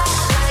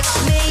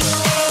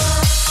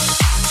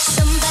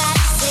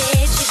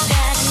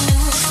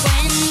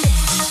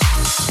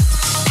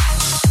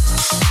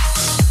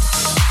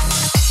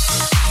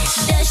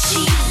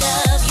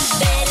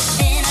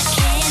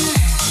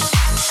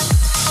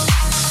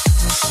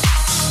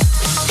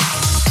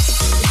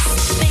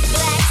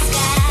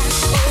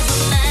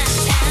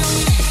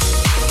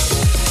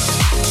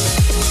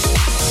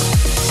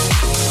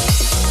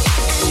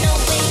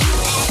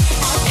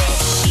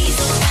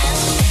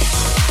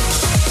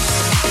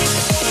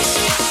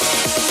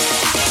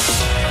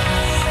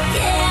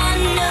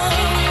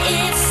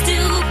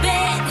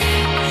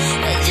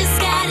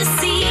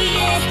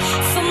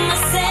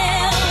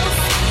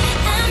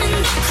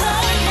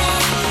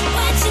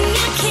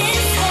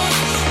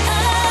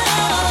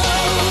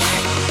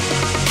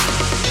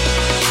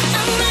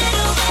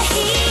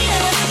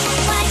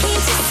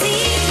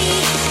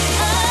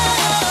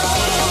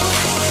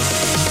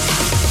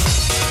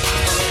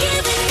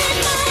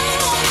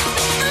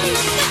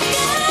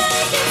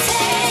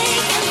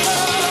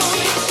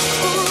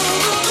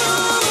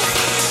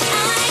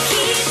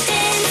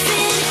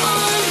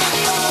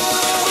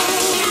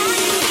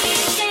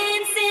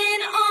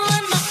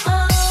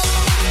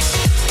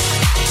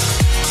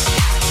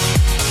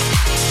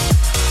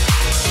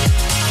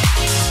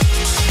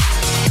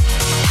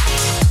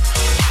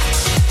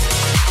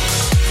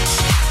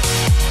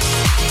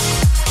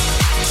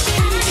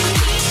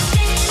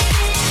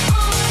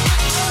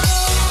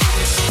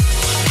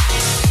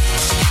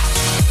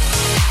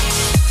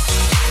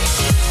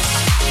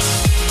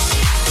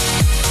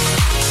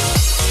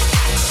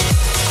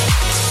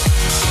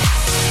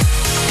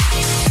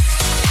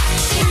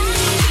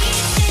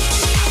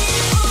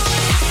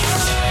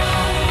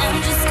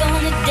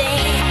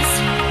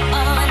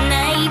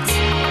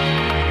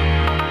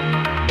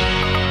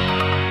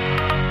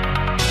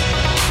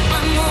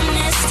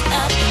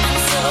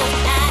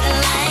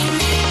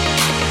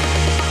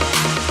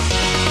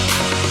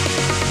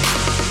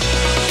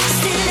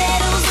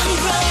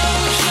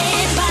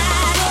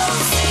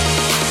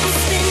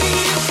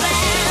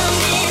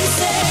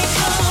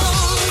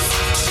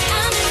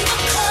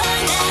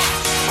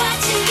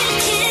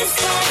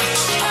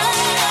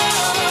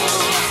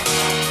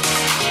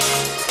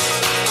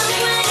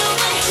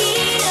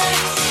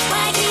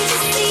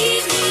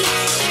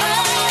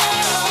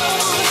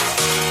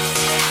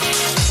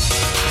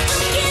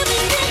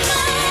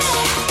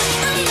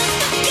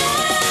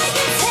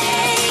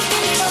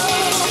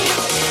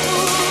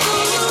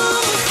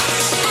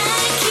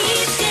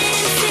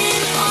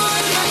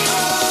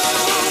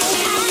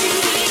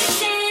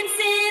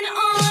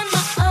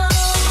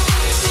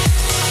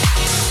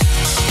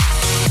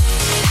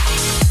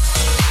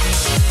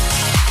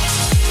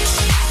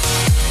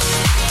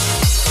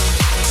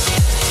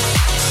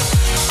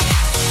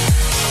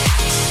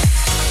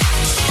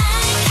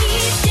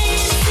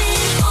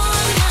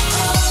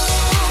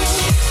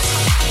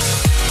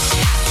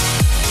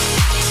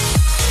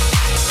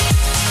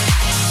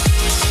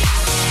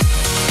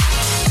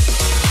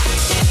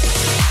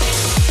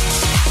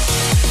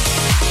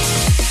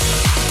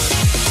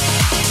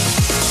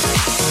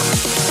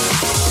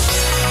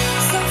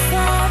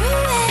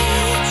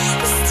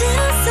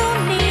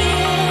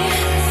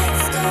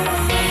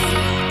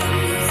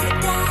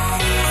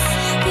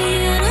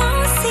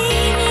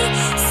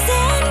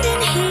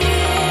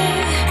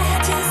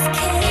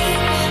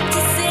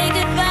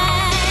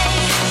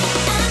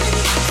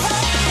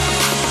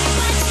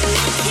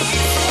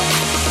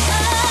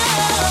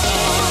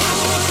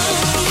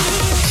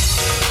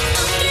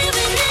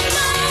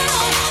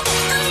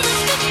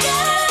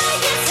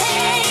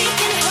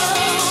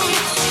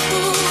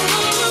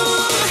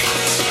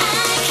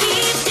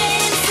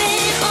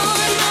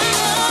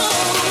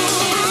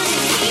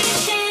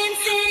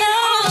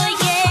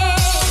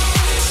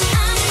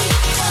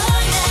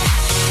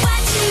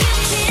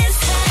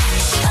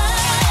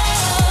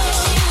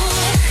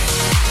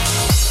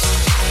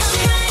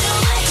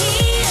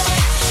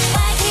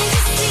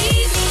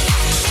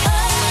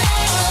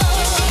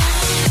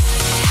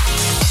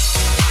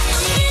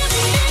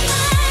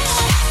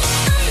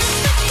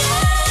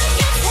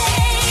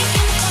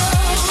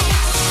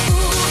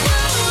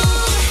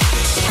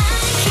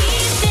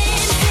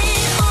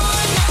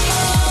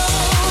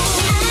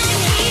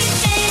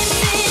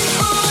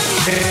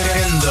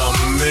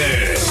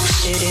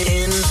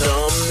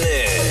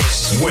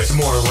with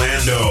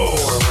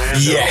Morlando.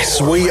 Yes,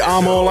 we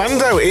are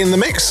Morlando in the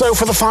mix. So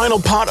for the final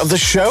part of the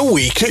show,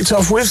 we kicked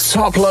off with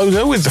Top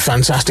Loader with the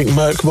fantastic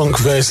Merc Monk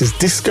versus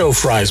Disco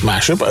Fries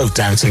mashup of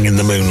Dancing in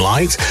the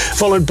Moonlight,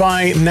 followed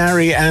by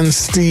Nari and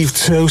Steve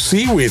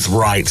Tosi with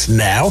Right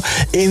Now,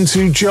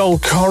 into Joel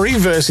Corey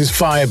versus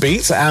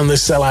Firebeat and the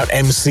Sellout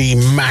MC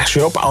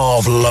mashup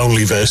of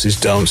Lonely versus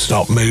Don't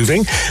Stop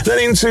Moving, then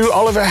into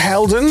Oliver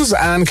Heldens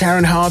and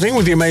Karen Harding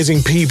with the amazing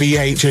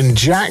PBH and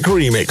Jack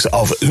remix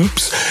of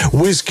Oops,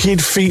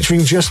 WizKid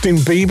featuring Justin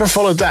Bieber,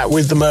 followed that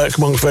with the Merc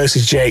Monk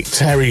versus Jake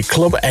Terry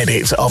club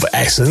edit of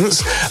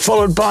Essence,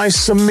 followed by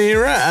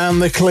Samira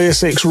and the Clear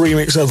Six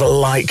remix of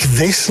Like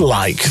This,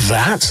 Like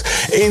That,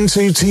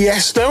 into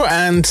Tiesto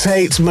and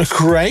Tate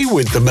McRae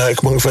with the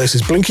Merc Monk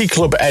versus Blinky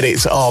club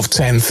edit of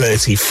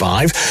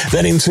 1035,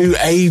 then into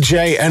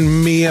AJ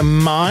and Mia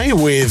Mai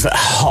with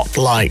Hot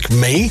Like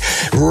Me.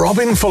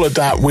 Robin followed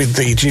that with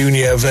the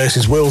Junior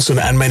versus Wilson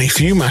and Many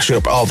Few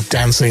mashup of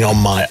Dancing on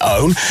My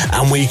Own,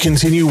 and we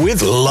continue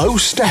with Low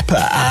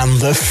Stepper and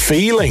The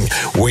Feeling.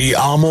 We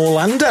are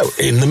Morlando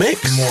in the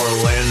mix.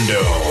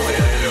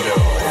 Morlando.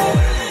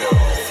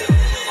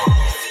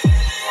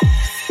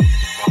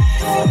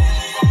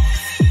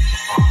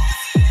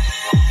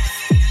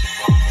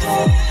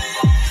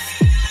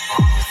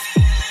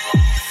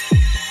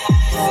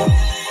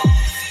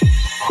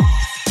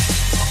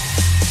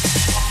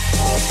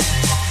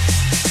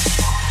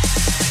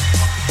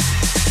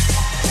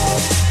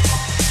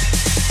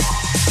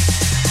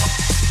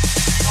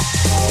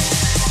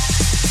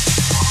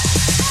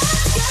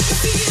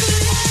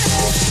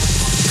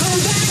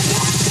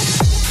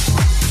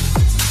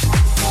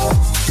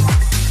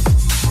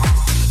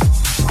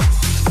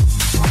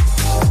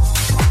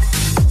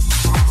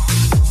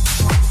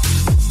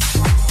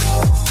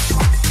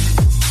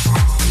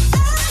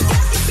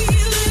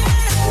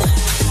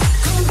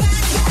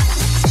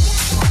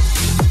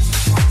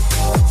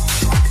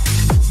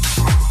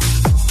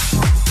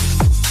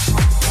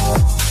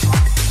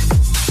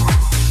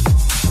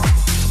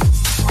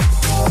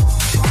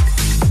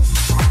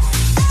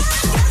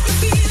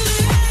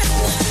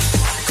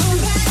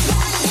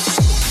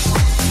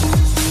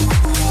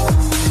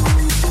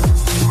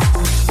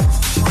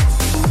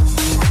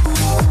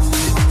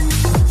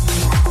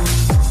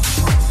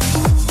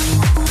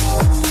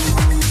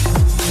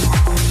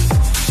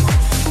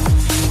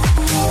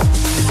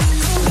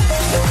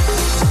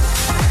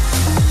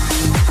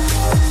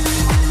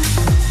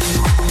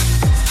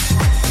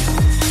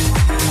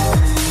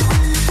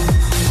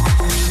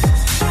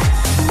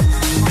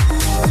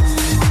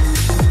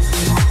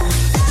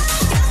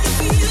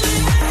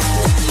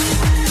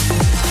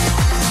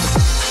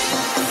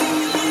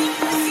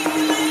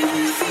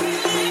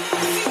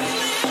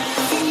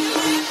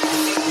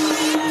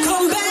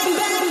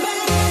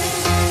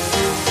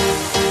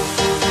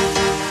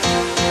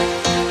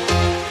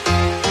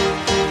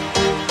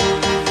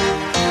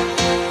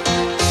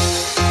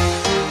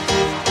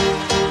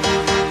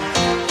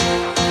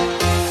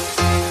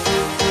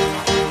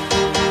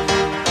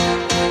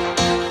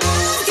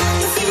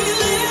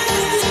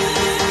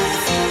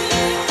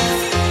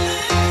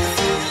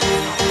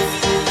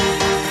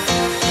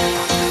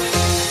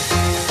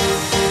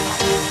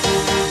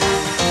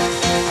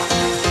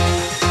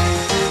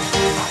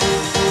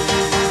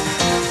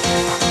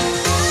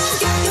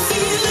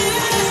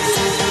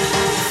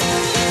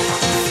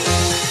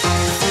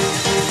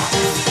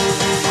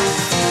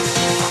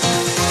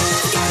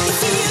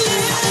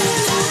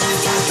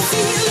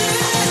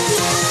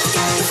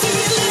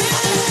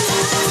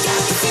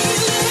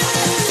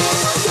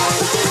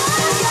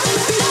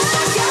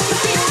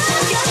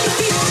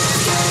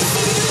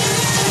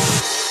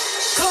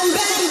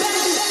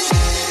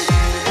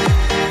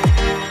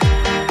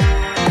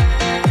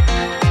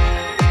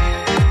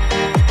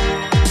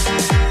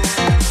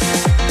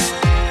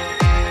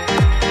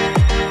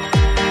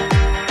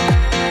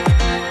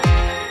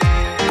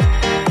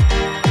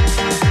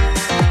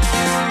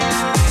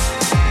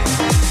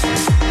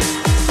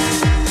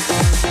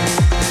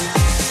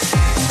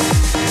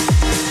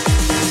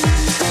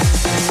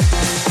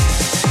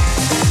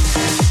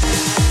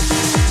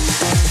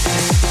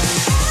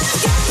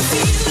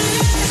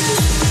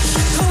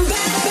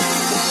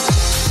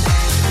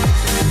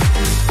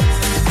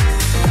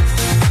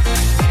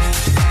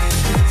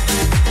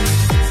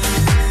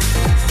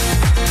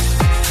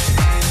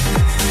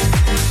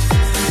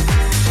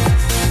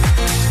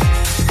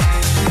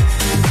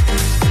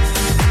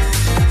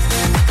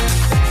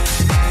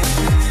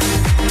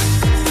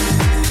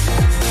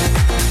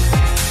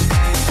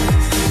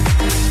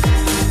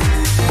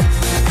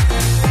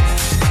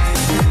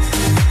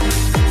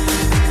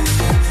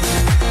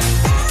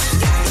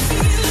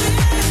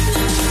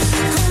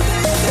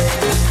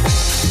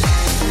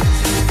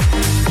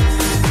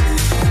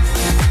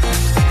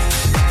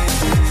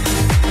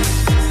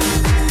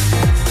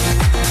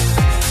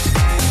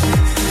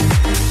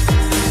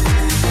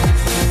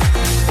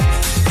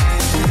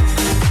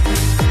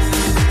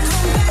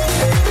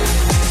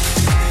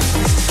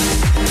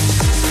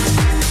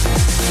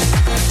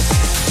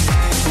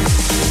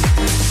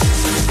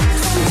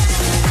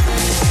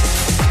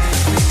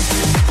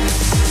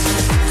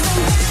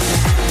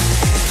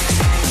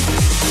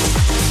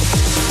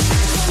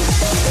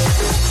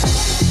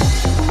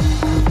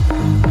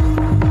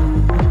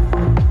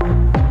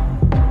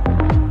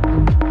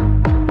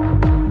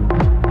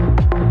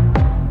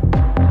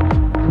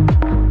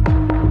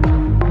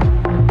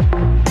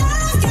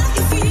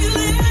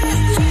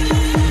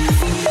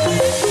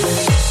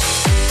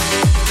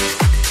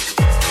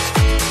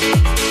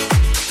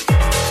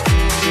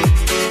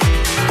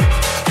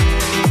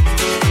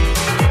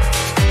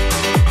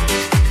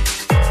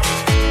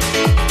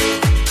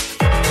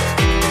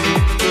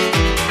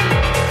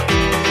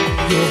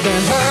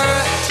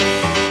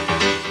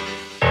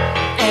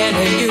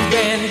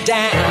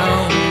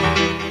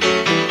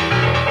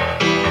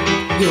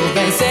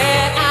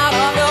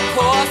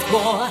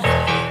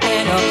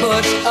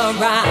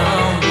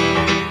 ground.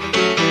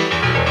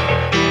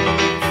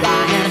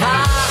 Flying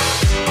high,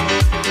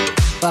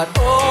 but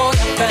oh,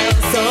 you felt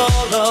so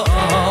low.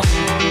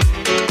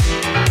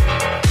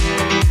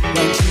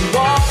 When she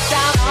walked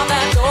out of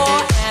that door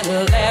and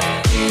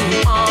left you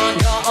on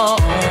your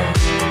own.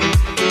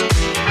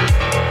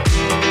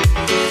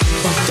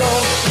 But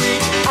don't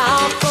reach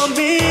out for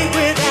me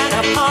with an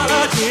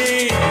apology.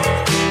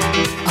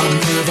 I'll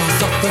never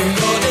suffer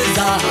your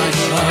desire.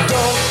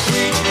 Don't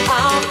reach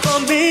out for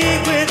me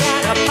with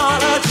an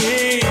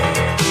apology,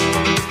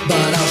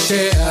 but I'll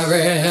share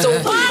it. So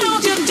why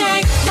don't you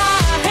take my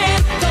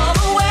hand, come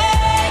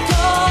away,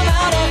 come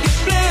out of your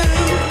blue.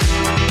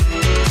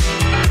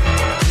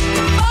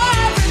 For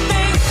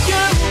everything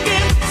you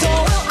give, so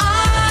will I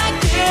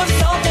give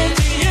something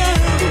to you.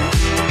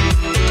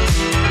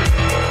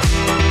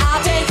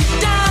 I'll take you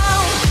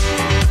down,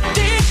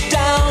 deep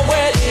down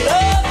where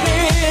love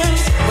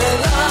lives. Where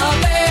love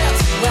lives,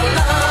 where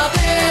love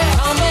lives.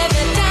 I'll make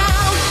it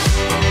down,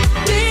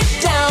 deep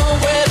down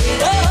where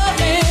love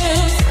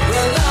lives.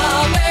 Where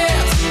love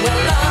lives,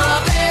 where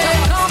love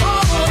lives. Come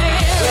on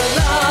in. Where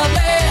love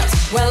lives,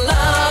 where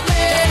love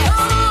lives.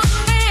 Come on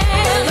in.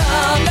 Where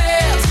love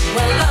lives,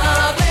 where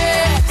love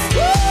lives.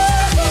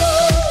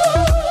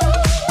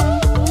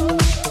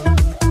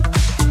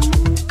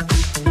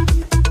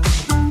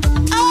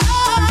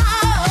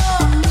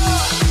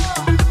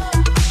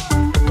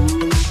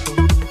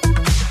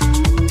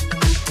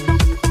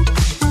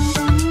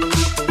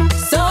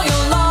 So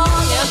you're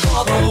longing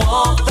for the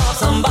warmth of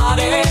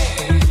somebody.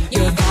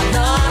 You've got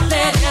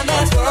nothing in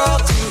this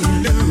world to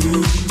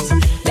lose.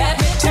 Let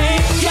me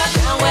take you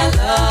down where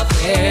love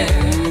is.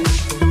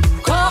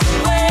 Come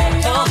away,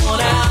 come on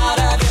out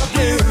of your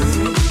blues.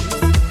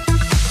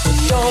 But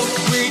don't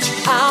reach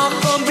out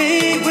for me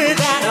with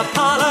an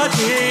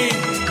apology.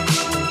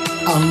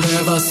 I'll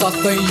never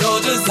suffer your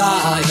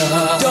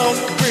desire. Don't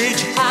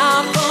reach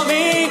out for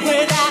me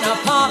with an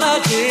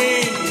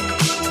apology,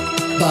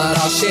 but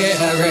I'll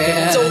share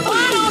it. So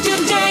why don't you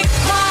take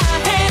my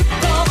hand,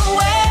 come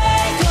away,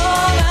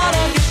 come out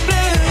of your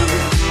blue.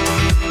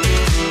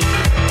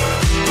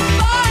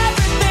 For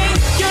everything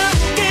you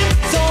give,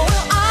 so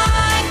will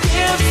I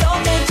give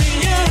something to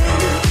you.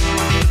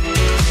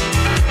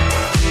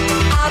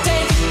 I'll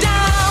take you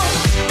down,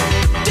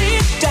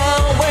 deep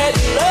down where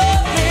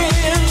love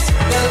lives.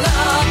 Where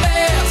love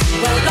lives,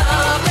 where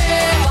love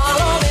lives.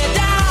 Follow me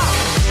down,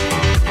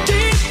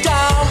 deep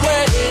down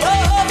where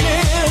love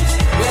lives.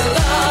 Where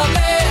love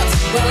lives,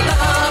 where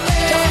love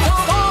lives.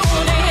 Come on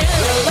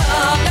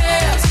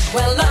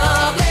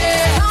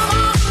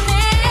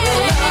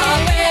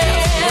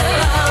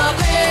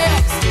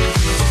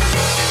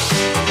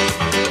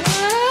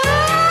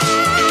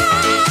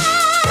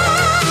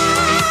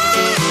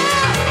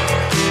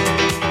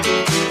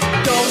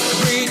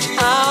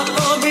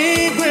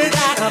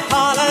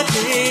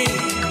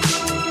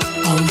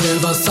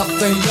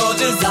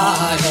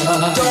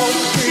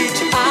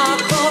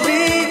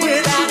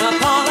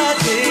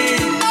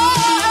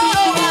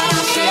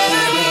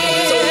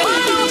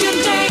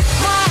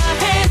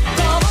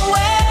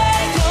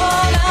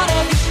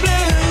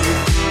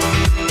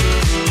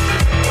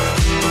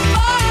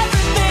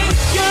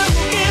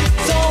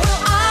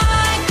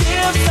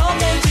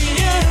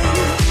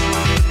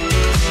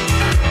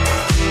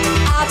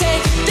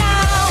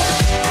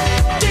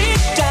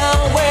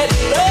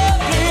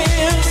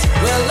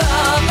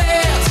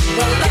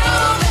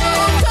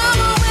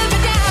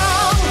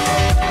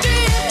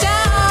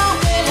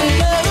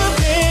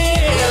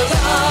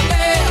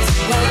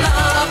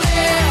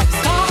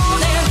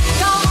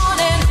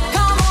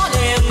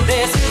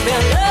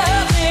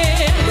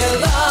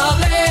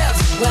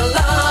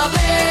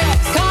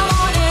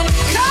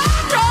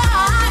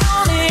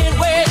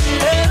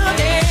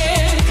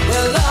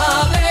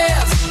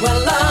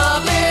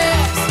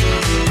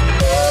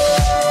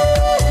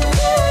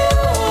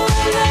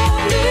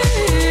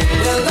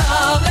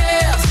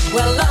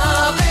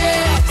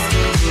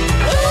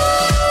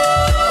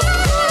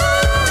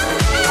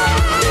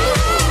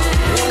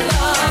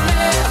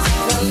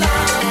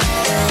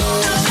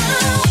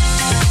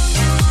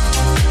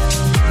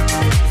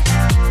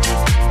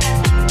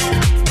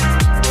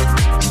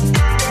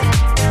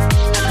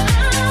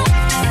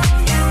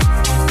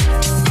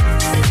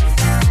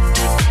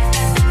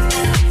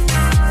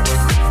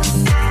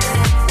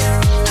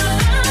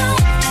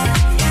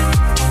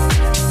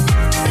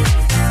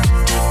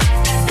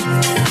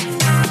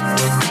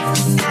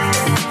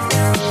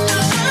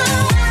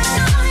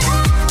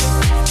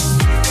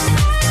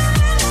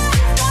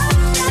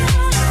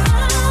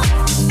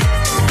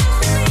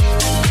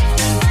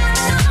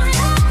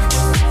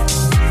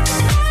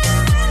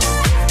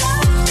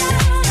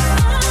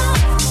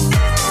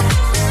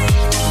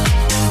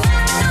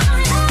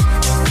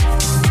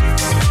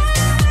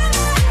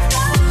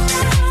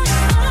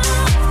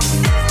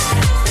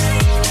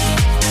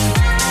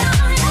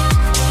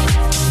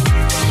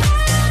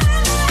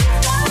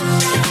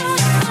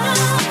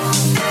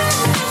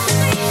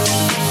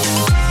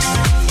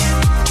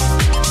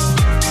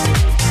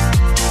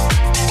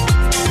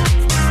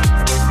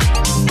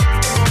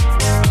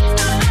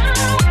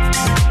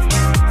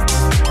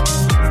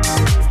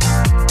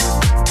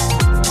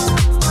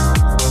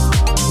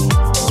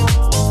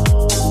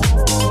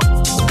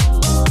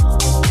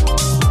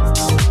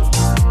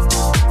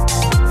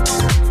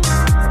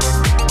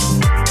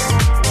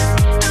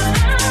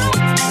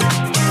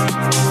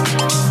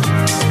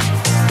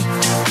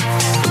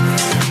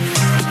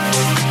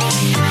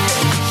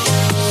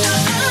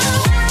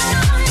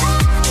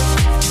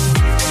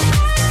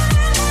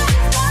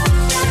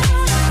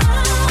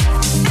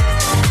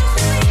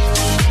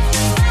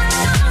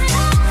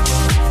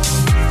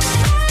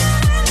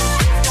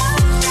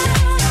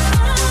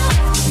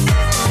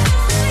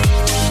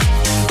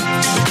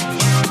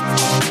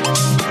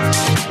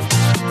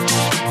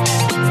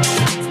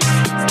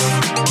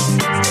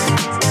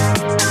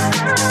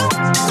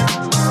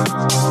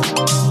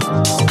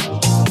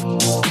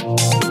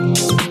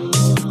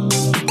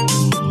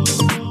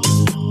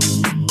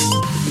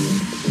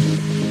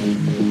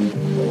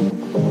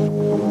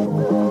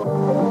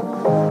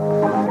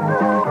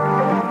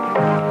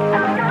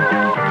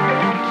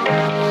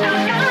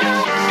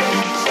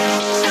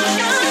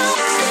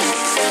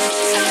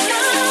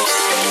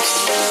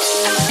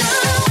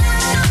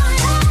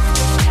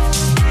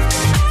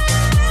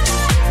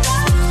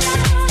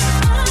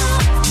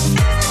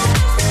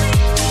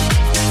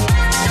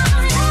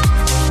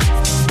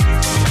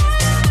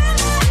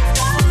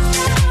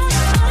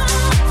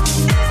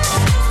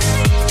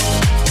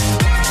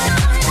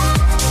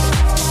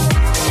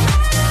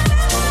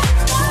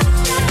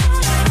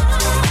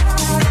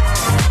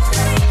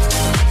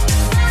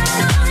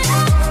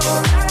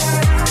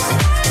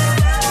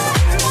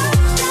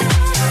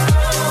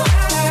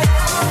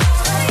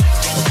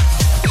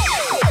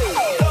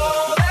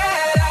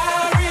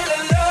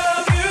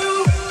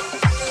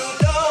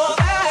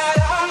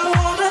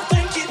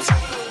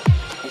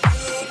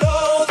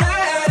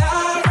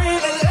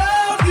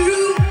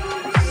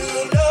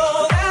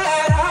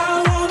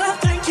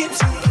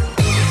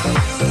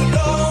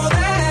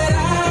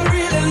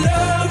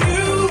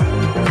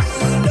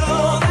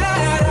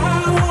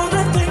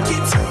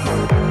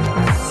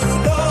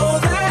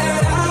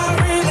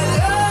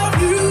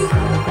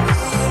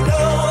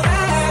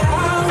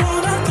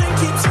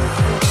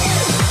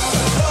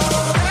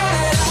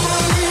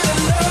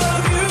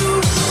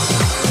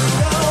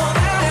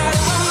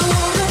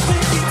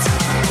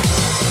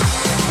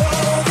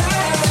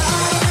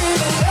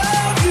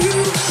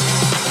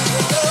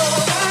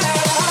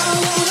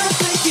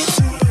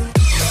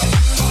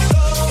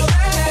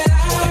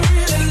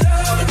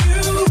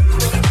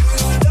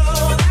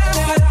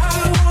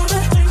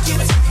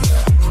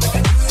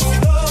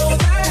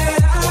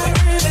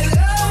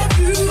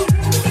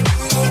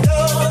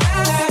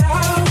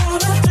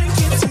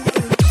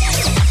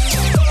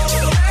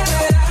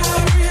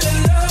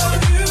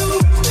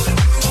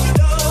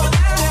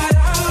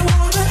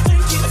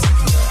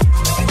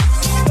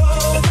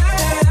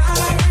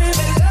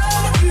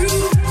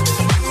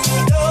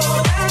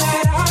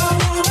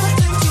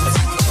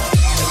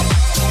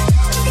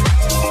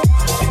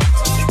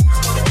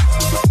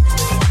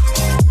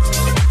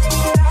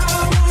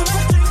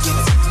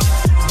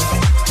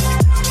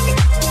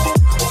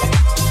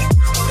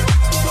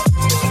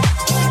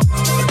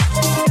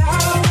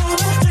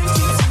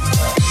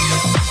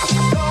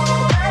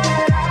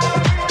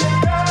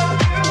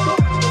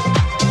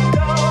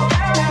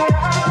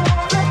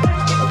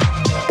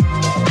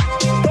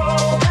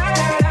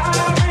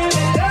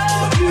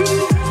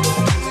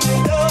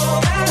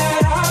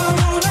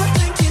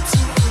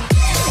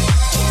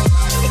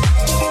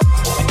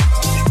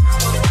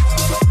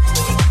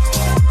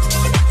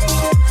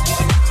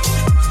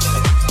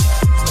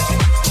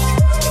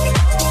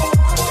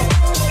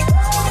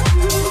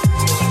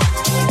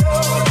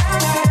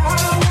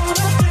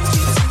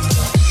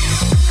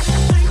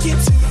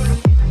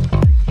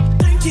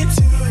you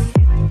to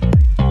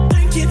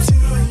thank you to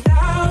I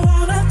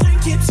wanna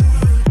thank you to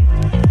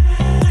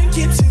thank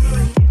you to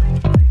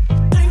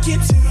thank you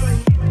to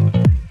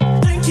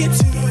thank you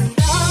to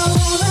I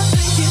wanna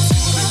thank you to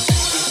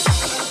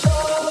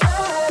know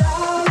that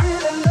I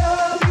really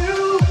love you.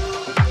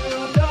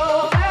 You know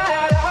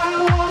that I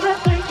wanna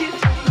thank you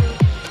to.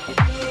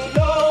 You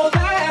know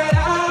that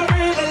I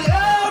really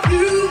love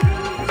you.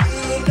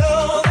 You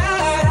know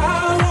that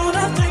I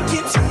wanna thank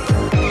you to.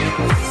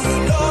 You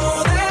know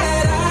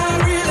that I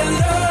really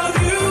love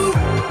you.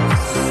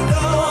 You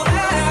know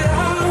that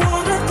I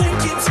wanna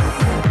thank you to.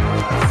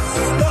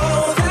 You know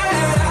that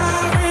I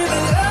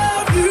really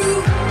love you.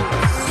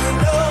 You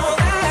know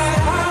that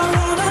I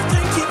wanna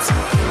thank you to.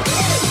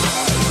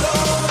 You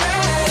know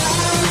that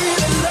I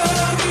really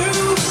love you.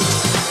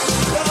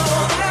 You know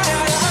that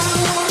I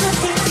wanna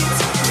thank you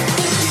to. You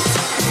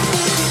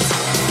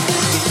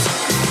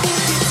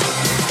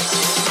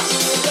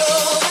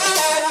know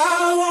that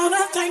I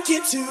wanna thank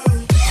you to.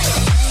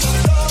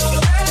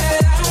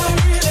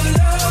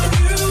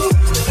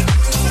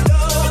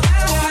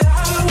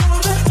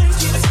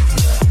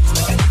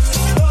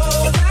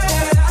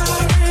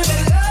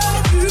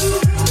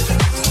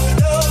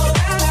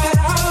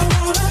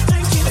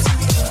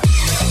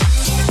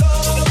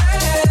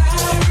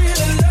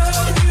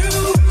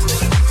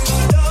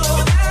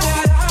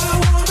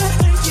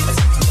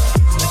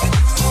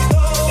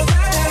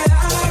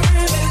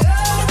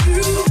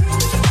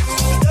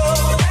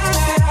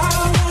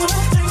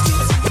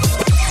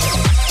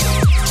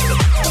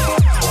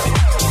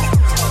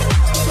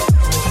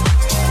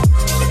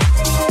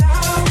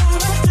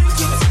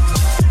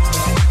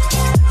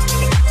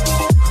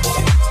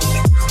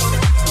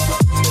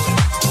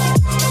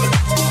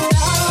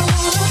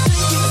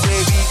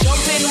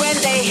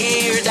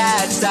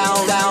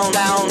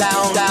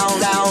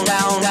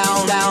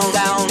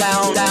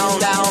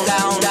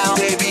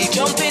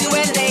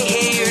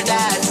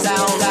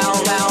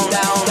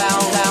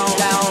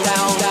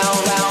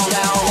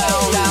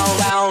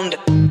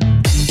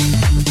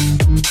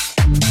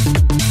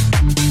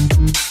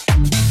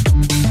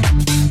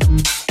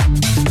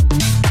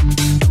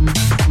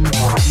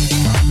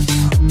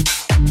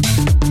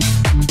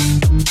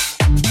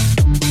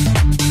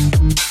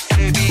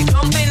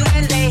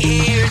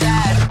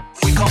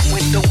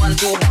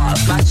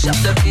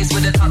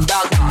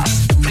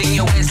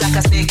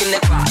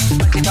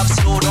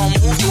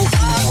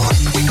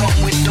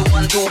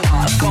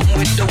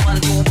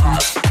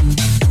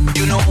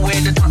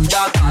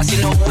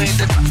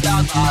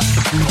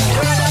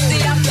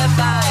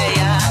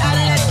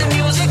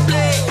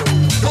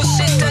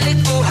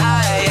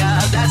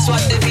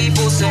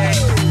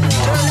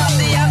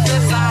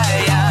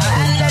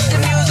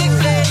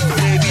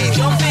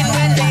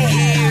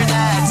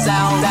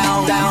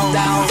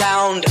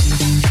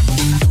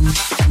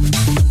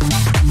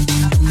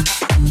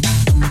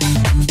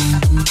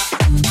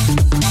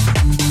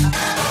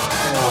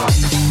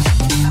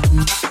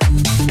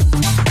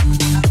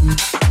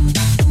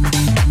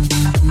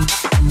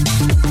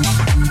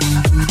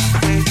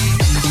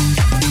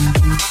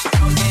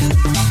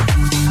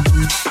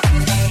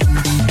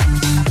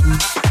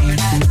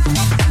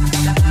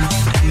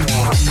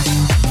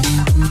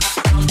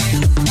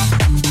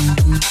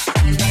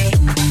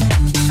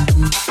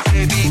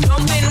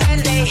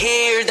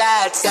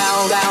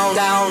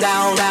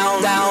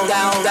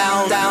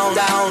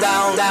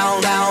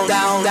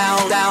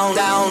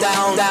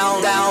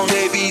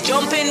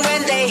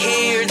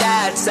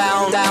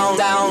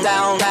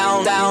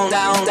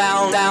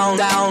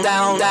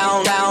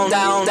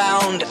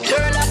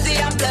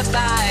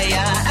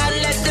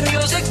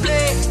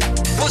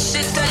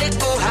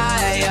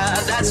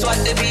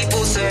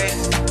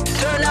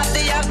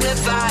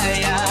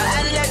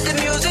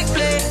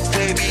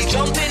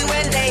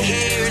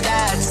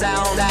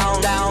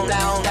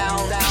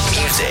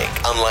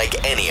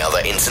 Unlike any other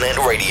internet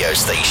radio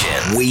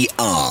station, we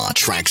are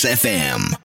Trax FM.